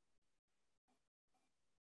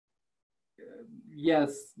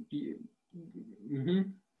 Yes. Mm-hmm.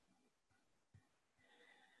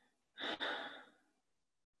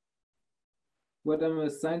 What am a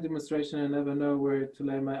sign demonstration I never know where to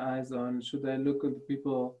lay my eyes on? Should I look at the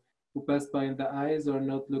people who pass by in the eyes or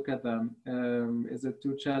not look at them? Is it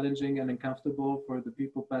too challenging and uncomfortable for the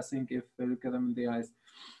people passing if they look at them in the eyes?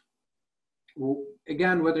 Well,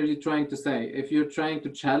 again, what are you trying to say? If you're trying to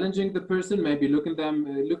challenging the person, maybe looking them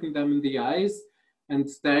in the eyes and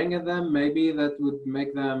staring at them, maybe that would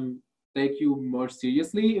make them take you more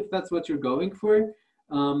seriously if that's what you're going for.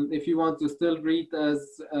 If you want to still read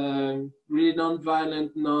as really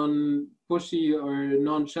non-violent, non-pushy, or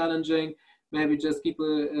non-challenging, maybe just keep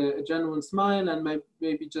a genuine smile and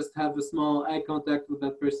maybe just have a small eye contact with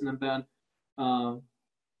that person and then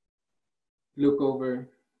look over.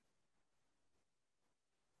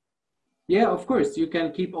 Yeah, of course, you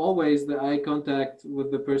can keep always the eye contact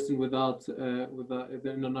with the person without in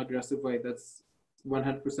a non-aggressive way. That's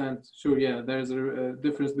 100% sure. Yeah, there's a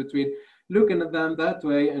difference between looking at them that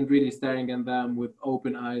way and really staring at them with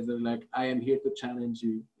open eyes and like, I am here to challenge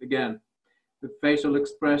you. Again, the facial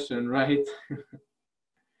expression, right?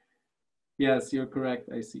 Yes, you're correct,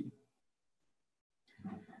 I see.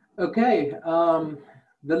 Okay,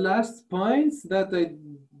 the last points that I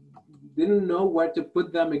didn't know where to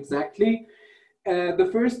put them exactly. The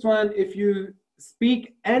first one, if you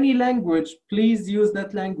speak any language, please use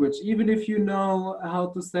that language. Even if you know how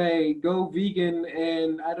to say go vegan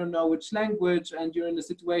in I don't know which language and you're in a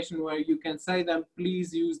situation where you can say them,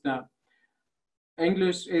 please use them.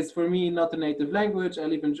 English is for me not a native language. I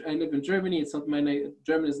live in Germany. It's not my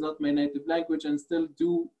German is not my native language, and still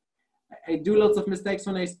I do lots of mistakes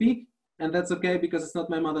when I speak, and that's okay because it's not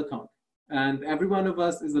my mother tongue. And every one of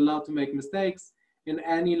us is allowed to make mistakes in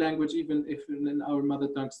any language, even if in our mother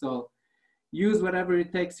tongue. So use whatever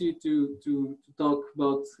it takes you to talk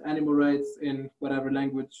about animal rights in whatever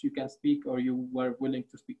language you can speak or you are willing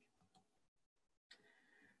to speak.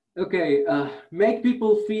 Okay, make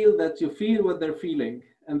people feel that you feel what they're feeling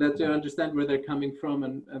and that you understand where they're coming from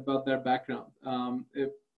and about their background.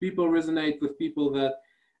 If people resonate with people that,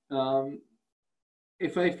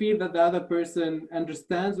 if I feel that the other person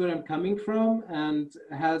understands where I'm coming from and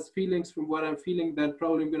has feelings from what I'm feeling, then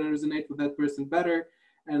probably I'm going to resonate with that person better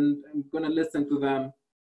and I'm going to listen to them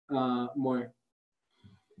more.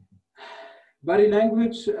 Body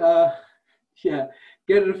language, yeah,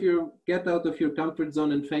 get out of your comfort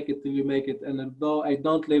zone and fake it till you make it. And although I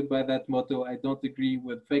don't live by that motto, I don't agree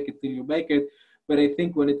with fake it till you make it. But I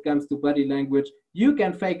think when it comes to body language, you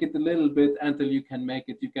can fake it a little bit until you can make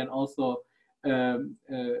it. You can also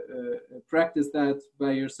practice that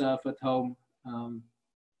by yourself at home.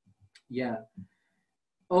 Yeah.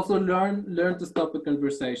 Also learn to stop a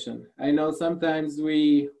conversation. I know sometimes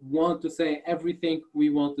we want to say everything we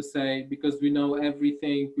want to say because we know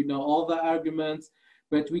everything, we know all the arguments,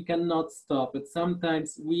 but we cannot stop. But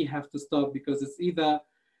sometimes we have to stop because it's either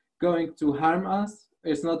going to harm us,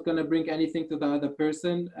 it's not going to bring anything to the other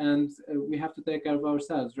person, and we have to take care of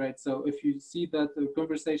ourselves, right? So if you see that the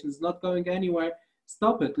conversation is not going anywhere,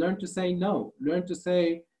 stop it. Learn to say no. Learn to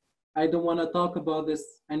say, I don't want to talk about this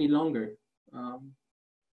any longer.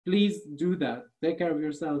 Please do that. Take care of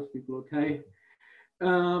yourself, people, okay?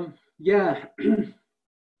 Yeah,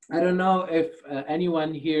 I don't know if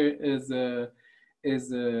anyone here is a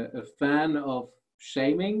fan of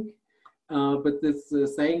shaming. But this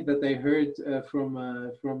saying that I heard from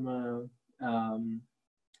an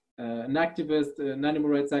activist, an animal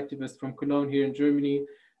rights activist from Cologne here in Germany,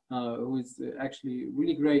 who is actually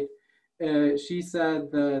really great. She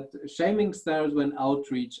said that shaming starts when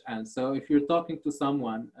outreach ends. So if you're talking to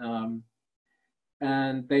someone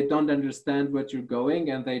and they don't understand what you're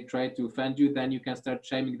going and they try to offend you, then you can start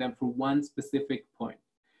shaming them for one specific point.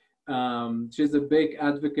 She's a big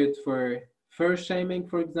advocate for fur shaming,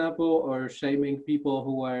 for example, or shaming people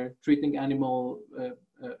who are treating animals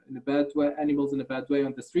in a bad way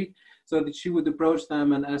on the street, so that she would approach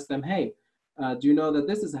them and ask them, hey, do you know that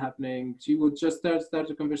this is happening? She would just start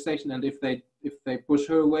a conversation, and if they push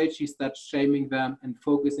her away, she starts shaming them and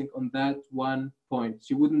focusing on that one point.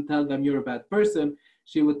 She wouldn't tell them you're a bad person.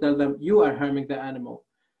 She would tell them you are harming the animal.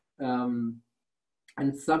 And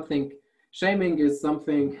shaming is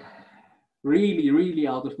something really, really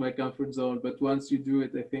out of my comfort zone. But once you do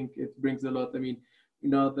it, I think it brings a lot. I mean, you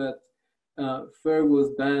know that fur was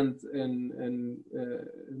banned in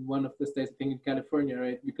one of the states, I think in California,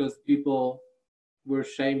 right? Because people were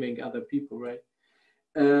shaming other people, right?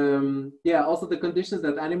 Yeah, also the conditions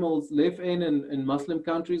that animals live in Muslim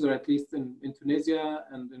countries, or at least in Tunisia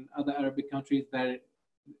and in other Arabic countries,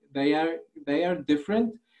 they are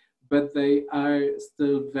different, but they are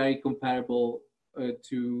still very comparable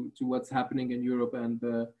to what's happening in Europe and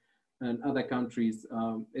other countries.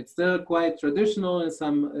 It's still quite traditional in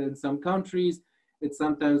some countries. It's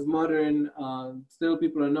sometimes modern. Still,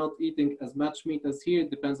 people are not eating as much meat as here. It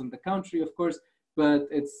depends on the country, of course, but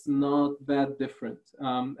it's not that different.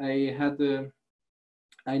 I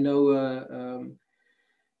know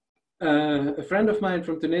a friend of mine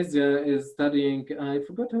from Tunisia is studying, I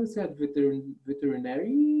forgot how it's said,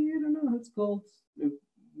 veterinary, I don't know how it's called,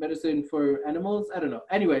 medicine for animals, I don't know.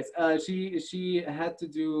 Anyways, she had to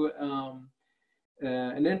do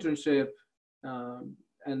an internship,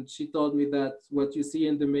 and she told me that what you see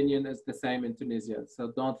in Dominion is the same in Tunisia.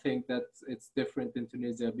 So don't think that it's different in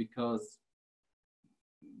Tunisia because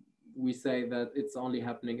we say that it's only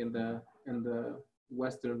happening in the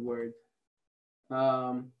Western world.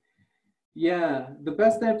 Yeah, the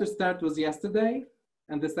best time to start was yesterday,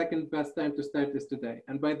 and the second best time to start is today.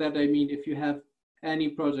 And by that I mean, if you have any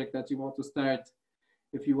project that you want to start,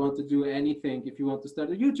 if you want to do anything, if you want to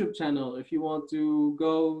start a YouTube channel, if you want to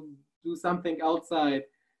go do something outside,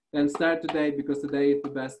 then start today, because today is the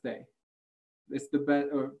best day. It's the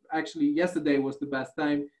best, or actually yesterday was the best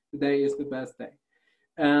time, today is the best day.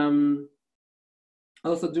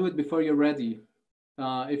 Also do it before you're ready.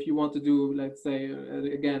 If you want to do, let's say,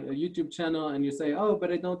 again, a YouTube channel, and you say, oh,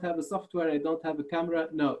 but I don't have a software, I don't have a camera.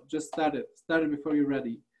 No, just start it. Start it before you're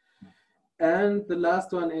ready. And the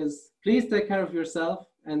last one is, please take care of yourself.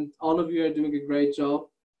 And all of you are doing a great job.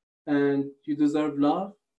 And you deserve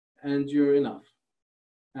love. And you're enough.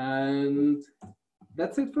 And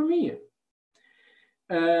that's it for me.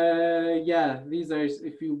 Yeah, these are,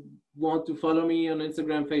 if you want to follow me on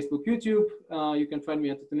Instagram, Facebook, YouTube, you can find me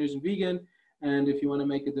at the Tunisian Vegan. And if you want to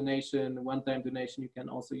make a donation, a one-time donation, you can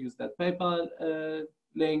also use that PayPal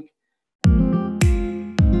link.